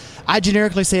for. I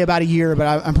generically say about a year,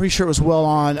 but I'm pretty sure it was well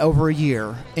on over a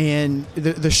year. And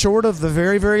the short of the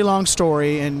very, very long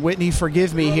story, and Whitney,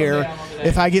 forgive me here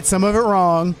if I get some of it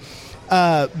wrong,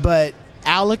 but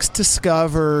Alex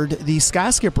discovered the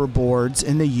Sky Skipper boards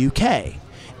in the UK.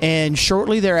 And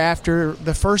shortly thereafter,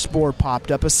 the first board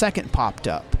popped up, a second popped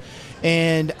up.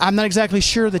 And I'm not exactly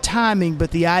sure the timing,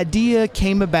 but the idea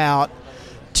came about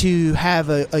to have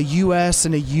a US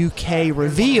and a UK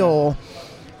reveal.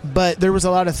 But there was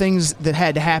a lot of things that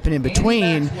had to happen in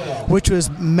between, which was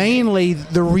mainly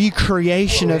the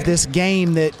recreation of this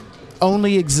game that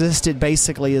only existed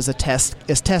basically as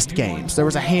test games. There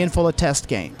was a handful of test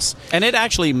games. And it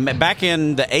actually, back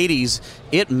in the 80s,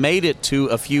 it made it to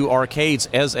a few arcades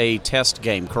as a test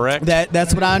game, correct?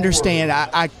 That's what I understand.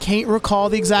 I can't recall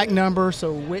the exact number,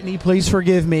 so Whitney, please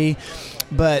forgive me.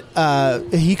 But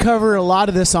he covered a lot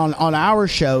of this on our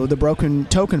show, the Broken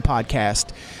Token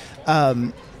podcast.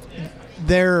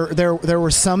 There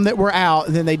were some that were out,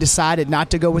 and then they decided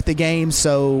not to go with the game.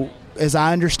 So, as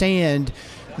I understand,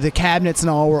 the cabinets and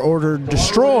all were ordered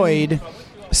destroyed,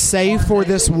 save for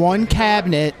this one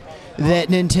cabinet that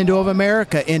Nintendo of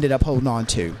America ended up holding on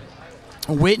to.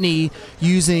 Whitney,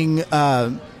 using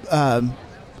I was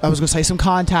going to say some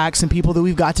contacts and people that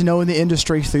we've got to know in the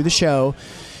industry through the show,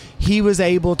 he was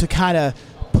able to kind of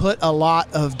put a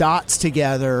lot of dots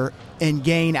together and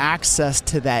gain access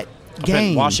to that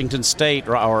game. Washington State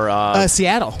or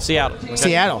Seattle. Okay.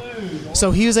 Seattle.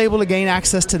 So he was able to gain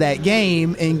access to that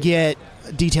game and get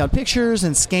detailed pictures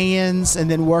and scans, and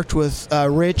then worked with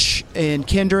Rich and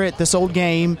Kendra at This Old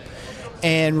Game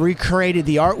and recreated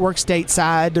the artwork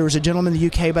stateside. There was a gentleman in the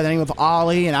UK by the name of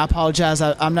Ollie, and I apologize,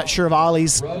 I'm not sure of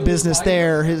Ollie's business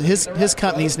there, his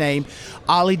company's name.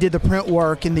 Ollie did the print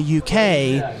work in the UK,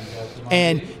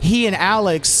 and he and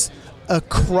Alex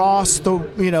across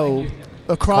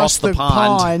the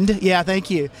pond. Yeah, thank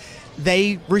you.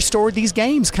 They restored these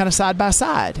games kind of side by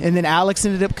side, and then Alex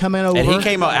ended up coming over. And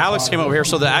Alex came over here,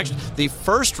 so the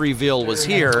first reveal was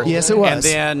here. Yes, it was.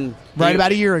 And then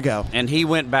about a year ago. And he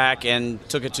went back and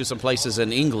took it to some places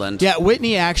in England. Yeah,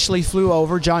 Whitney actually flew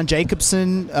over. John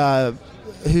Jacobson,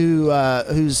 who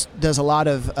does a lot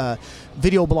of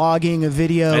video blogging,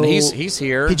 and he's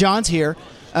here. John's here.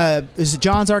 Is it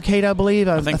John's Arcade, I believe?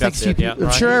 I think that's it. Yeah,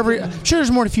 I'm sure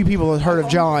there's more than a few people that have heard of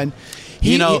John.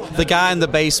 The guy in the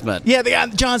basement. Yeah, the guy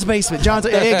in John's basement.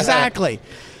 Exactly.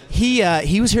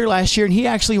 He was here last year, and he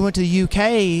actually went to the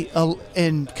UK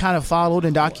and kind of followed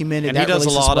and documented. And that he does a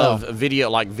release as lot well. of video,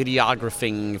 like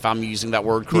videographing, if I'm using that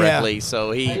word correctly. Yeah.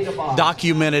 So he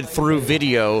documented through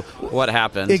video what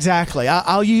happened. Exactly.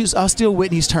 I'll steal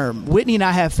Whitney's term. Whitney and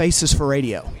I have faces for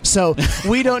radio, so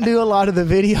we don't do a lot of the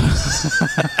video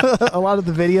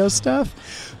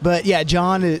stuff. But yeah,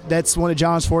 John, that's one of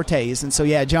John's fortes, and so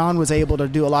yeah, John was able to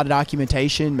do a lot of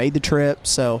documentation, made the trip.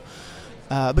 So,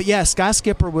 but yeah, Sky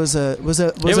Skipper was a it was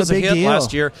a big hit deal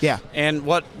last year. Yeah, and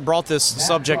what brought this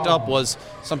subject up was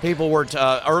some people were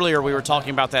earlier. We were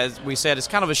talking about that. We said it's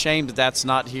kind of a shame that that's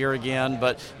not here again.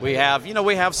 But we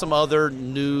have some other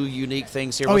new unique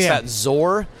things here. What's that?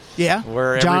 Zor. Yeah,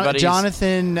 where everybody's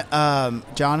Jonathan. I'm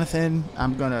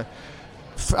gonna.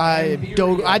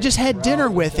 I just had dinner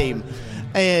with him.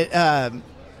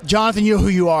 Jonathan, you know who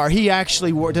you are. He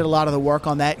actually did a lot of the work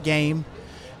on that game.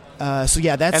 So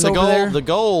yeah, that's and there. The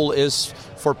goal is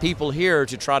for people here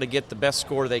to try to get the best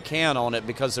score they can on it,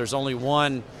 because there's only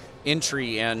one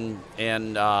entry and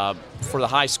for the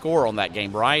high score on that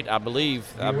game, right? I believe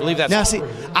that's. Now, see,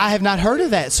 I have not heard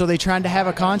of that. So they trying to have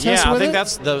a contest? Yeah, with I think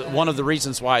it? that's one of the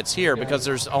reasons why it's here, because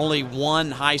there's only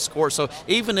one high score. So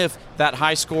even if that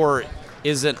high score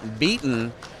isn't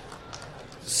beaten,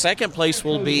 second place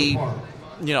will be,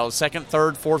 second,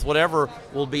 third, fourth, whatever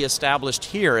will be established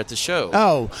here at the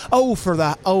show. For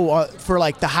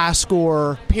like the high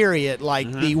score period,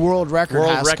 like the world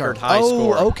record high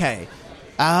score. Oh, okay.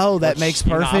 Oh, that makes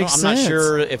perfect sense. I'm not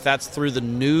sure if that's through the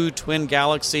new Twin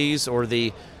Galaxies or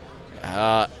the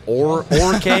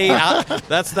Orcade.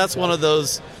 That's one of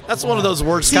those. That's one of those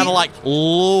words, kind of like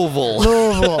Louisville.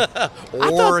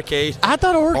 Orcade. I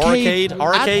thought arcade.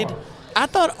 Arcade. I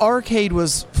thought arcade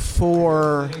was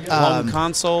for long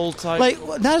console type. Like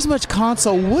not as much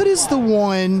console. What is the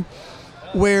one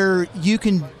where you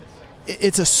can?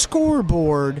 It's a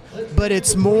scoreboard, but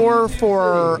it's more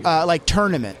for like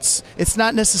tournaments. It's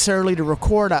not necessarily to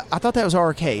record. I thought that was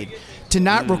arcade. To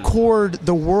not record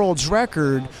the world's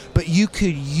record, but you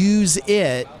could use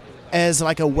it as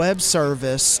like a web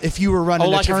service if you were running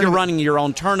a tournament. If you're running your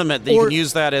own tournament, then you can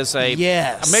use that as a...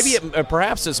 Yes. Maybe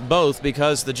perhaps it's both,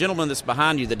 because the gentleman that's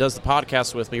behind you that does the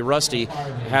podcast with me, was one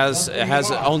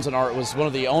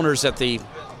of the owners at the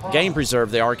Game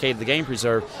Preserve, the arcade, the Game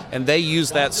Preserve, and they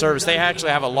use that service. They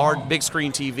actually have a large, big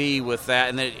screen TV with that,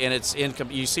 and it's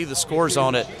you see the scores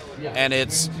on it, and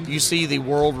you see the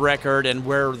world record and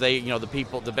where they, the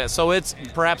people, the best. So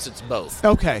perhaps it's both.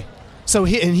 Okay. So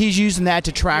he's using that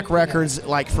to track records,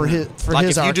 like for his if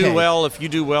arcade. If you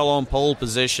do well on pole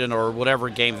position or whatever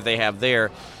game that they have there,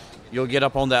 you'll get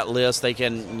up on that list. They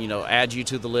can add you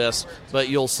to the list, but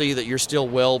you'll see that you're still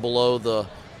well below the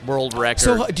world record.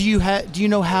 So do you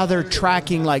know how they're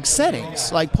tracking like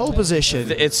settings, like pole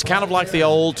position? It's kind of like the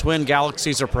old Twin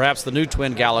Galaxies, or perhaps the new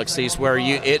Twin Galaxies, where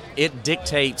it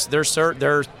dictates their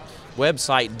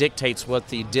website dictates what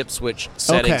the dip switch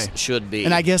settings should be.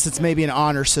 And I guess it's maybe an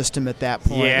honor system at that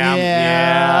point.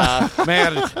 Yeah.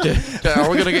 Man,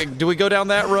 are we gonna do we go down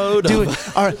that road?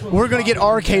 We're gonna get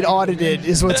arcade audited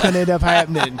is what's gonna end up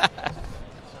happening.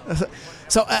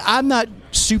 So I'm not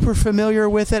super familiar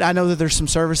with it. I know that there's some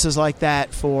services like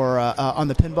that for on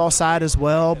the pinball side as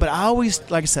well. But I always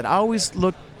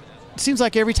look. It seems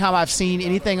like every time I've seen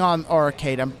anything on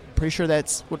arcade, I'm pretty sure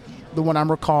that's the one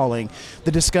I'm recalling.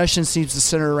 The discussion seems to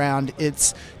center around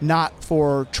it's not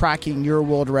for tracking your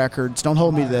world records. Don't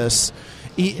hold me to this.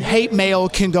 Hate mail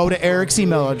can go to Eric's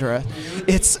email address.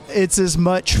 It's as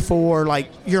much for like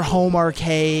your home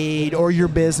arcade or your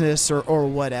business or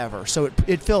whatever. So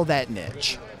it filled that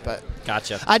niche. But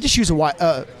gotcha. I just use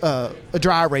a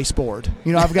dry erase board.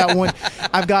 I've got one.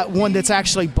 I've got one that's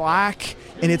actually black,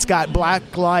 and it's got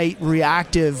black light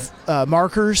reactive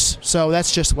markers. So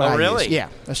that's just what I really? use. Yeah,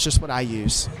 that's just what I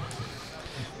use.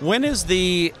 When is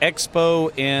the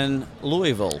expo in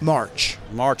Louisville? March.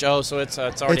 Oh, so it's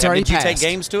already. It's already did you passed. take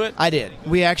games to it? I did.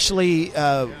 We actually,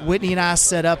 Whitney and I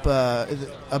set up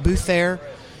a booth there.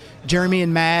 Jeremy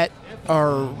and Matt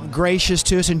are gracious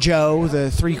to us, and Joe,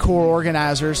 the three core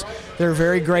organizers, they're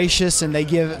very gracious, and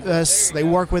they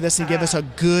work with us and give us a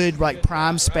good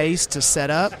prime space to set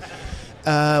up.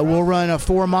 We'll run a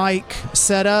 4-mic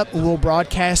setup. We'll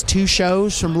broadcast 2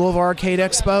 shows from Louisville Arcade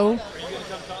Expo.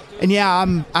 And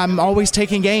yeah, I'm always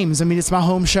taking games. I mean, it's my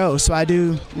home show, so I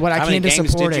do what I can to support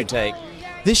it. How many games did you take?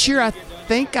 This year, I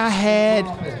think I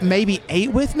had maybe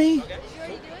 8 with me.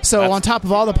 So on top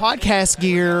of all the podcast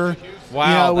gear,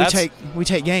 wow, we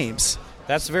take games.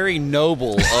 That's very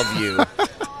noble of you.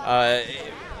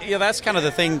 That's kind of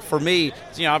the thing for me.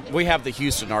 We have the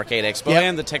Houston Arcade Expo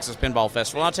and the Texas Pinball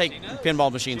Festival. I take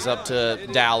pinball machines up to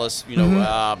Dallas,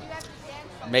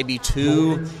 maybe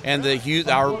 2, and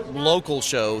our local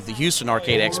show, the Houston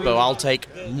Arcade Expo, I'll take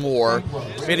more,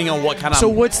 depending on what kind of. So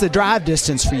what's the drive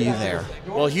distance for you there?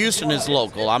 Well, Houston is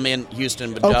local. I'm in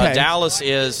Houston, but Okay. Dallas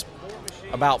is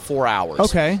about 4 hours.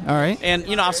 Okay, all right. And,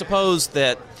 I suppose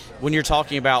that when you're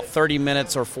talking about 30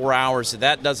 minutes or 4 hours,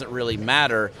 that doesn't really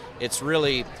matter. It's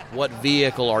really what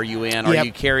vehicle are you in? Are Yep.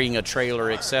 you carrying a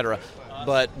trailer, etc.?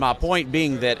 But my point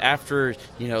being that after,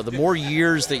 the more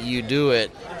years that you do it,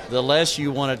 the less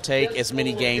you want to take as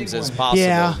many games as possible.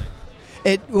 Yeah.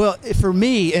 For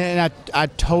me, and I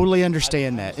totally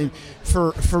understand that. And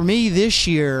for me this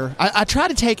year, I try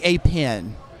to take a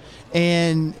pen,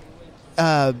 and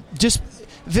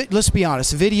let's be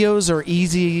honest, videos are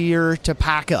easier to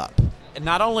pack up. And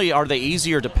not only are they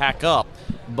easier to pack up,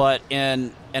 but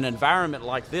in an environment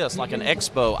like this, like an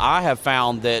expo, I have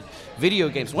found that video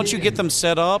games, once you get them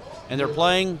set up and they're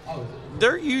playing,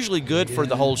 they're usually good for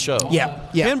the whole show. Yeah.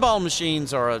 Pinball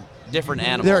machines are a different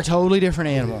animal. They're a totally different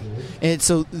animal. And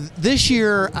so this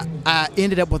year, I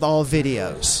ended up with all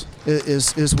videos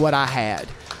is what I had.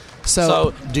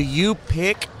 So do you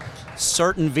pick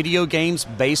certain video games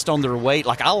based on their weight?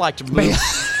 Like, I like to move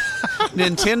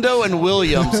Nintendo and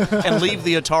Williams and leave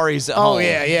the Ataris at home. Oh,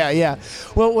 yeah.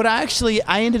 Well, what I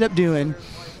ended up doing,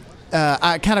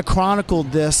 I kind of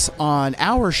chronicled this on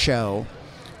our show.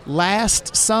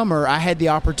 Last summer, I had the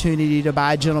opportunity to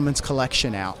buy a gentleman's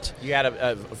collection out. You had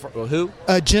who?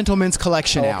 A gentleman's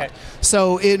collection okay. out.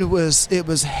 So it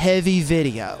was heavy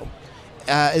video.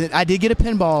 I did get a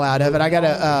pinball out of it. I got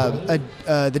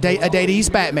a Day to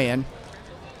East Batman.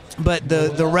 But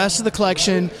the rest of the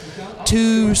collection,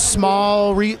 2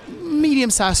 small,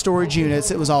 medium-sized storage units,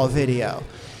 it was all video.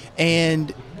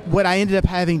 And what I ended up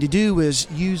having to do was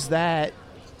use that.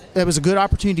 It was a good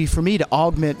opportunity for me to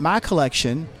augment my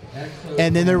collection.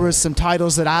 And then there was some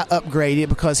titles that I upgraded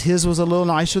because his was a little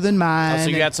nicer than mine. So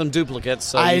you got some duplicates.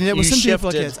 So I ended up with some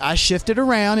shifted. duplicates. I shifted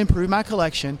around, improved my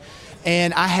collection,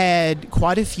 and I had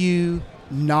quite a few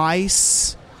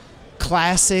nice,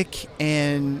 classic,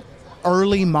 and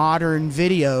early modern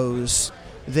videos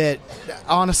that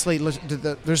honestly,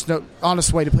 there's no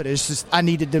honest way to put it. It's just I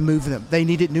needed to move them. They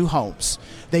needed new homes.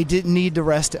 They didn't need to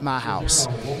rest at my house.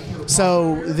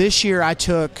 So this year I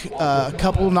took a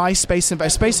couple of nice Space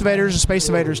Invaders and Space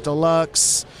Invaders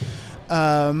Deluxe.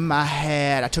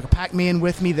 I took a Pac-Man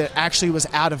with me that actually was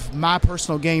out of my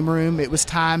personal game room. It was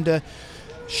time to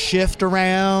shift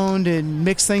around and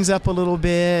mix things up a little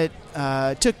bit.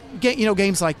 Took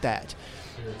games like that.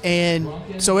 And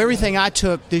so everything I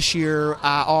took this year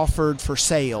I offered for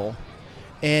sale,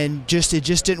 and it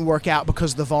just didn't work out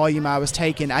because the volume I was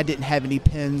taking, I didn't have any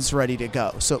pins ready to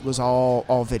go. So it was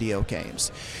all video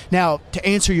games. Now, to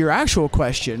answer your actual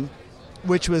question,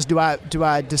 which was do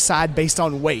I decide based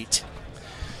on weight?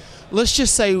 Let's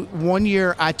just say one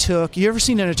year I took, you ever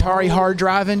seen an Atari hard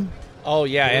driving? Oh,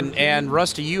 yeah, and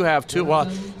Rusty, you have 2.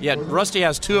 Well, yeah, Rusty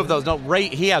has 2 of those. No,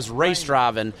 he has race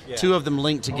driving, 2 of them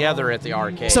linked together at the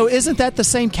arcade. So isn't that the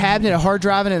same cabinet, a hard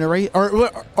driving and a race? Or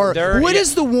what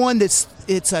is the one that's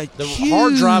it's a the huge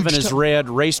hard driving is red,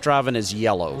 race driving is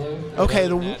yellow. Okay,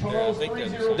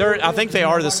 I think they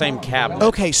are the same cabinet.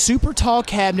 Okay, super tall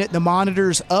cabinet, the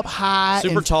monitors up high.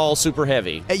 Super tall, super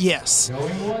heavy. Yes.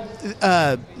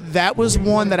 That was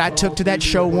one that I took to that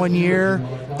show one year,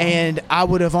 and I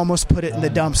would have almost put it in the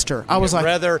dumpster. I was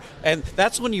like, and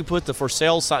that's when you put the for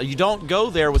sale sign. You don't go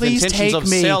there with Please intentions of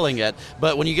take me. selling it,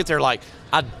 but when you get there, like,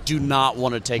 I do not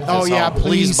want to take this home.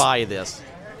 Please buy this.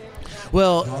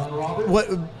 Well, what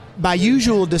my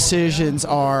usual decisions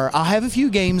are, I'll have a few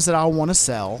games that I'll want to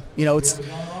sell.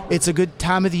 It's a good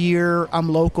time of the year. I'm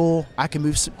local. I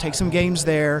can take some games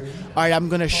there. All right, I'm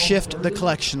going to shift the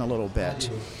collection a little bit.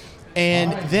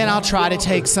 And then I'll try to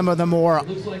take some of the more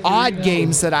odd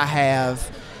games that I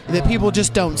have that people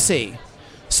just don't see.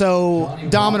 So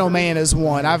Domino Man is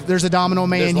one. There's a Domino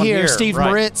Man here. Steve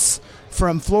Moritz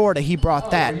from Florida, he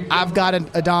brought that. I've got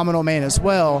a Domino Man as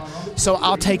well. So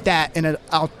I'll take that and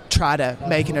I'll try to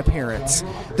make an appearance.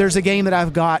 There's a game that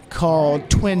I've got called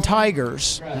Twin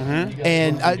Tigers. Mm-hmm.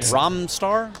 And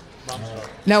Romstar?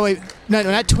 No,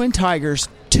 not Twin Tigers.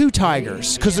 Two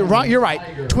Tigers, because you're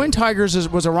right. Twin Tigers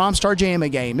was a Romstar JAMA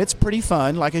game. It's pretty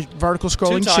fun, like a vertical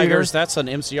scrolling Two Tigers, shooter. That's an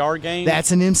MCR game.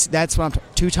 That's what I'm.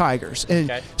 Two Tigers,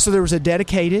 and so there was a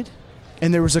dedicated,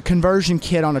 and there was a conversion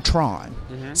kit on a Tron.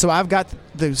 Mm-hmm. So I've got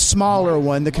the smaller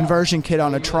one, the conversion kit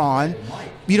on a Tron.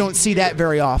 You don't see that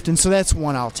very often, so that's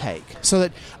one I'll take. So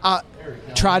that I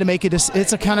try to make it.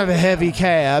 It's a kind of a heavy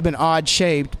cab and odd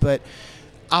shaped, but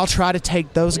I'll try to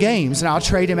take those games and I'll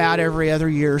trade them out every other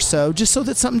year or so, just so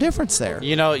that something different's there.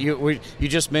 You know, you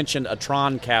just mentioned a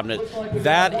Tron cabinet.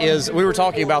 That is, we were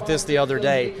talking about this the other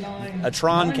day. A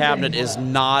Tron cabinet is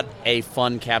not a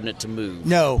fun cabinet to move.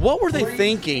 No. What were they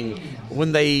thinking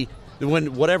when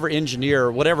whatever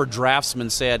engineer, whatever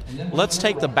draftsman said, let's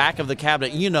take the back of the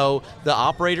cabinet. You know, the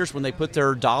operators, when they put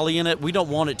their dolly in it, we don't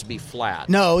want it to be flat.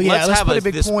 No, yeah, let's have put a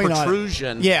big this point on it.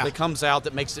 protrusion Yeah. that comes out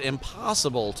that makes it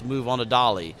impossible to move on a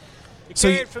dolly. So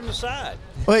carry it from the side.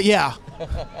 Well, yeah.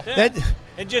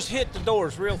 And just hit the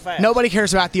doors real fast. Nobody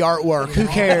cares about the artwork. Who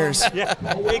cares? Yeah,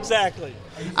 exactly.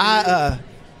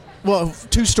 Well,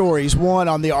 two stories. One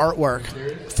on the artwork.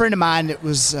 A friend of mine that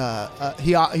was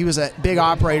he was a big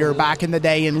operator back in the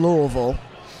day in Louisville.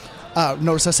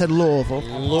 Notice I said Louisville.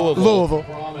 Louisville.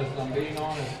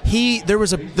 There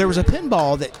was a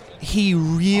pinball that he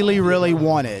really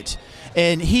wanted,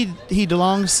 and he'd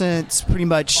long since pretty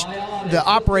much the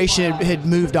operation had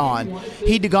moved on.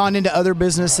 He'd gone into other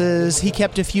businesses. He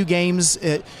kept a few games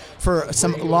for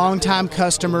some longtime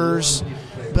customers.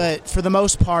 But for the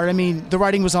most part, I mean, the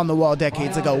writing was on the wall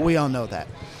decades ago. We all know that.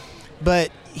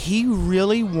 But he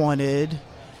really wanted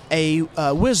a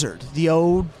Wizard, the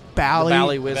old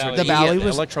Bally Wizard. The Bally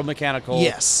Wizard. Electromechanical.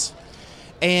 Yes.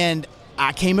 And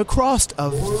I came across a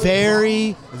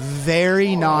very,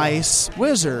 very nice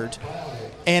Wizard.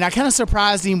 And I kind of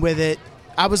surprised him with it.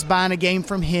 I was buying a game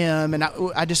from him, and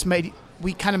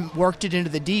we kind of worked it into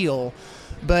the deal.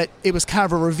 But it was kind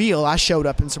of a reveal. I showed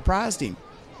up and surprised him.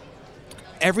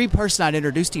 Every person I'd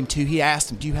introduced him to, he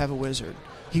asked him, do you have a Wizard?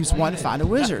 He was wanting to find a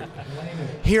Wizard.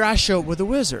 Here I show up with a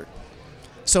Wizard.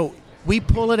 So we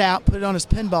pull it out, put it on his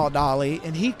pinball dolly,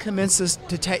 and he commences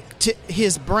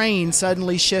his brain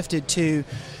suddenly shifted to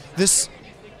this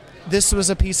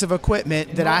was a piece of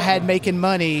equipment that I had making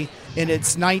money in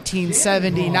its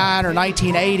 1979 or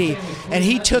 1980, and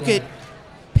he took it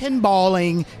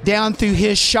pinballing down through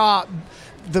his shop,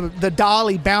 the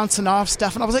dolly bouncing off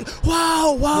stuff, and I was like,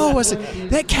 whoa. I said,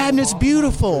 that cabinet's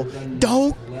beautiful.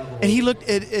 And he looked,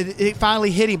 it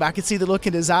finally hit him. I could see the look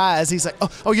in his eyes. He's like,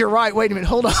 oh, you're right. Wait a minute,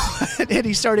 hold on. And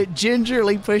he started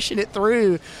gingerly pushing it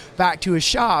through back to his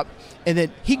shop. And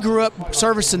then he grew up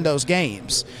servicing those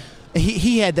games.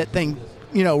 He had that thing,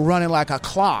 running like a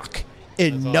clock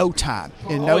in no time.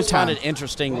 I always find it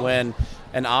interesting when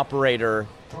an operator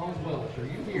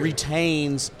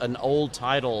retains an old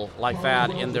title like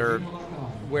that in their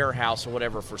warehouse or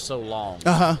whatever for so long.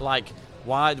 Like,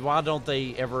 why don't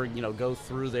they ever go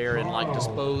through there and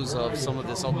dispose of some of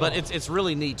this? But it's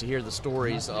really neat to hear the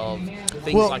stories of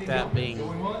things like that being.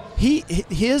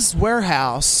 His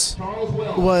warehouse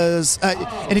was,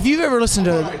 and if you've ever listened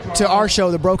to our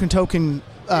show, the Broken Token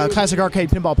Classic Arcade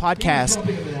Pinball Podcast,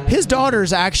 his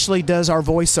daughters actually does our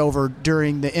voiceover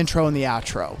during the intro and the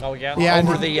outro. Oh yeah, yeah.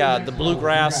 Over the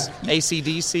bluegrass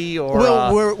AC/DC or.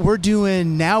 Well, we're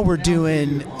doing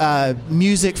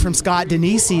music from Scott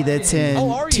Denisi that's in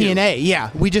TNA.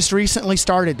 Yeah, we just recently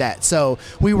started that, so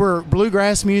we were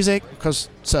bluegrass music because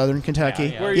Southern Kentucky.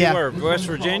 Yeah. Where you were, West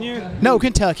Virginia? No,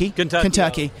 Kentucky.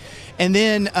 Kentucky. And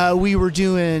then we were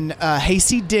doing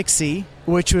Hasty Dixie,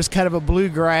 which was kind of a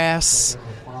bluegrass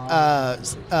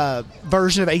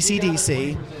version of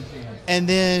AC/DC. And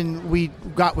then we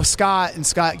got with Scott, and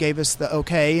Scott gave us the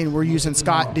okay, and we're using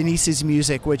Scott Denise's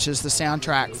music, which is the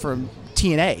soundtrack from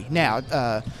TNA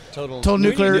now. Total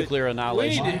Nuclear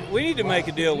Annihilation. We need to make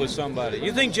a deal with somebody.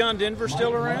 You think John Denver's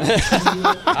still around?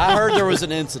 I heard there was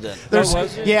an incident.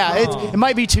 It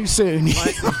might be too soon.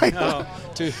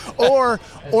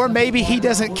 Or maybe he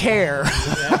doesn't care.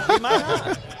 Yeah, he might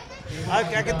not.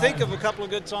 I can think of a couple of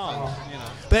good songs.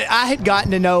 But I had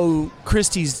gotten to know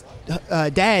Christy's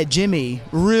dad, Jimmy,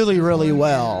 really, really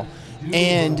well.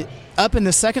 And up in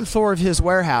the second floor of his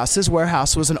warehouse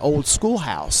was an old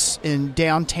schoolhouse in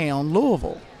downtown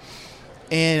Louisville.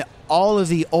 And all of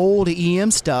the old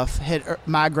EM stuff had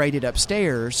migrated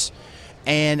upstairs,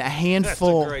 and a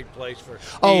handful. That's a great place for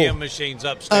EM machines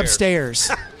upstairs.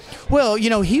 Well,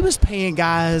 he was paying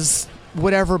guys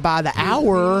whatever by the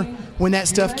hour when that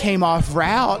stuff came off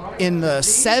route in the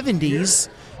 70s.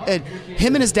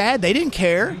 Him and his dad, they didn't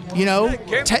care.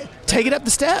 Take it up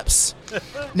the steps.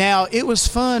 Now, it was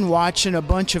fun watching a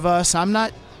bunch of us. I'm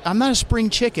not a spring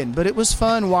chicken, but it was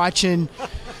fun watching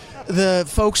the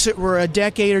folks that were a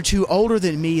decade or two older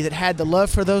than me that had the love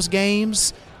for those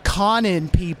games, conning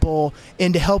people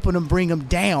into helping them bring them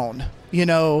down.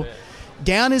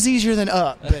 Down is easier than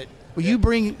up, but you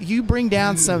bring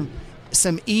down some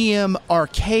EM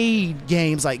arcade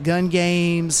games like gun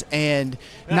games and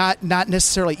not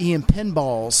necessarily EM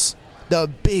pinballs, the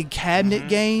big cabinet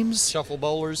games. Shuffle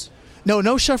bowlers.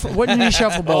 No shuffle. Wasn't any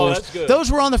shuffle bowls. that's good.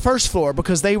 Those were on the first floor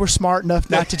because they were smart enough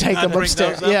not to take them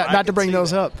upstairs. Yeah, not to bring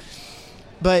those up.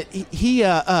 But he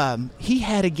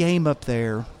had a game up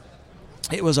there.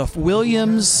 It was a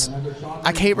Williams.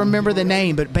 I can't remember the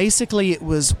name, but basically it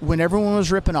was when everyone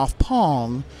was ripping off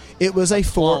Pong. It was a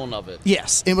clone of it.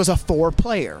 Yes, it was a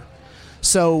 4-player.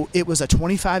 So it was a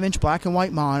 25-inch black and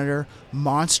white monitor,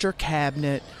 monster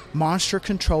cabinet, monster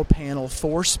control panel,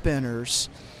 4 spinners,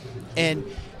 and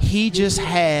he just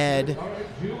had.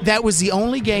 That was the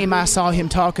only game I saw him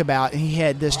talk about, and he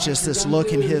had this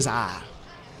look in his eye.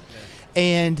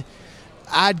 And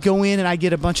I'd go in and I'd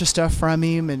get a bunch of stuff from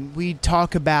him, and we'd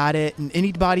talk about it. And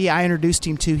anybody I introduced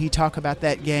him to, he'd talk about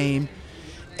that game.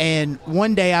 And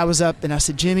one day I was up and I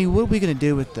said, Jimmy, what are we going to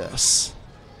do with this?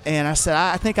 And I said,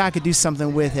 I think I could do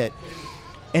something with it.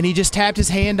 And he just tapped his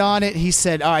hand on it. He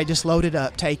said, all right, just load it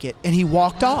up, take it. And he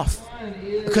walked off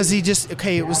because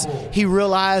he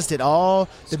realized that all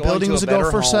the building was going to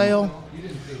go for sale.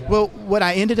 Well, what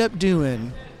I ended up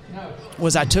doing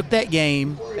was I took that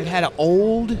game. It had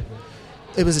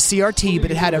it was a CRT, but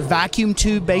it had a vacuum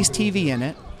tube-based TV in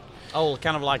it. Oh,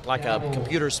 kind of like a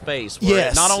computer space.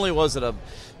 Where not only was it a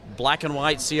black and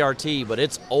white CRT, but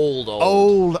it's old.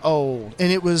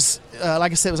 And it was,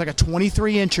 like I said, it was like a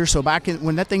 23-incher, so back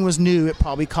when that thing was new, it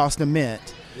probably cost a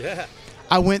mint. Yeah.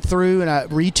 I went through and I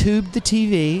retubed the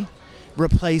TV,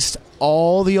 replaced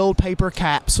all the old paper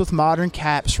caps with modern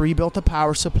caps, rebuilt the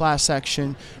power supply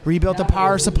section, rebuilt the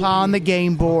power supply on the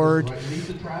game board,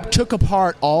 took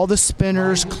apart all the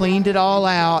spinners, cleaned it all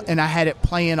out, and I had it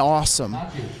playing awesome.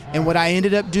 And what I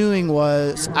ended up doing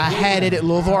was I had it at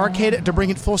Louisville Arcade, to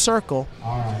bring it full circle,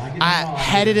 I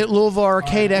had it at Louisville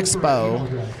Arcade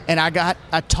Expo, and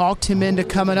I talked him into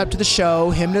coming up to the show.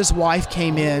 Him and his wife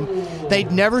came in.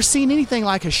 They'd never seen anything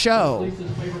like a show.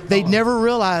 They'd never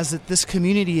realized that this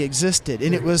community existed,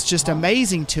 and it was just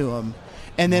amazing to them.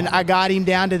 And then I got him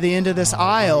down to the end of this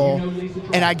aisle,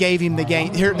 and I gave him the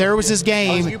game. There was his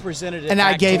game, you presented it and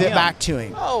I back gave to it him. back to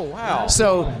him. Oh, wow.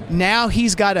 So now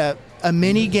he's got a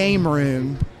mini game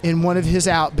room in one of his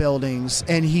outbuildings,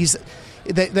 and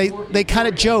they kind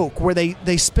of joke where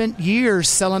they spent years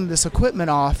selling this equipment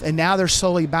off, and now they're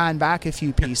slowly buying back a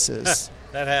few pieces.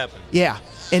 That happened. Yeah,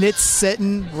 and it's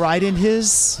sitting right in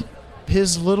his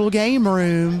little game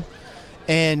room,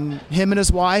 and him and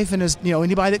his wife and his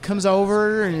anybody that comes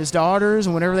over and his daughters,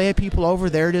 and whenever they have people over,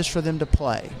 there it is for them to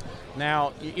play.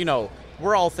 Now,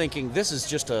 we're all thinking this is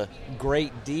just a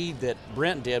great deed that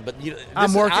Brent did, but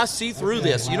I see through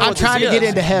this. You know, I'm trying to get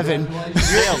into heaven.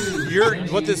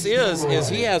 What this is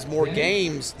he has more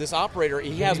games. This operator,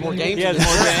 he has more games in his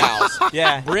house.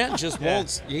 Yeah. Brent just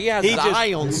wants. He has his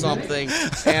eye on something,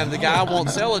 and the guy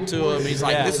won't sell it to him. He's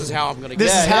like, "This is how I'm going to get it."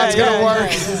 This is how it's going to work.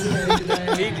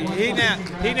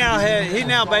 He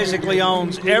now basically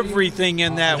owns everything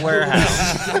in that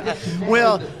warehouse.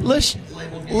 Well, let's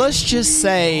just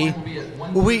say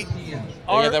we've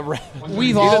all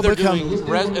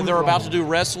become. They're about to do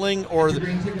wrestling, or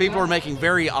people are making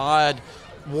very odd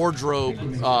wardrobe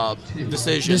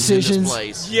decisions in this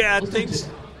place. Yeah, I think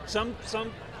some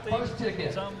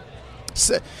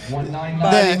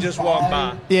just walked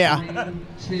by. Yeah. I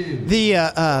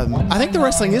think the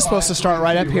wrestling is supposed to start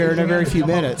right up here in a very few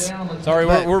minutes. Sorry,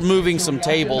 we're moving some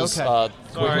tables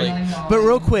quickly. But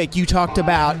real quick, you talked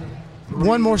about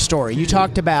one more story. You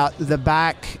talked about the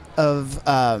back of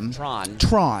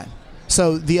Tron.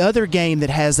 So the other game that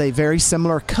has a very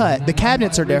similar cut, the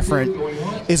cabinets are different,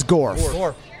 is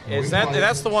Gorf.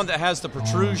 That's the one that has the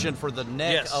protrusion for the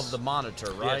neck of the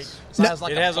monitor, right? Yes. So it has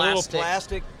like it has a little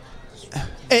plastic.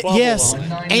 Yes,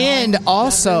 and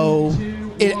also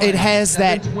it has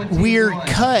that weird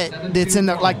cut that's in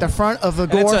the front of the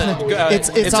Gorf.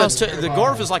 The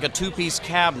Gorf is like a two-piece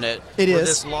cabinet. It with is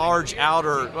this large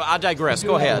outer. I digress.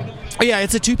 Go ahead. Yeah,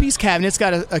 it's a two-piece cabinet. It's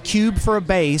got a cube for a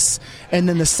base, and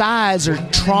then the sides are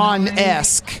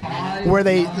Tron-esque, where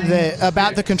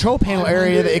about the control panel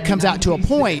area, it comes out to a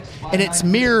point, and it's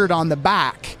mirrored on the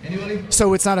back,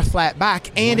 so it's not a flat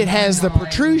back, and it has the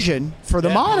protrusion for the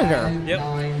monitor.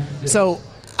 Yep. So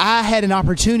I had an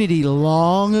opportunity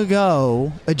long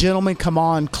ago. A gentleman come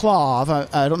on, Clav.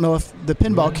 I don't know if the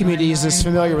pinball community is as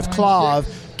familiar with Clav.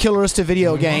 Killerist of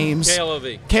video games.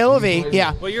 KLOV,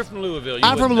 yeah. Well, you're from Louisville.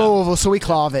 I'm from Louisville, so we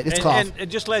Clav it. It's Clav. And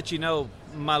just let you know,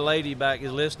 my lady back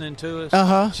is listening to us.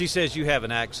 Uh-huh. She says you have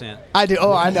an accent. I do.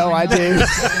 Oh, I know I do.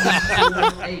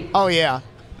 Oh, yeah.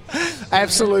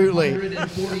 Absolutely. I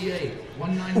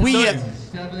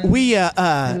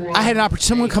had an opportunity.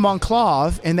 Someone come on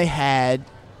Clav, and they had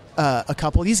a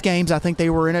couple of these games. I think they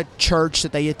were in a church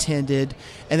that they attended,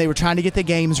 and they were trying to get the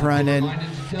games running,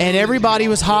 and everybody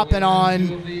was hopping on.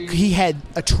 He had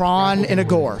a Tron and a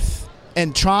Gorth,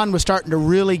 and Tron was starting to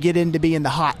really get into being the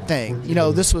hot thing.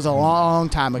 This was a long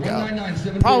time ago,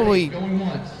 probably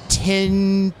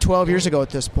 10, 12 years ago at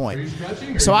this point.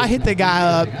 So I hit the guy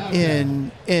up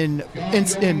in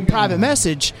private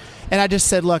message, and I just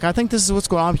said, look, I think this is what's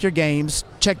going on with your games.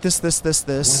 Check this.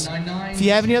 If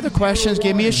you have any other questions,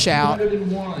 give me a shout.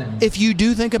 If you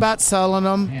do think about selling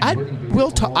them,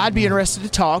 I'd be interested to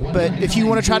talk, but if you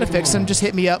want to try to fix them, just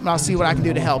hit me up, and I'll see what I can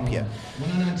do to help you.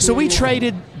 So we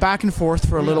traded back and forth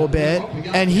for a little bit,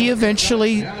 and he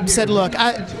eventually said, look,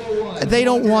 they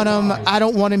don't want them. I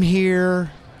don't want them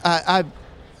here. I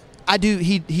do.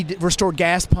 He restored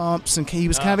gas pumps, and he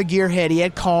was kind of a gearhead. He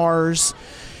had cars.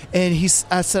 And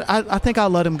I said, I think I'll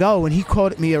let him go. And he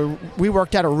quoted me, we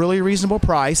worked out a really reasonable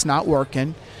price, not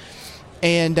working.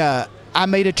 And I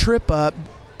made a trip up.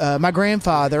 My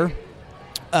grandfather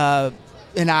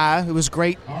and I, it was a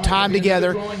great time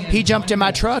together. He jumped in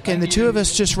my truck, and the two of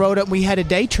us just rode up. We had a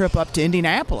day trip up to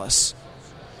Indianapolis,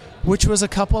 which was a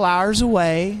couple hours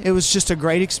away. It was just a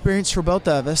great experience for both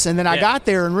of us. And then I got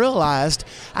there and realized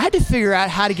I had to figure out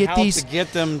how to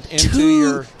get them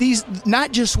into these,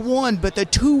 not just one, but the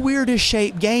two weirdest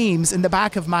shaped games in the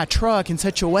back of my truck in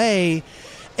such a way.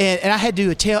 And I had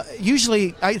to do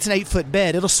usually it's an 8-foot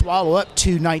bed. It'll swallow up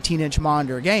two 19-inch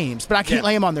monitor games, but I can't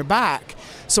lay them on their back.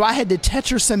 So I had to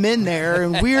Tetris them in there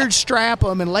and weird strap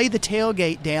them and lay the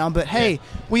tailgate down. But hey,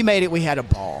 we made it. We had a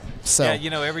ball. So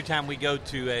every time we go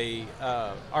to a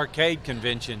arcade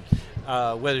convention,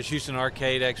 whether it's Houston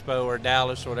Arcade Expo or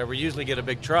Dallas or whatever, we usually get a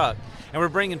big truck. And we're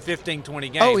bringing 15, 20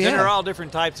 games. Oh, yeah. And they're all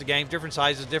different types of games, different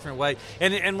sizes, different ways.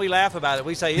 And we laugh about it.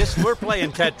 We say, we're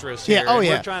playing Tetris here.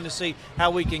 We're trying to see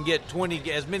how we can get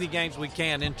as many games we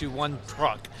can into one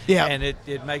truck. Yeah. And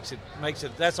it makes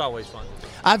it that's always fun.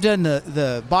 I've done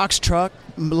the box truck,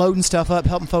 loading stuff up,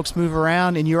 helping folks move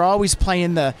around, and you're always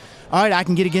playing all right, I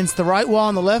can get against the right wall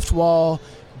and the left wall.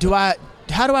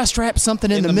 How do I strap something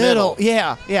in the middle?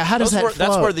 Yeah. How does that flow?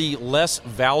 That's where the less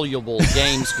valuable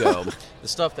games go. The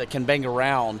stuff that can bang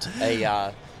around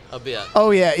a bit.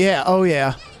 Oh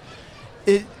yeah.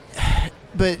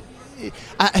 But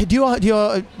do you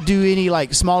all do any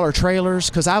like smaller trailers?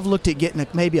 Because I've looked at getting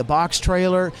maybe a box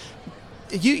trailer.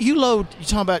 You load. You're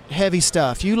talking about heavy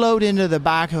stuff. You load into the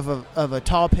back of a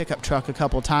tall pickup truck a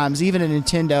couple times, even a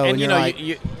Nintendo, and you're like,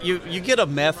 you get a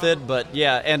method, but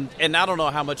and I don't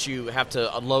know how much you have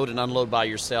to load and unload by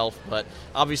yourself, but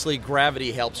obviously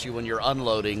gravity helps you when you're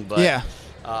unloading. But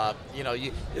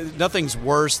nothing's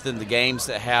worse than the games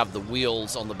that have the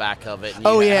wheels on the back of it. And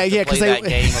you have to play that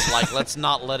game of like, let's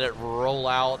not let it roll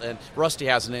out. And Rusty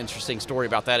has an interesting story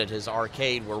about that at his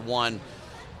arcade, where one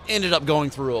ended up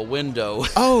going through a window.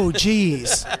 Oh,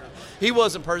 geez. He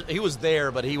wasn't. He was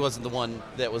there, but he wasn't the one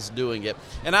that was doing it.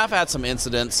 And I've had some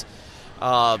incidents.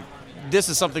 This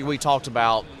is something we talked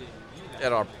about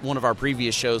at one of our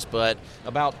previous shows, but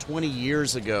about 20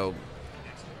 years ago,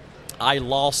 I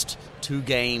lost 2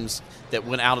 games that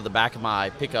went out of the back of my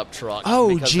pickup truck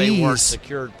because they weren't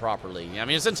secured properly. I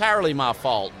mean, it's entirely my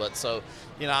fault, but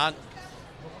I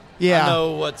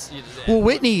know what's... Well,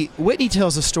 Whitney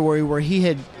tells a story where he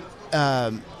had...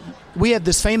 we had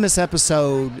this famous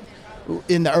episode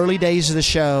in the early days of the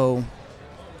show.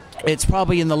 It's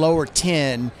probably in the lower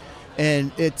 10,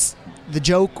 and the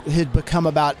joke had become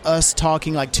about us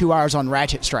talking like 2 hours on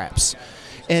ratchet straps.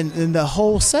 And the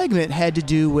whole segment had to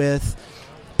do with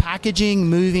packaging,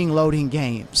 moving, loading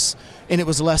games. And it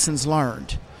was lessons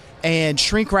learned. And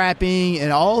shrink wrapping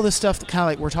and all the stuff that kind of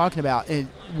like we're talking about. And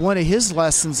one of his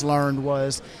lessons learned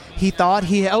was he thought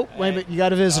wait a minute, you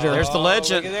got a visitor. There's the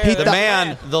legend.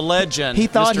 The legend, he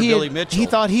thought Mr. Billy Mitchell. He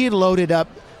thought he had loaded up.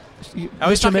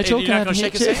 Mr. Mitchell, you're not going to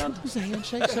shake his hand? It's a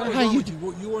handshake.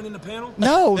 You weren't in the panel?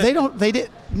 No, they don't. They did.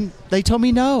 They told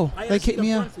me no. They kicked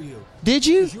me out. For you. Did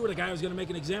you? You were the guy I was going to make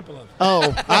an example of.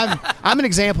 Oh, I'm an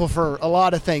example for a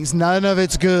lot of things. None of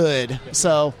it's good.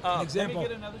 So. An example.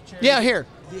 Yeah, here.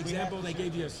 The example they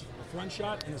gave you a front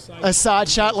shot and a side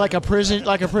shot, like a prison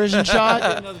shot.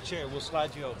 Get another chair. We'll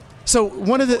slide you over. So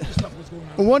one of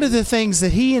the things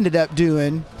that he ended up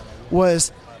doing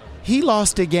was he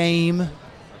lost a game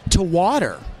to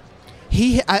water.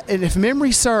 And if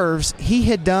memory serves, he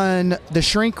had done the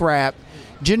shrink wrap.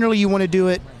 Generally, you want to do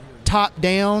it top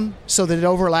down so that it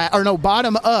overlap, or no,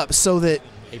 bottom up so that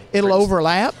it'll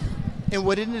overlap. And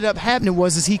what ended up happening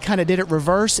was he kind of did it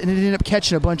reverse, and it ended up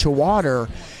catching a bunch of water,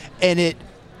 and it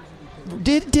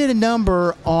did a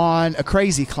number on a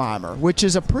Crazy Climber, which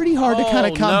is a pretty hard to kind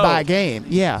of come by game.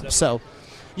 Yeah, so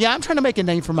I'm trying to make a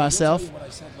name for myself.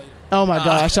 Oh my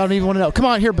gosh, I don't even want to know. Come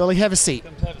on here, Billy. Have a seat.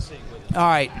 Come have a seat with All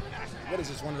right. What is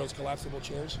this, one of those collapsible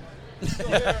chairs?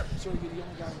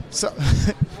 So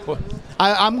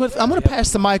I'm going to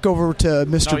pass the mic over to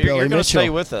Mr. No, Billy you're going to Mitchell. stay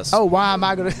with us. Oh, why am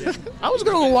I going to? I was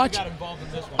going to go watch.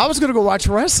 I was going to go watch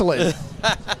wrestling.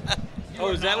 Oh,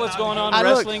 is that what's going on? Look,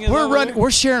 Wrestling? is over there? we're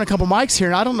sharing a couple mics here,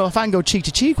 and I don't know if I can go cheek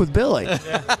to cheek with Billy.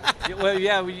 Well,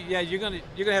 yeah. You're gonna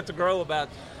have to grow about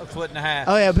a foot and a half.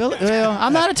 Oh yeah, Billy. Well,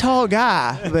 I'm not a tall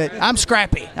guy, but I'm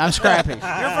scrappy.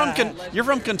 You're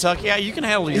from Kentucky. Yeah, you can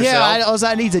handle yourself. Yeah, all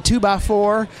I need is a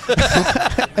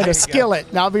 2x4 and a skillet,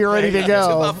 and I'll be ready to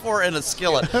go. 2x4 and a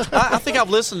skillet. I think I've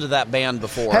listened to that band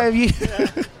before. Have you?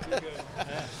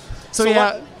 So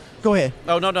yeah, go ahead.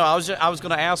 Oh no! I was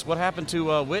going to ask what happened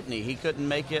to Whitney. He couldn't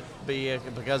make it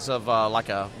because of like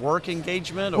a work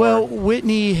engagement. Or? Well,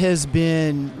 Whitney has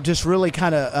been just really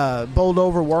kind of bowled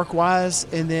over work wise,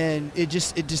 and then it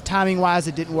just timing wise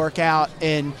it didn't work out,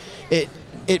 and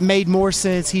it made more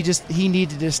sense. He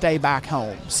needed to stay back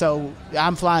home, so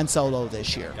I'm flying solo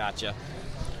this year. Gotcha.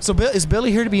 So is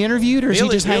Billy here to be interviewed, or is he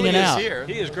just hanging out? Here.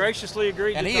 He has graciously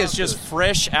agreed, and to he talk is just to us.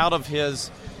 fresh out of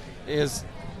his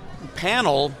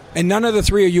panel. And none of the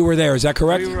three of you were there, is that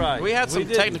correct? You're right. We had some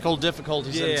did. technical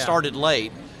difficulties and Yeah. started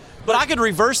late. But I could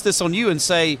reverse this on you and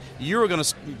say you were going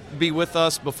to be with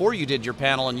us before you did your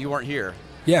panel and you weren't here.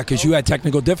 Yeah, because you had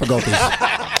technical difficulties.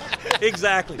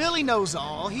 Exactly. Billy knows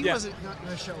all. He Yeah. wasn't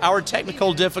going to show up. Our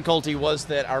technical difficulty was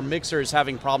that our mixer is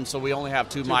having problems, so we only have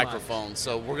two microphones.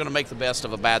 So we're going to make the best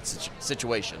of a bad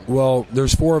situation. Well,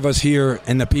 there's four of us here,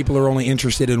 and the people are only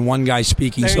interested in one guy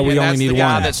speaking, so we And only that's need the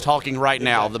guy one. that's talking right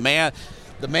now. The man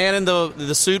in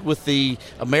the suit with the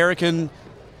American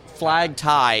flag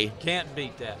tie. Can't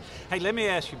beat that. Hey, let me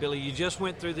ask you, Billy. You just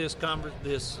went through this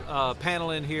panel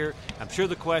in here. I'm sure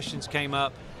the questions came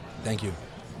up. Thank you.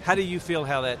 How do you feel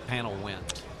how that panel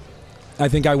went? I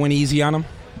think I went easy on him.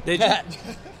 Did you?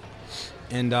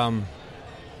 And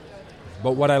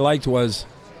but what I liked was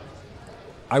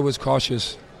I was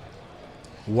cautious.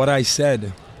 What I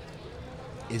said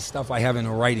is stuff I have in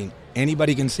writing.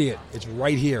 Anybody can see it. It's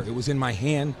right here. It was in my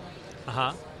hand.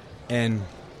 Uh-huh. And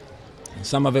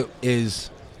some of it is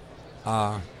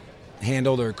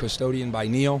handled or custodian by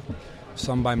Neil,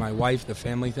 some by my wife, the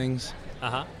family things.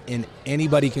 Uh-huh. And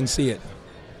anybody can see it.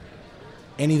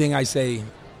 Anything I say,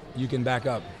 you can back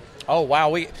up. Oh wow,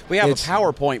 we have It's- a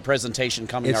PowerPoint presentation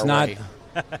coming It's our not.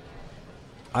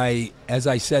 way. As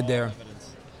I said there,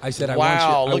 I said I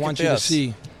Wow, want look you at to this.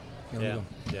 see. Here we Yeah. go.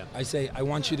 Yeah. I say I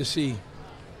want you to see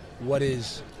what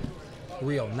is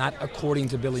real, not according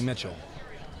to Billy Mitchell.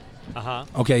 Uh-huh.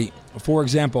 Okay, for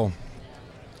example,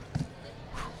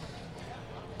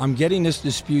 I'm getting this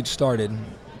dispute started.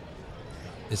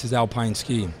 This is alpine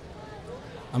ski.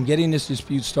 I'm getting this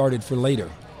dispute started for later.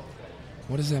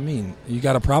 What does that mean? You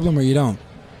got a problem or you don't?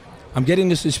 I'm getting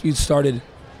this dispute started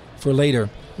for later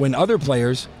when other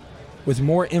players with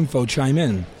more info chime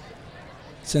in,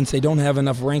 since they don't have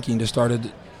enough ranking to start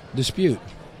a dispute.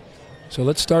 So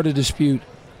let's start a dispute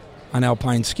on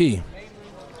alpine ski.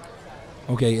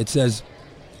 Okay, it says,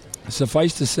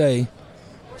 suffice to say,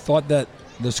 thought that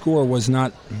the score was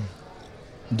not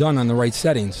done on the right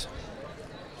settings.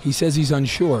 He says he's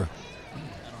unsure,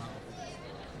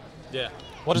 Yeah.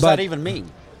 What does But- that even mean?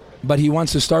 but he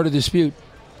wants to start a dispute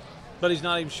But he's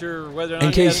not even sure whether or In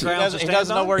not he has case- grounds to He stand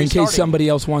doesn't know on. where in he's case starting. somebody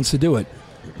else wants to do it.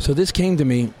 So this came to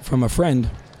me from a friend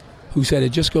who said it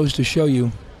just goes to show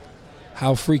you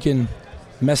how freaking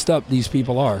messed up these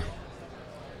people are.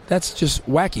 That's just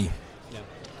wacky.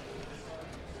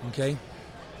 Okay?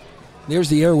 There's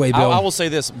the airway bill. I will say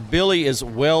this: Billy is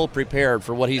well prepared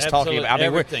for what he's talking Absolutely, about. I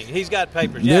mean, we're- everything. He's got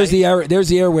papers. There's Yeah, there's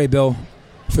the airway bill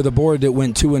for the board that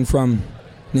went to and from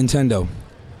Nintendo.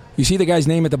 You see the guy's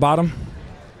name at the bottom?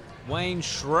 Wayne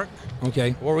Schruck.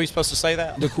 Okay. were we supposed to say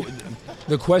that?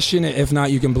 The question, if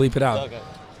not, you can bleep it out. Okay.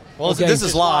 Well, Okay. this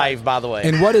is live, by the way.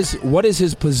 And what is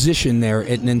his position there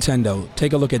at Nintendo?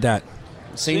 Take a look at that.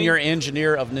 Senior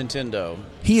engineer of Nintendo,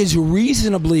 He is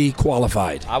reasonably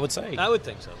qualified. I would say. I would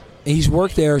think so. He's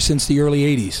worked there since the early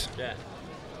 80s. Yeah.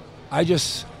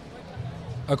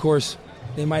 Of course,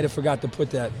 they might have forgot to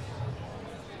put that.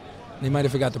 They might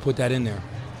have forgot to put that in there.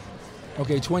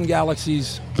 Okay, Twin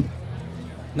Galaxies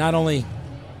not only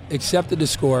accepted the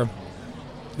score,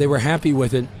 they were happy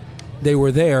with it. They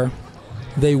were there.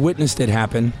 They witnessed it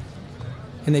happen,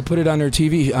 and they put it on their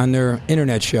TV, on their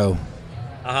internet show.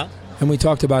 Uh-huh. And we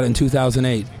talked about it in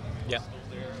 2008. Yeah.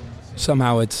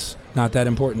 Somehow it's not that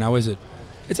important now, is it?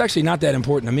 It's actually not that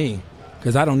important to me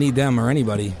because I don't need them or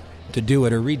anybody to do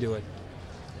it or redo it.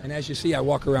 And as you see, I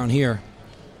walk around here,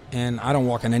 and I don't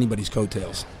walk on anybody's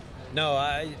coattails. No,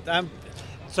 I'm.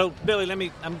 So, Billy,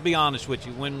 I'm gonna be honest with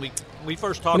you. When we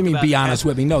first talked What do you mean, about be honest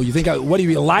with me? No, you think what do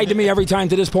you lied to me every time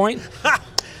to this point?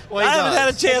 Well, I haven't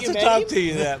had a chance to talk to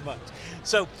you that much.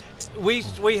 So we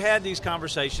had these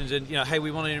conversations, and hey,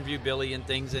 we want to interview Billy and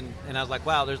things, and I was like,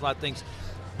 wow, there's a lot of things.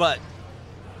 But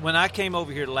when I came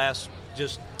over here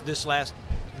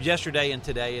yesterday and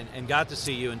today, and got to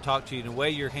see you and talk to you, and the way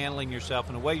you're handling yourself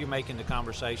and the way you're making the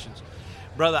conversations,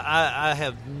 brother, I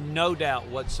have no doubt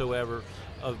whatsoever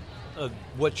of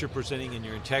what you're presenting and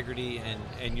your integrity,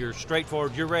 and you're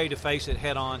straightforward. You're ready to face it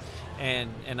head on,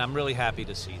 and I'm really happy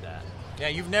to see that. Yeah,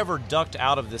 you've never ducked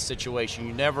out of this situation.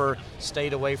 You never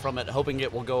stayed away from it, hoping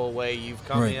it will go away. You've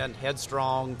come in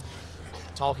headstrong,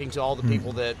 talking to all the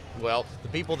people the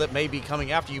people that may be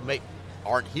coming after you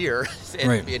aren't here,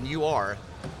 and you are.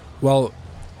 Well,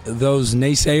 those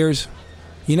naysayers,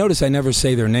 you notice I never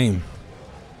say their name.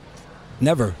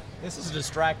 Never. This is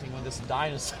distracting when this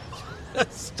dinosaur.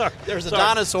 There's a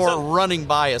dinosaur running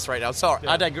by us right now. Sorry,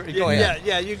 I digress. Go ahead.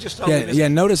 Yeah, you just told me this. Yeah,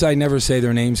 notice I never say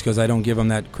their names because I don't give them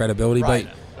that credibility. Right.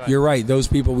 But you're right. Those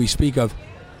people we speak of,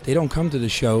 they don't come to the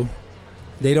show.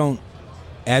 They don't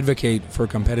advocate for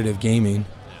competitive gaming.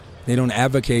 They don't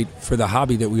advocate for the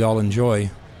hobby that we all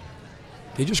enjoy.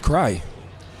 They just cry.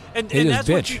 And that's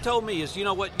what you told me is,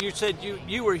 what you said,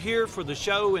 you were here for the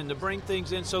show and to bring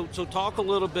things in. So talk a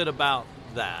little bit about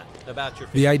that, about your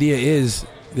feelings. The idea is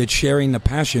that sharing the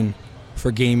passion for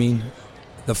gaming,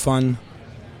 the fun,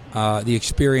 the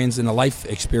experience, and the life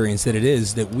experience that it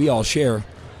is that we all share,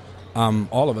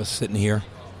 all of us sitting here,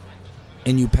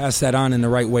 and you pass that on in the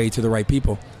right way to the right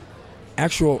people.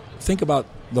 Think about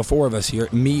the four of us here,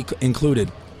 me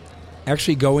included,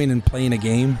 actually going and playing a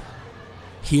game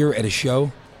here at a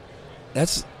show.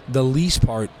 That's the least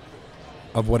part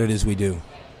of what it is we do.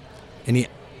 And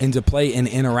to play and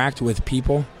interact with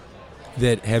people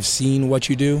that have seen what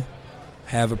you do,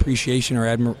 have appreciation or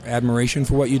admiration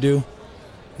for what you do,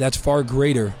 that's far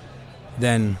greater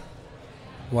than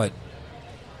what?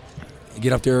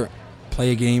 Get up there,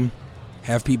 play a game,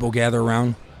 have people gather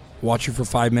around, watch you for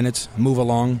 5 minutes, move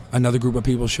along, another group of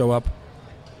people show up.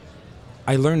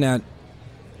 I learned that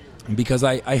because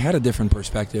I had a different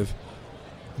perspective.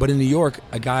 But in New York,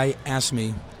 a guy asked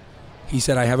me, he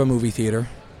said, I have a movie theater.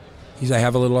 He said, I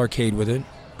have a little arcade with it.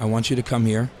 I want you to come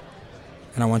here,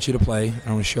 and I want you to play, and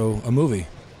I want to show a movie.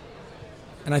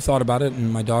 And I thought about it, and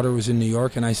my daughter was in New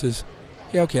York, and I says,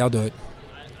 yeah, okay, I'll do it.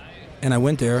 And I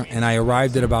went there, and I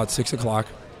arrived at about 6 o'clock,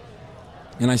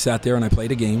 and I sat there, and I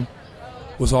played a game,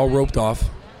 was all roped off.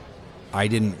 I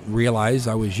didn't realize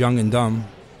I was young and dumb.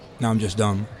 Now I'm just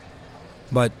dumb.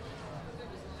 But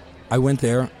I went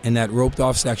there in that roped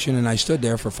off section, and I stood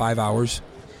there for 5 hours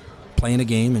playing a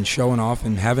game and showing off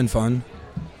and having fun.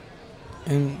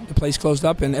 And the place closed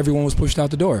up, and everyone was pushed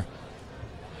out the door.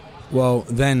 Well,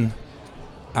 then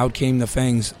out came the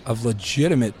fangs of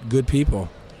legitimate good people.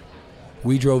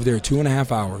 We drove there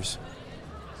 2.5 hours,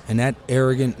 and that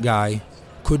arrogant guy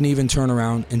couldn't even turn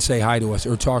around and say hi to us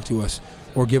or talk to us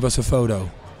or give us a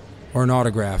photo or an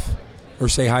autograph or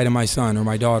say hi to my son or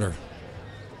my daughter.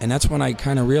 And that's when I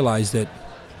kind of realized that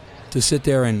to sit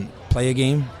there and play a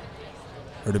game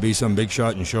or to be some big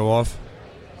shot and show off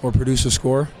or produce a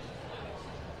score,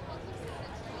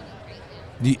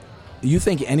 do you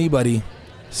think anybody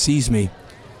sees me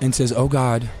and says, oh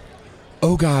God,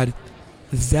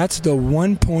 that's the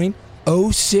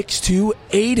 1.062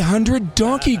 800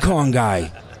 Donkey Kong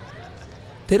guy?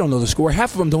 They don't know the score.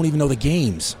 Half of them don't even know the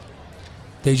games.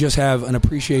 They just have an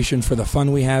appreciation for the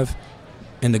fun we have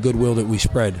and the goodwill that we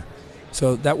spread.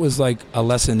 So that was like a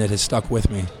lesson that has stuck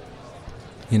with me.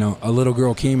 A little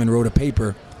girl came and wrote a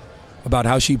paper about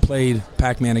how she played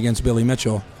Pac-Man against Billy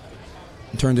Mitchell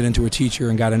and turned it into a teacher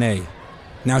and got an A.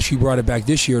 Now she brought it back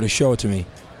this year to show it to me.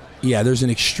 Yeah, there's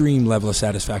an extreme level of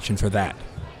satisfaction for that.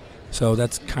 So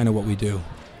that's kind of what we do.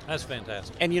 That's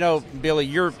fantastic. And Billy,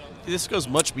 this goes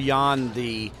much beyond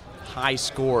the high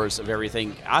scores of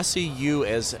everything. I see you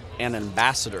as an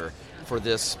ambassador for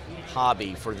this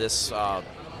hobby, for this, for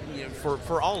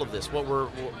all of this,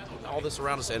 all this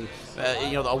around us, and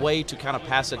a way to kind of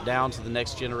pass it down to the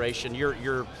next generation.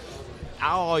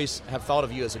 I always have thought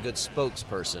of you as a good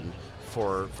spokesperson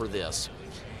for this,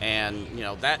 and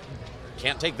that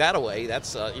can't take that away.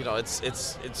 That's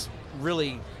it's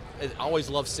really. I always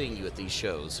love seeing you at these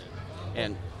shows,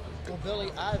 and. Well,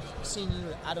 Billy, I've seen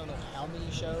you at I don't know how many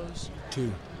shows.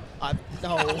 2.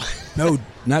 No. No,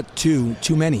 not 2.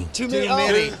 Too many. Too many.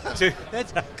 Oh,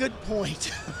 that's a good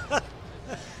point.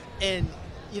 And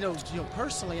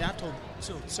personally, I've told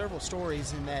several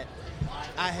stories in that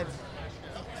I have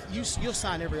you'll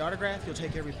sign every autograph, you'll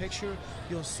take every picture,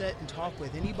 you'll sit and talk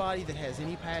with anybody that has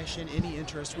any passion, any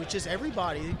interest, which is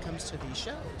everybody that comes to these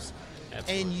shows.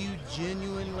 Absolutely. And you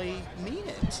genuinely mean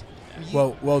it.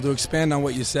 Well, to expand on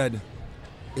what you said,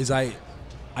 is I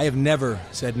have never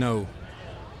said no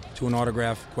to an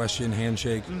autograph, question,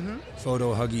 handshake,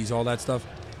 photo, huggies, all that stuff.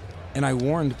 And I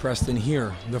warned Preston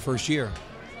here the first year.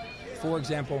 For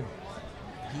example,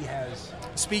 he has...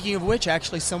 Speaking of which,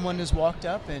 actually, someone has walked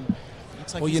up and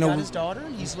looks like he's got his daughter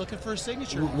and he's looking for a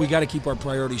signature. We got to keep our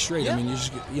priorities straight. Yeah. I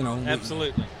mean,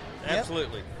 Absolutely.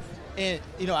 Absolutely. And,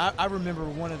 I remember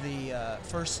one of the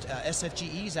first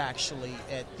SFGEs, actually,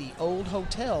 at the old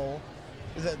hotel,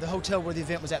 the hotel where the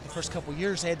event was at the first couple of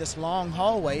years. They had this long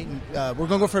hallway, and we're going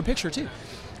to go for a picture, too.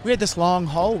 We had this long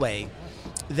hallway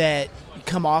that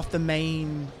come off the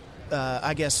main,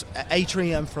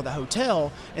 atrium for the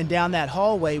hotel, and down that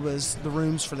hallway was the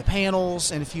rooms for the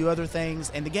panels and a few other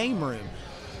things, and the game room.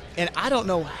 And I don't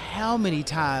know how many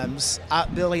times,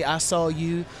 Billy, I saw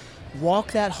you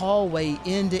walk that hallway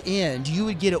end to end. You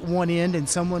would get at one end and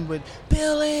someone would,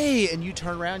 Billy, and you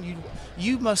turn around.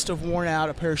 You must have worn out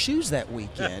a pair of shoes that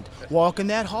weekend walking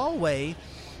that hallway.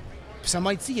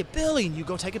 Somebody'd see you, Billy, and you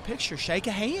go take a picture, shake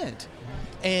a hand.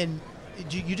 And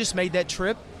you just made that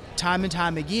trip time and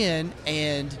time again.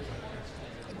 And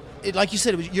like you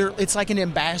said, it's like an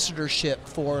ambassadorship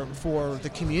for the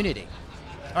community.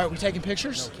 All right, we taking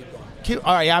pictures? No, keep going.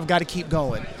 All right, I've got to keep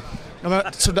going. I'm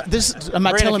not Brandon, telling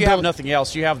if you Billy. have nothing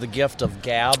else, you have the gift of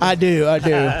gab. I do.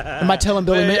 I'm not telling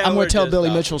Billy. Well, yeah, I'm going we're to tell just Billy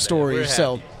talking, Mitchell man. stories. We're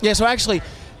So happy. yeah. So actually,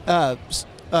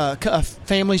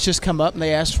 families just come up and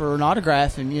they ask for an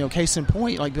autograph, and case in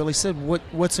point, like Billy said,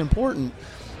 what's important,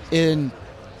 and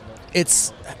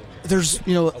there's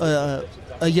a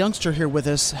youngster here with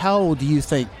us. How old do you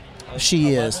think she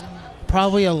is?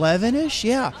 Probably 11ish.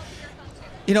 Yeah.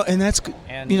 And that's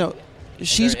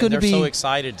she's going to be so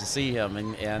excited to see him,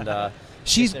 and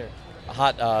she's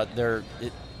their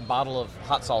bottle of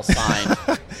hot sauce signed.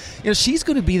 She's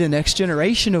going to be the next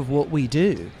generation of what we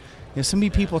do. So many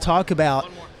people talk about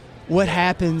what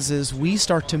happens as we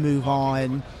start to move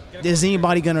on. Is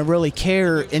anybody going to really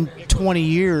care in 20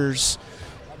 years?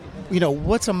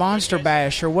 What's a Monster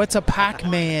Bash or what's a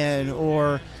Pac-Man?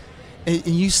 And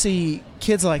you see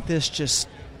kids like this just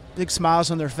big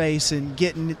smiles on their face and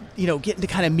getting to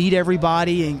kind of meet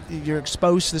everybody, and you're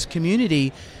exposed to this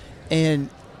community, and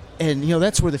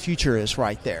that's where the future is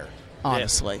right there,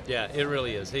 honestly. Yeah, it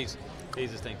really is. He's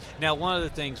his thing. Now, one of the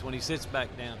things when he sits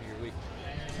back down here,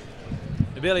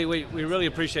 Billy, we really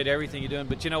appreciate everything you're doing,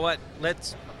 but you know what?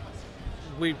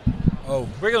 We're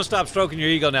going to stop stroking your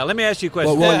ego now. Let me ask you a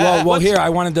question. Well, here, I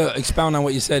wanted to expound on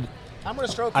what you said. I'm going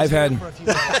to stroke I've had for a few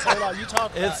minutes. Hold on, you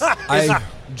talk about It's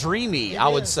dreamy, I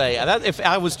would say. If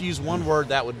I was to use one word,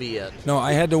 that would be it. No,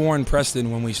 I had to warn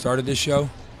Preston when we started this show.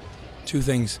 Two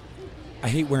things. I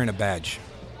hate wearing a badge.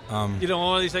 You don't want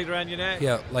one of these things around your neck?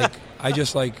 Yeah, I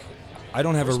just I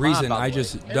don't have a reason. I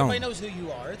just don't. Everybody knows who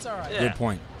you are. It's all right. Good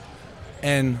point.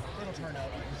 And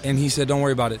he said, don't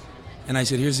worry about it. And I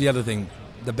said, here's the other thing.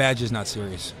 The badge is not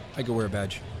serious. I could wear a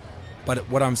badge. But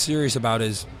what I'm serious about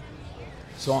is,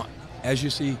 so as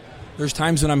you see, there's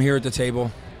times when I'm here at the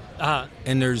table,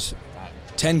 and there's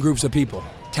 10 groups of people,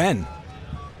 10,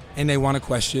 and they want a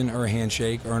question or a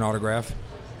handshake or an autograph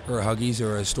or a huggies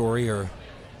or a story or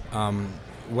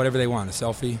whatever they want, a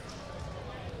selfie.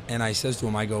 And I says to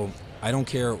them, I go, I don't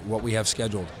care what we have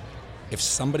scheduled. If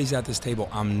somebody's at this table,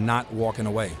 I'm not walking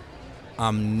away.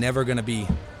 I'm never going to be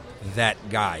that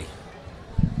guy.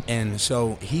 And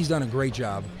so he's done a great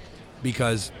job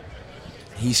because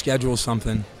he schedules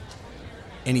something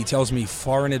and he tells me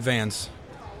far in advance.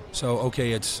 So,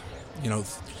 okay, it's,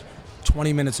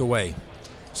 20 minutes away.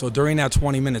 So during that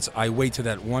 20 minutes, I wait to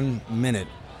that 1 minute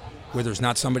where there's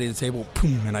not somebody at the table,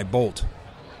 boom, and I bolt.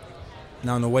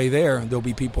 Now, on the way there, there'll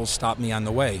be people stop me on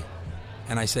the way.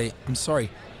 And I say, I'm sorry,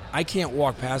 I can't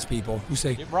walk past people who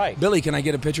say, right. Billy, can I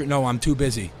get a picture? No, I'm too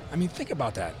busy. I mean, think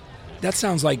about that. That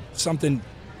sounds like something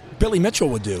Billy Mitchell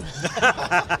would do.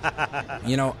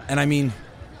 And I mean,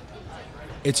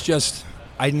 it's just,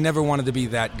 I never wanted to be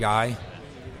that guy.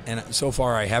 And so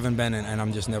far I haven't been, and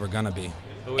I'm just never going to be.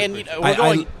 And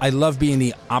I love being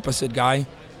the opposite guy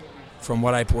from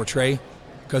what I portray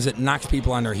because it knocks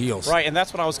people on their heels. Right, and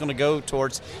that's what I was going to go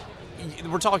towards.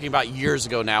 We're talking about years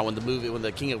ago now when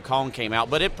the King of Kong came out,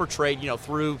 but it portrayed,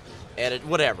 through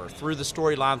through the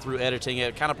storyline, through editing,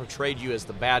 it kind of portrayed you as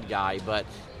the bad guy. But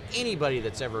anybody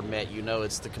that's ever met you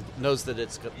knows that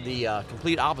it's the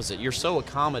complete opposite. You're so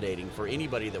accommodating for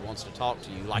anybody that wants to talk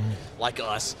to you, like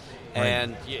us. Right.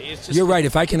 And it's just, You're right.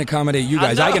 If I can accommodate you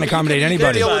guys, I can accommodate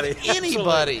anybody. Deal with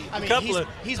anybody. I mean,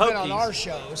 he's been on our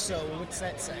show, so what's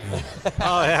that say?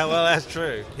 Oh, yeah, well, that's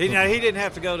true. He didn't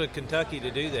have to go to Kentucky to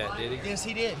do that, did he? Yes,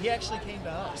 he did. He actually came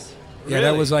to us. Yeah,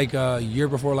 Really? that was like a year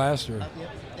before last. Or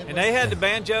And they had the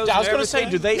banjos. I was going to say,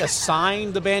 do they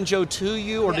assign the banjo to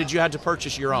you, or did you have to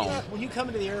purchase your own? When you come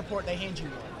into the airport, they hand you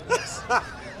one. Yes.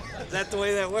 Is that the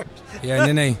way that works? yeah,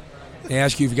 and then they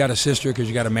ask you if you got a sister because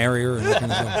you got to marry her and that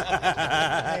kind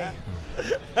of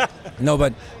stuff. No,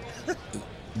 but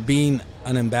being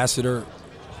an ambassador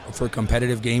for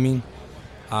competitive gaming,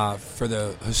 for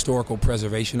the historical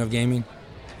preservation of gaming,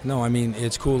 no, I mean,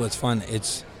 it's cool, it's fun,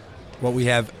 it's what we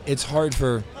have. It's hard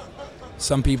for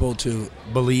some people to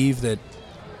believe that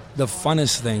the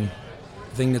funnest thing,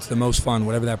 the thing that's the most fun,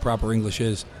 whatever that proper English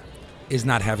is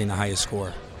not having the highest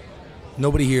score.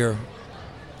 Nobody here,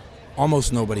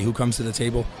 almost nobody who comes to the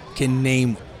table can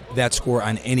name that score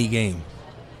on any game.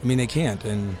 I mean, they can't,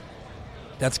 and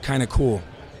that's kind of cool.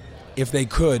 If they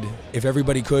could, if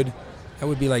everybody could, that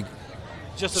would be like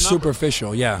Just a number.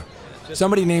 superficial, yeah.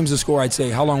 Somebody names the score, I'd say,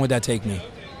 how long would that take me?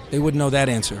 They wouldn't know that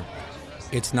answer.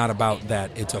 It's not about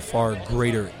that. It's a far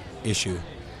greater issue.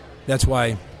 That's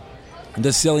why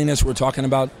the silliness we're talking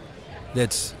about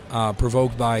that's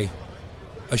provoked by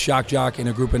a shock jock and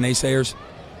a group of naysayers,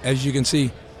 as you can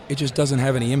see, it just doesn't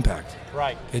have any impact.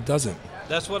 Right. It doesn't.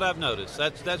 That's what I've noticed.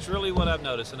 That's really what I've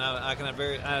noticed, and I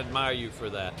admire you for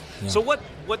that. Yeah. So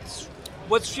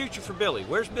what's future for Billy?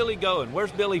 Where's Billy going?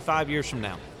 Where's Billy 5 years from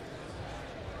now?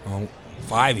 Oh,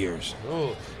 5 years.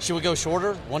 Ooh. Should we go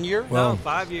shorter? 1 year? Well, No,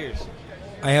 5 years.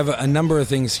 I have a number of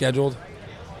things scheduled,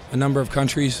 a number of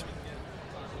countries.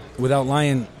 Without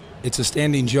lying, it's a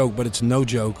standing joke, but it's no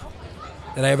joke,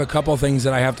 that I have a couple things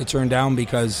that I have to turn down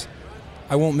because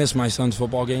I won't miss my son's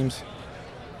football games,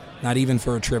 not even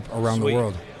for a trip around Sweet. the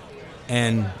world.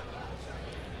 And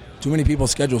too many people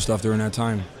schedule stuff during that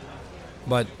time.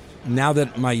 But now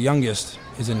that my youngest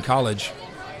is in college,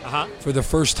 for the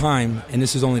first time, and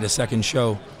this is only the second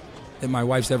show that my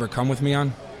wife's ever come with me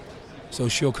on, so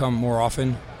she'll come more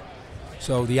often.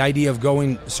 So the idea of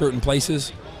going certain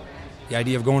places, the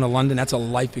idea of going to London, that's a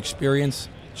life experience.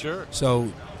 Sure. So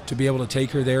to be able to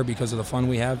take her there because of the fun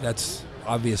we have, that's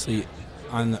obviously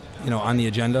on the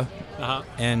agenda.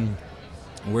 And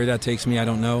where that takes me, I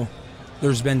don't know.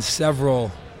 There's been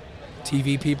several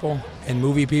TV people and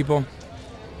movie people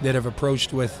that have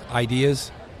approached with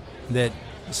ideas that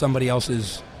somebody else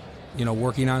is,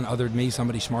 working on, other than me,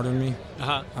 somebody smarter than me,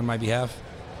 on my behalf.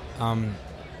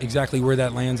 Exactly where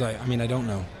that lands, I don't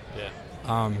know. Yeah.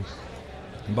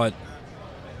 But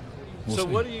we'll So see.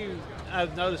 what do you?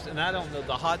 I've noticed, and I don't know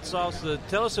the hot sauce.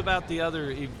 Tell us about the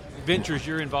other ventures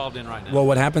you're involved in right now. Well,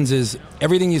 what happens is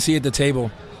everything you see at the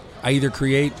table, I either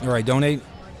create or I donate,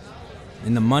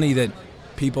 and the money that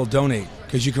people donate,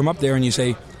 because you come up there and you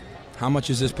say, how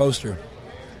much is this poster?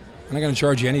 I'm not going to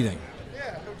charge you anything.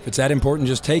 If it's that important,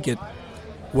 just take it.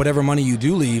 Whatever money you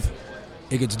do leave,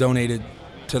 it gets donated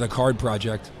to the card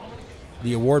project,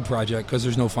 the award project, because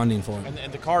there's no funding for it.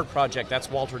 And the card project, that's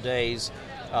Walter Day's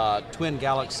Twin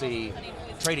Galaxy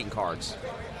trading cards.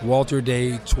 Walter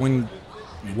Day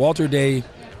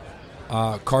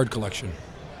card collection.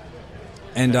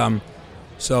 And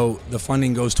so the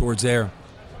funding goes towards there.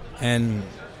 And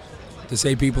to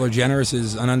say people are generous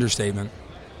is an understatement.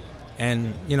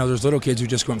 And, there's little kids who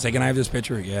just come and say, can I have this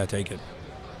picture? Yeah, take it.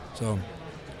 So,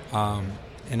 and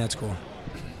that's cool.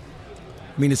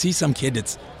 I mean, to see some kid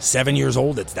that's 7 years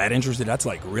old that's that interested, that's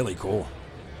like really cool.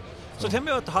 So tell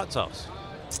me about the hot sauce.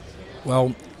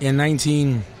 Well, in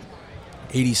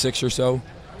 1986 or so,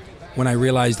 when I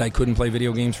realized I couldn't play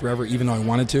video games forever, even though I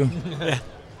wanted to,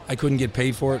 I couldn't get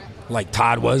paid for it, like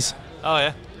Todd was. Oh,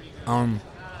 yeah.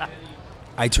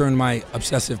 I turned my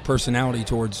obsessive personality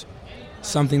towards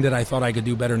something that I thought I could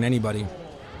do better than anybody.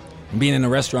 Being in the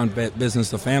restaurant business,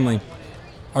 the family,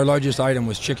 our largest item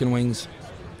was chicken wings.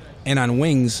 And on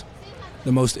wings,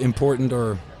 the most important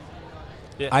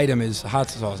item is hot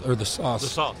sauce, or the sauce. The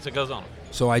sauce that goes on it.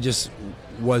 So I just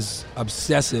was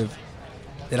obsessive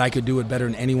that I could do it better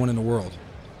than anyone in the world.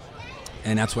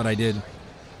 And that's what I did.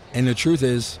 And the truth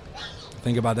is,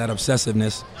 think about that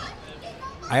obsessiveness.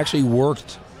 I actually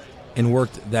worked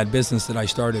that business that I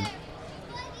started.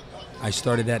 I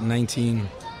started that in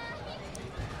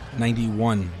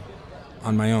 1991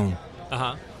 on my own.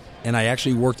 And I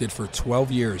actually worked it for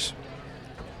 12 years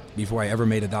before I ever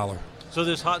made $1. So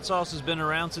this hot sauce has been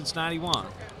around since 91.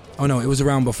 Oh, no, it was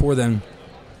around before then,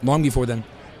 long before then.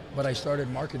 But I started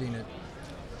marketing it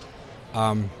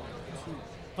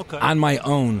Okay. on my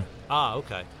own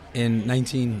Okay. in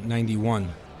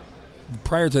 1991.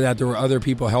 Prior to that, there were other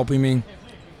people helping me.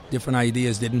 Different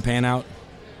ideas didn't pan out.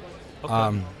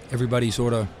 Okay. Everybody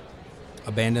sort of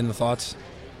abandoned the thoughts,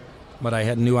 but I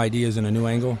had new ideas and a new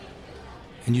angle.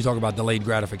 And you talk about delayed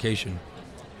gratification.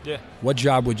 Yeah. What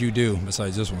job would you do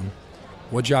besides this one?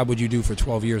 What job would you do for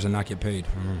 12 years and not get paid?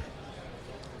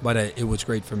 But it was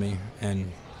great for me,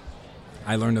 and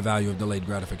I learned the value of delayed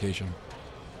gratification.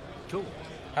 Cool.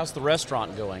 How's the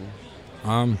restaurant going?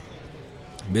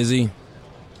 Busy.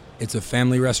 It's a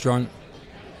family restaurant.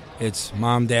 It's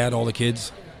mom, dad, all the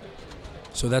kids.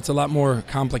 So that's a lot more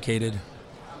complicated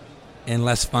and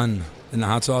less fun than the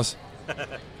hot sauce.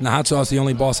 In the hot sauce, the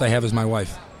only boss I have is my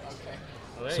wife.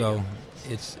 So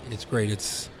it's great.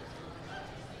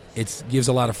 It gives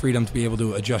a lot of freedom to be able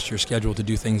to adjust your schedule to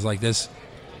do things like this,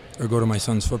 or go to my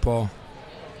son's football,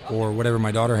 or whatever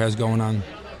my daughter has going on.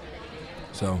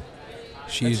 So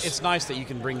It's nice that you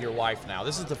can bring your wife now.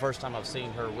 This is the first time I've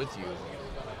seen her with you.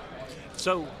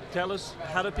 So tell us,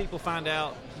 how do people find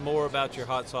out more about your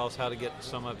hot sauce, how to get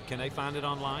some of it? Can they find it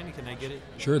online? Can they get it?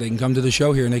 Sure, they can come to the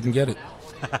show here and they can get it.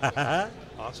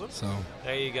 Awesome. So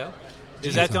there you go.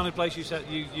 Is that the only place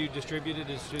you distribute it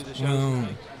is through the shows?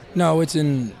 No, it's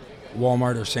in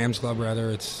Walmart or Sam's Club,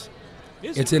 rather. It's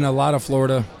Is in a lot of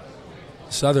Florida,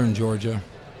 southern Georgia,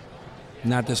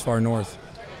 not this far north.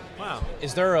 Wow.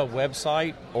 Is there a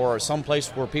website or some place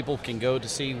where people can go to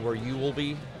see where you will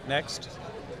be next?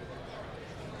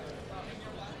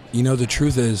 You know, the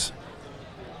truth is,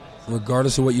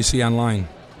 regardless of what you see online,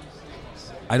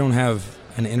 I don't have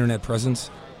an internet presence.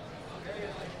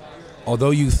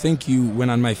 Although you think you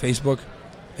went on my Facebook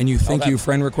and you think you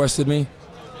friend requested me,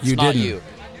 you not didn't. you.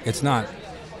 It's not.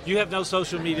 You have no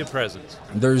social media presence.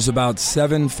 There's about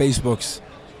 7 Facebooks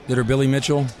that are Billy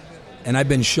Mitchell, and I've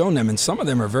been shown them, and some of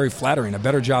them are very flattering, a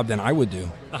better job than I would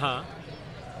do. Uh-huh.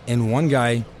 And one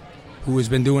guy who has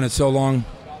been doing it so long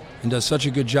and does such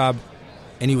a good job,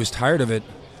 and he was tired of it,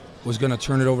 was going to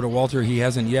turn it over to Walter. He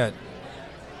hasn't yet.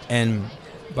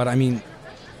 But I mean,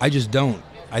 I just don't.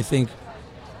 I think,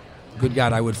 good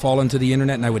God, I would fall into the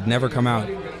internet and I would never come out.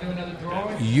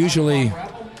 Usually,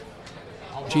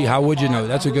 gee, how would you know?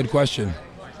 That's a good question.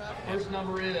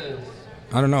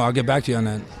 I don't know. I'll get back to you on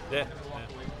that. Yeah.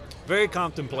 Very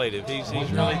contemplative. He's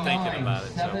really thinking about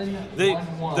it.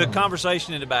 So the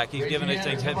conversation in the back, he's giving these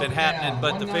things, have been happening,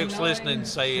 but the folks listening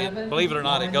say, believe it or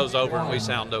not, it goes over and we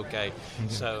sound okay.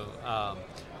 So,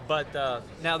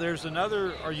 now there's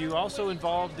another. Are you also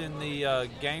involved in the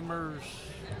gamers?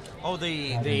 Oh,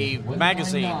 the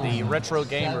magazine, the Retro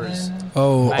Gamers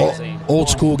magazine. Old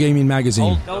School Gaming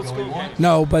Magazine. Old school gamers.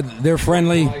 No, but they're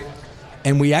friendly,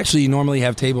 and we actually normally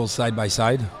have tables side by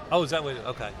side. Oh, is that what?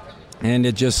 Okay. And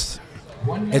it's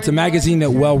a magazine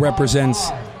that well represents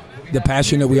the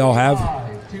passion that we all have.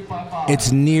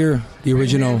 It's near the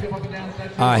original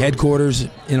headquarters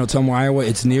in Ottumwa, Iowa.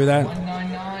 It's near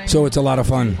that. So it's a lot of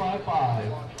fun.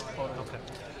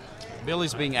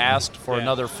 Billy's being asked for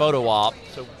another photo op.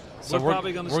 So we're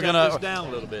probably going to step this down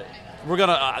a little bit. We're going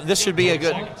to, this should be a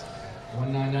good.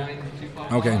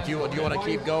 Okay. Do you want to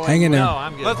keep going? Hang in there. No,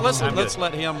 I'm good. Let's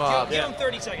let him. Give him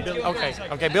 30 seconds.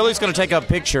 Okay. Billy's going to take a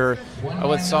picture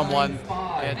with someone.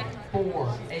 And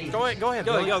go ahead.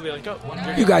 Billy. Go.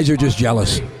 You guys are just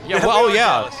jealous. Yeah. Well,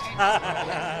 yeah.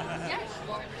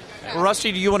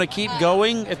 Rusty, do you want to keep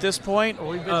going at this point?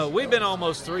 Or We've been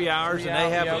almost 3 hours, and they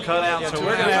have to cut out, so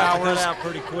we're going to have to cut out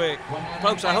pretty quick.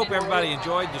 Folks, I hope everybody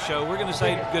enjoyed the show. We're going to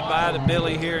say goodbye to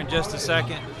Billy here in just a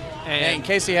second. And in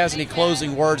case he has any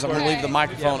closing words, I'm going to leave the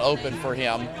microphone open for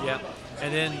him. Yeah.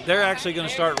 And then they're actually going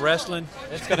to start wrestling.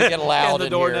 It's going to get loud in the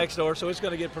door here. next door, so it's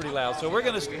going to get pretty loud. So we're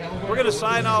going to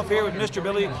sign off here with Mr.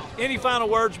 Billy. Any final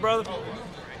words, brother?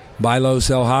 Buy low,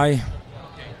 sell high.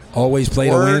 Always play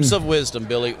to win. Words of wisdom,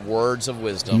 Billy. Words of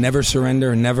wisdom. Never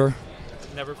surrender. Never.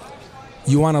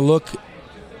 You want to look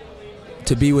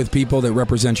to be with people that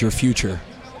represent your future,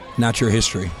 not your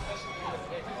history.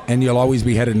 And you'll always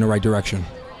be headed in the right direction.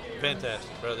 Fantastic,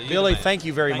 brother. Billy, thank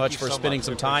you very much for spending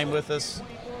some time with us.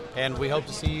 And we hope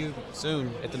to see you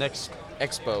soon at the next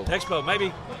Expo. Expo,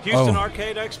 maybe. Houston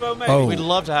Arcade Expo, maybe. Oh. We'd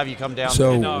love to have you come down.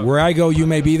 So where I go, you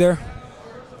may be there?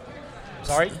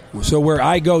 Sorry? So where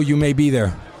I go, you may be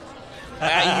there.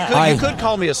 You could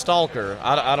call me a stalker.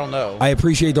 I don't know. I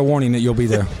appreciate the warning that you'll be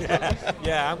there.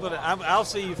 Yeah, I'll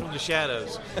see you from the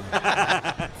shadows.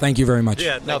 Thank you very much.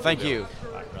 Yeah, thank you.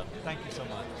 All right, brother. Thank you so much.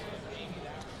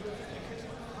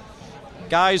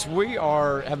 Guys, we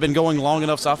have been going long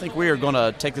enough, so I think we are going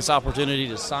to take this opportunity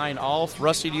to sign off.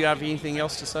 Rusty, do you have anything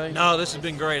else to say? No, this has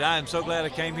been great. I am so glad I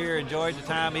came here, enjoyed the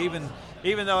time,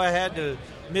 Even though I had to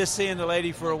miss seeing the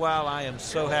lady for a while, I am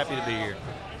so happy to be here.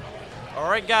 All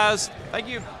right, guys. Thank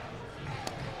you.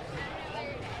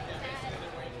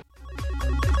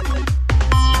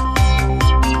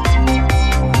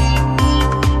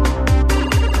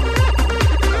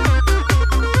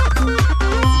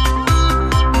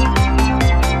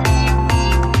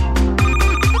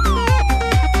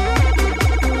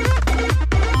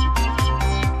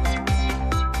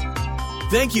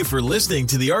 Thank you for listening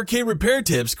to the Arcade Repair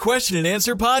Tips Question and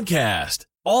Answer podcast.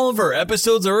 All of our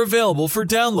episodes are available for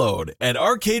download at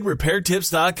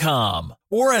arcaderepairtips.com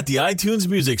or at the iTunes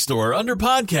Music Store under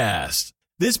Podcasts.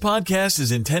 This podcast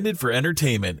is intended for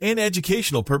entertainment and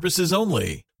educational purposes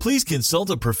only. Please consult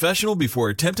a professional before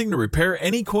attempting to repair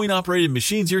any coin-operated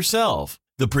machines yourself.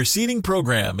 The preceding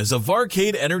program is a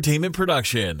Varcade Entertainment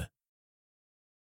production.